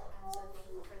I'm so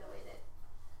thankful for the way that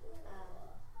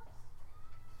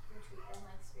we treat them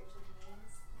like spiritual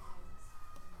beings, and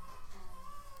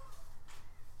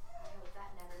I hope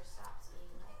that never stops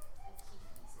being like a key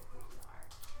piece of who we are,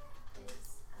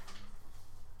 is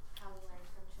how we learn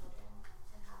from children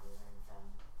and how we learn from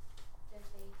their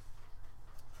faith.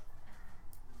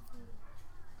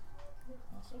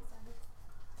 Thanks, Abby.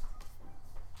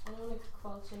 I don't want to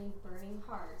squelch any burning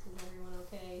hearts. Is everyone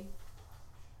okay?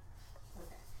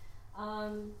 Okay.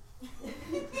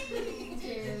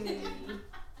 Jeremy.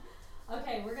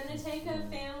 Okay, we're going to take a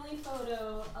family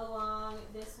photo along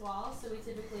this wall. So we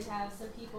typically have some people